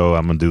was like, oh,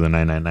 I'm going to do the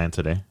 999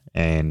 today.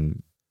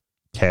 And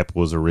Cap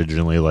was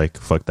originally like,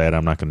 fuck that,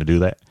 I'm not going to do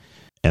that.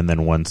 And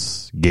then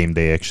once game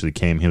day actually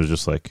came, he was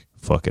just like,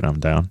 fuck it, I'm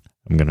down.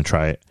 I'm going to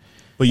try it.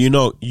 But he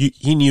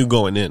knew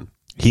going in.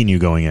 He knew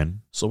going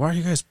in. So why are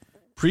you guys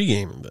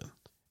pre-gaming then?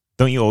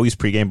 Don't you always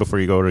pregame before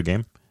you go to a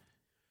game?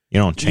 You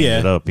don't change Yeah.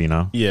 it up, you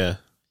know? Yeah.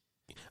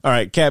 All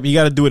right, Cap, you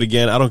got to do it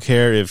again. I don't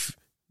care if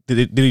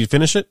did he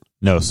finish it?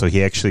 No, so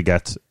he actually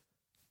got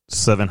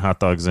 7 hot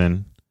dogs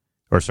in,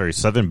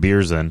 7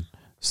 beers in,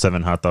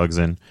 7 hot dogs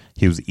in.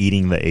 He was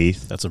eating the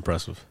 8th. That's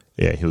impressive.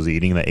 Yeah, he was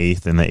eating the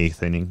 8th in the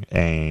 8th inning,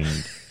 and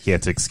he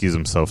had to excuse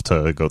himself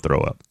to go throw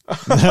up.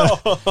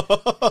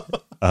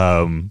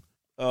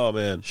 Oh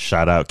man,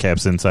 Shout out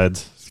Cap's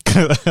Insides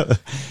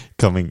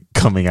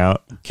coming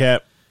out.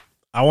 Cap,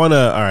 all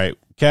right,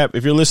 Cap,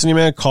 if you're listening,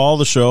 man, call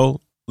the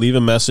show, leave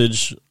a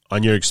message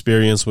on your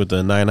experience with the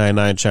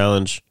 999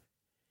 challenge.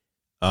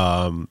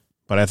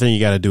 But I think you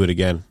got to do it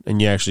again,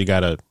 and you actually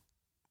got to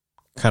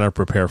kind of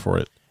prepare for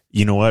it.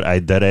 You know what? I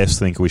deadass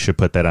think we should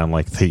put that on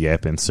like the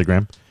Yap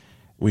Instagram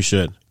We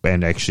should.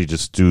 and actually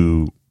just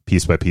do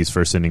piece by piece,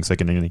 first inning,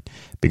 second inning,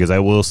 because I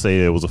will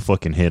say it was a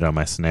fucking hit on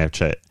my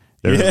Snapchat.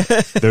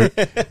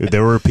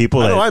 There were people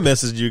I know I that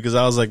messaged you because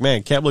I was like,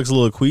 man, Cap looks a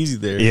little queasy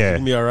there. Yeah. It's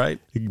gonna be all right.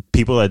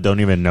 people that don't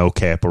even know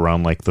Cap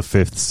around like the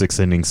 5th, 6th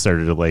inning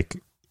started to like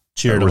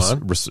Cheering him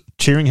on.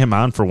 cheering him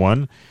on for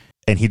one,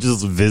 and he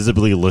just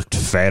visibly looked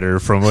fatter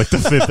from like the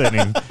 5th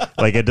inning.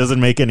 Like it doesn't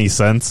make any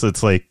sense.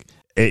 It's like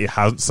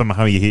how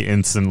somehow he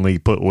instantly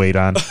put weight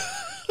on,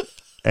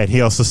 and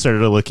he also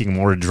started looking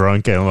more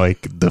drunk and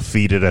like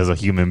defeated as a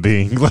human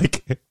being.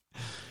 Like,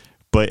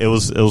 but it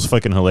was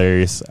fucking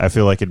hilarious. I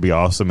feel like it'd be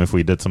awesome if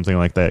we did something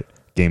like that.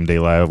 Game day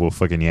live with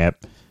fucking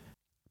Yap.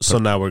 So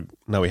now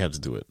we have to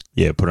do it.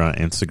 Yeah, put it on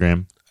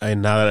Instagram.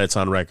 And now that it's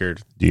on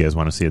record, Do you guys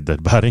want to see a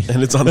dead body?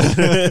 and it's on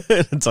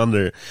it's on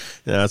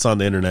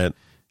the internet,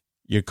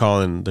 you're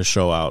calling the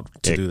show out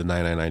to do the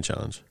 999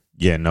 challenge.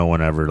 Yeah, no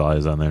one ever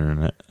lies on the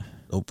internet.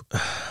 Nope.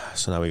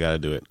 So now we got to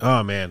do it.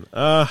 Oh man.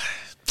 I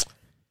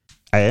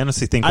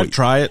honestly think I'd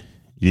try it.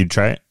 you'd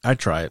try it. I'd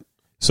try it.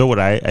 So would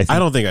I. I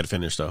don't think I'd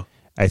finish though.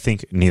 I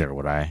think neither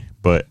would I.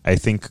 But I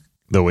think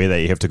the way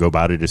that you have to go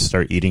about it is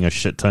start eating a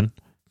shit ton.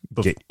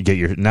 Get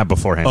your not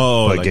beforehand,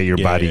 Oh, but like- get your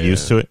yeah, body yeah,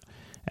 used yeah. to it.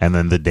 And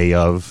then the day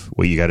of,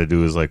 what you got to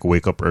do is like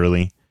wake up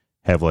early,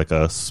 have like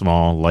a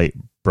small light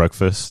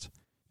breakfast,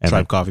 and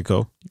Tribe Coffee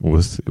Co.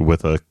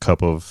 with a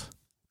cup of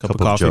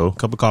Joe,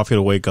 cup of coffee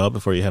to wake up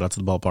before you head out to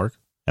the ballpark,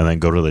 and then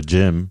go to the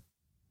gym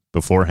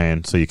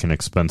beforehand so you can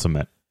expend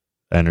some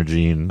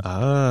energy and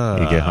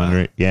you get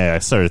hungry. Yeah, I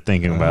started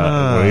thinking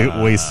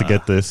about ways to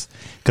get this,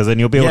 because then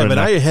you'll be able to. Yeah, but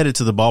now you're headed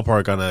to the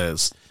ballpark on a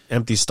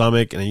empty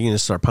stomach, and you're going to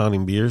start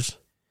pounding beers.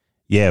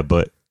 Yeah,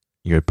 but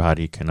your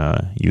body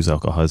can use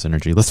alcohol as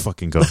energy. Let's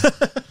fucking go.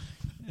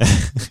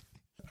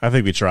 I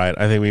think we try it.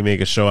 I think we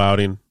make a show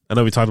outing. I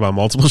know we talked about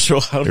multiple show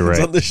outings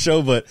on this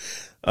show, but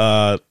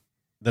the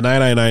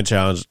 999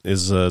 challenge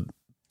is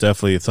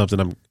definitely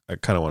something I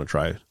kind of want to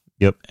try.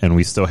 Yep, and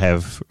we still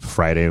have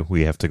Friday.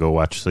 We have to go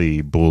watch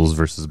the Bulls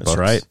versus Bucks. That's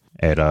right.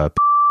 At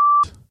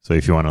so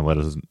if you want to let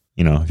us,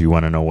 if you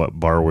want to know what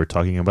bar we're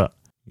talking about,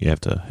 you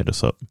have to hit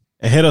us up.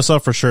 And hit us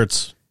up for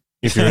shirts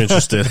if you're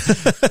interested.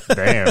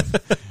 Damn.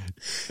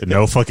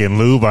 No fucking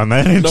lube on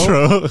that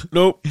intro.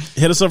 Nope.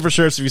 Hit us up for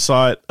shirts if you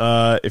saw it.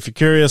 If you're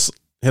curious,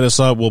 hit us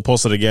up. We'll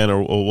post it again,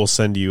 or we'll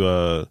send you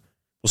a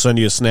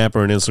snap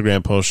or an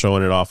Instagram post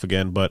showing it off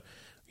again. But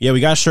yeah, we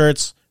got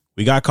shirts,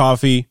 we got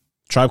coffee.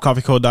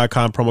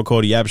 TribeCoffeeCode.com, promo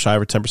code YABSHI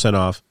for 10%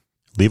 off.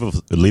 Leave us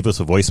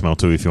a voicemail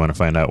too if you want to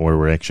find out where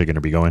we're actually going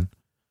to be going.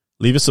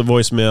 Leave us a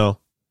voicemail,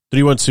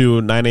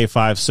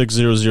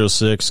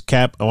 312-985-6006.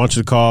 Cap, I want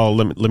you to call.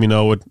 Let me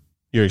know what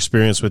your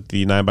experience with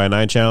the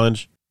 9x9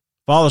 challenge.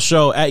 Follow the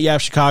show at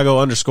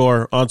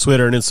YapChicago_ on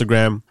Twitter and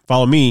Instagram.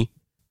 Follow me,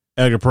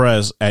 Edgar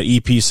Perez, at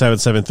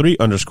EP773_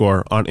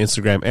 on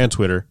Instagram and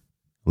Twitter.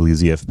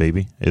 LeeZF,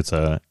 baby. It's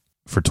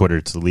for Twitter,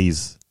 it's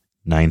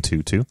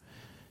Lees922.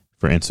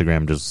 For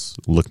Instagram, just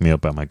look me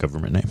up by my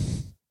government name.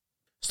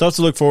 Stuff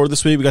to look forward to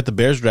this week. We got the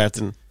Bears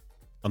drafting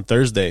on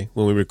Thursday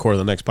when we record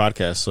the next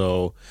podcast.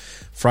 So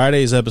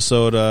Friday's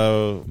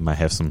episode, might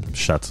have some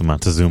shots of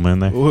Montezuma in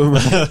there. We're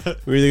either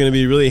going to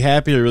be really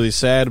happy or really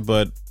sad,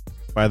 but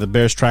by the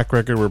Bears track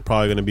record, we're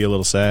probably going to be a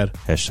little sad.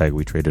 #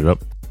 we traded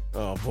up.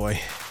 Oh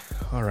boy.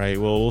 All right.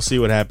 Well, we'll see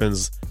what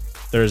happens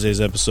Thursday's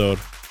episode.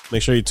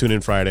 Make sure you tune in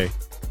Friday.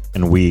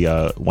 And we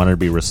wanted to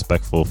be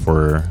respectful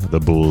for the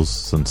Bulls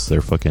since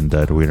they're fucking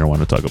dead. We don't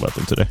want to talk about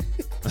them today.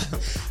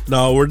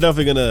 No, we're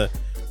definitely gonna.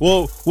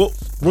 We're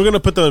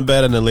gonna put them in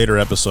bed in a later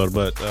episode.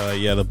 But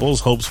yeah, the Bulls'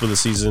 hopes for the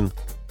season.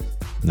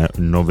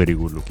 No, very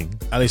good looking.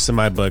 At least in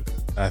my book,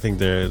 I think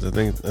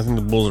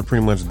the Bulls are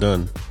pretty much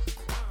done.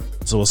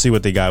 So we'll see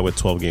what they got with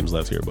 12 games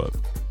left here. But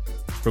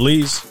for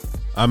Lee's,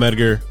 I'm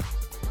Edgar.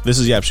 This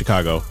is Yap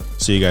Chicago.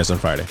 See you guys on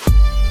Friday.